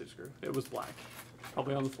nut tube screw. It was black.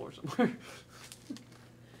 Probably on the floor somewhere.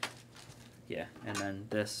 Yeah, and then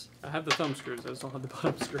this. I have the thumb screws, I just don't have the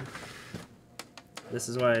bottom screw. This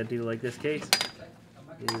is why I do like this case.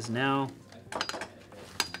 It is now.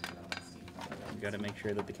 You gotta make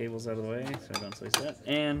sure that the cable's out of the way so I don't slice that.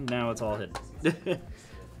 And now it's all hidden.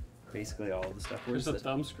 Basically all of the stuff Here's was the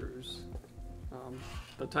thumb screws.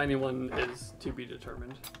 The tiny one is to be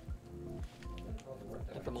determined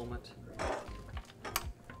at the moment.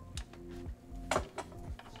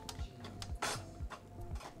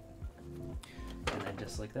 And then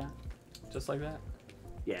just like that. Just like that.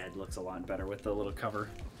 Yeah, it looks a lot better with the little cover.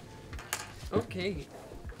 Okay,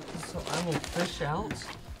 so I will fish out.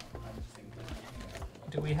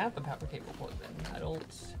 Do we have a power cable port then? I don't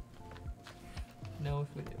know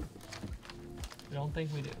if we do. I don't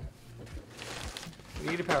think we do. We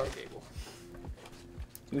need a power cable.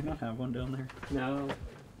 Do we not have one down there? No.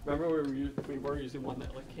 Remember we were using one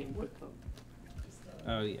that like came with them.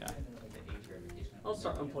 Oh yeah. I'll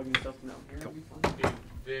start unplugging stuff now. Here, it'll be fun. Be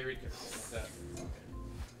very careful with that.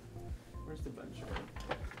 Where's the bench?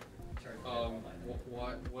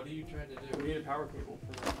 What are you trying to We do? need a power cable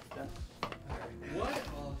for that. What?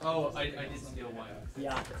 Oh, I did steal one.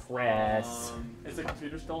 Yeah. Press. Is the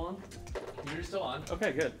computer still on? Computer's still on.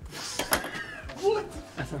 Okay, good. What?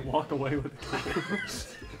 As I walk away with the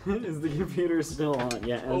cable. Is the computer still on?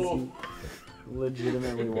 Yeah, as Oh. you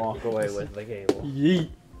legitimately walk away with the cable. Yeet.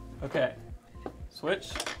 Okay.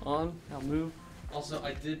 Switch on. Now move. Also,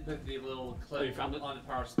 I did put the little Oh, you clip found it? on the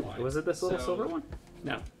power supply. Was it this little So- silver one?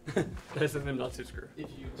 No. That's an M.2 screw. If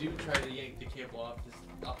you do try to yank the cable off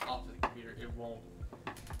of the computer, it won't.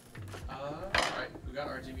 Alright, we got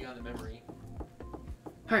RGB on the memory.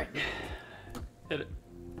 Alright. Hit it.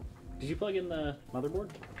 Did you plug in the motherboard?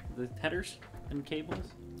 The headers and cables?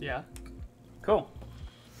 Yeah. Cool.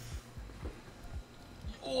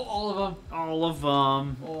 Oh, all of them. All of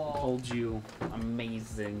them. Oh. Told you.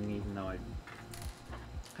 Amazing, even though I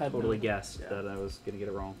Had totally no- guessed yeah. that I was going to get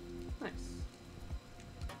it wrong. Nice.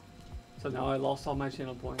 So now I lost all my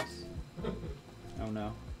channel points. Oh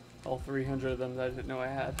no. All 300 of them that I didn't know I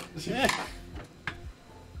had.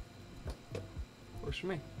 Works for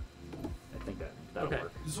me. I think that'll Okay.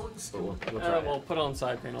 work. Zords. But we'll try it. We'll put on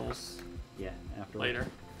side panels Yeah, after later.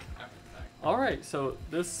 After the fact. Alright, so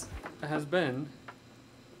this has been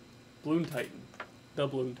Bloon Titan. The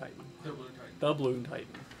Bloon Titan. The Bloon Titan. The Bloon Titan.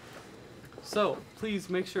 So, please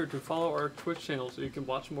make sure to follow our Twitch channel so you can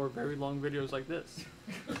watch more very long videos like this.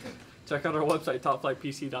 Check out our website,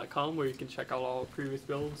 topflightpc.com, where you can check out all previous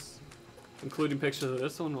builds, including pictures of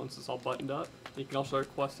this one once it's all buttoned up. You can also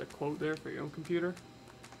request a quote there for your own computer.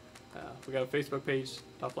 We got a Facebook page,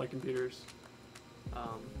 Top Flight Computers.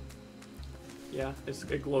 Yeah,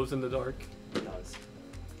 it glows in the dark, It does.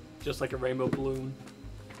 just like a rainbow balloon.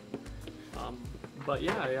 But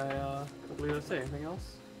yeah, I believe that's it. Anything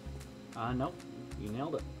else? Nope. You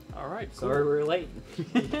nailed it. Alright, Sorry we're late.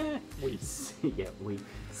 We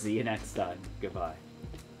see you next time. Goodbye.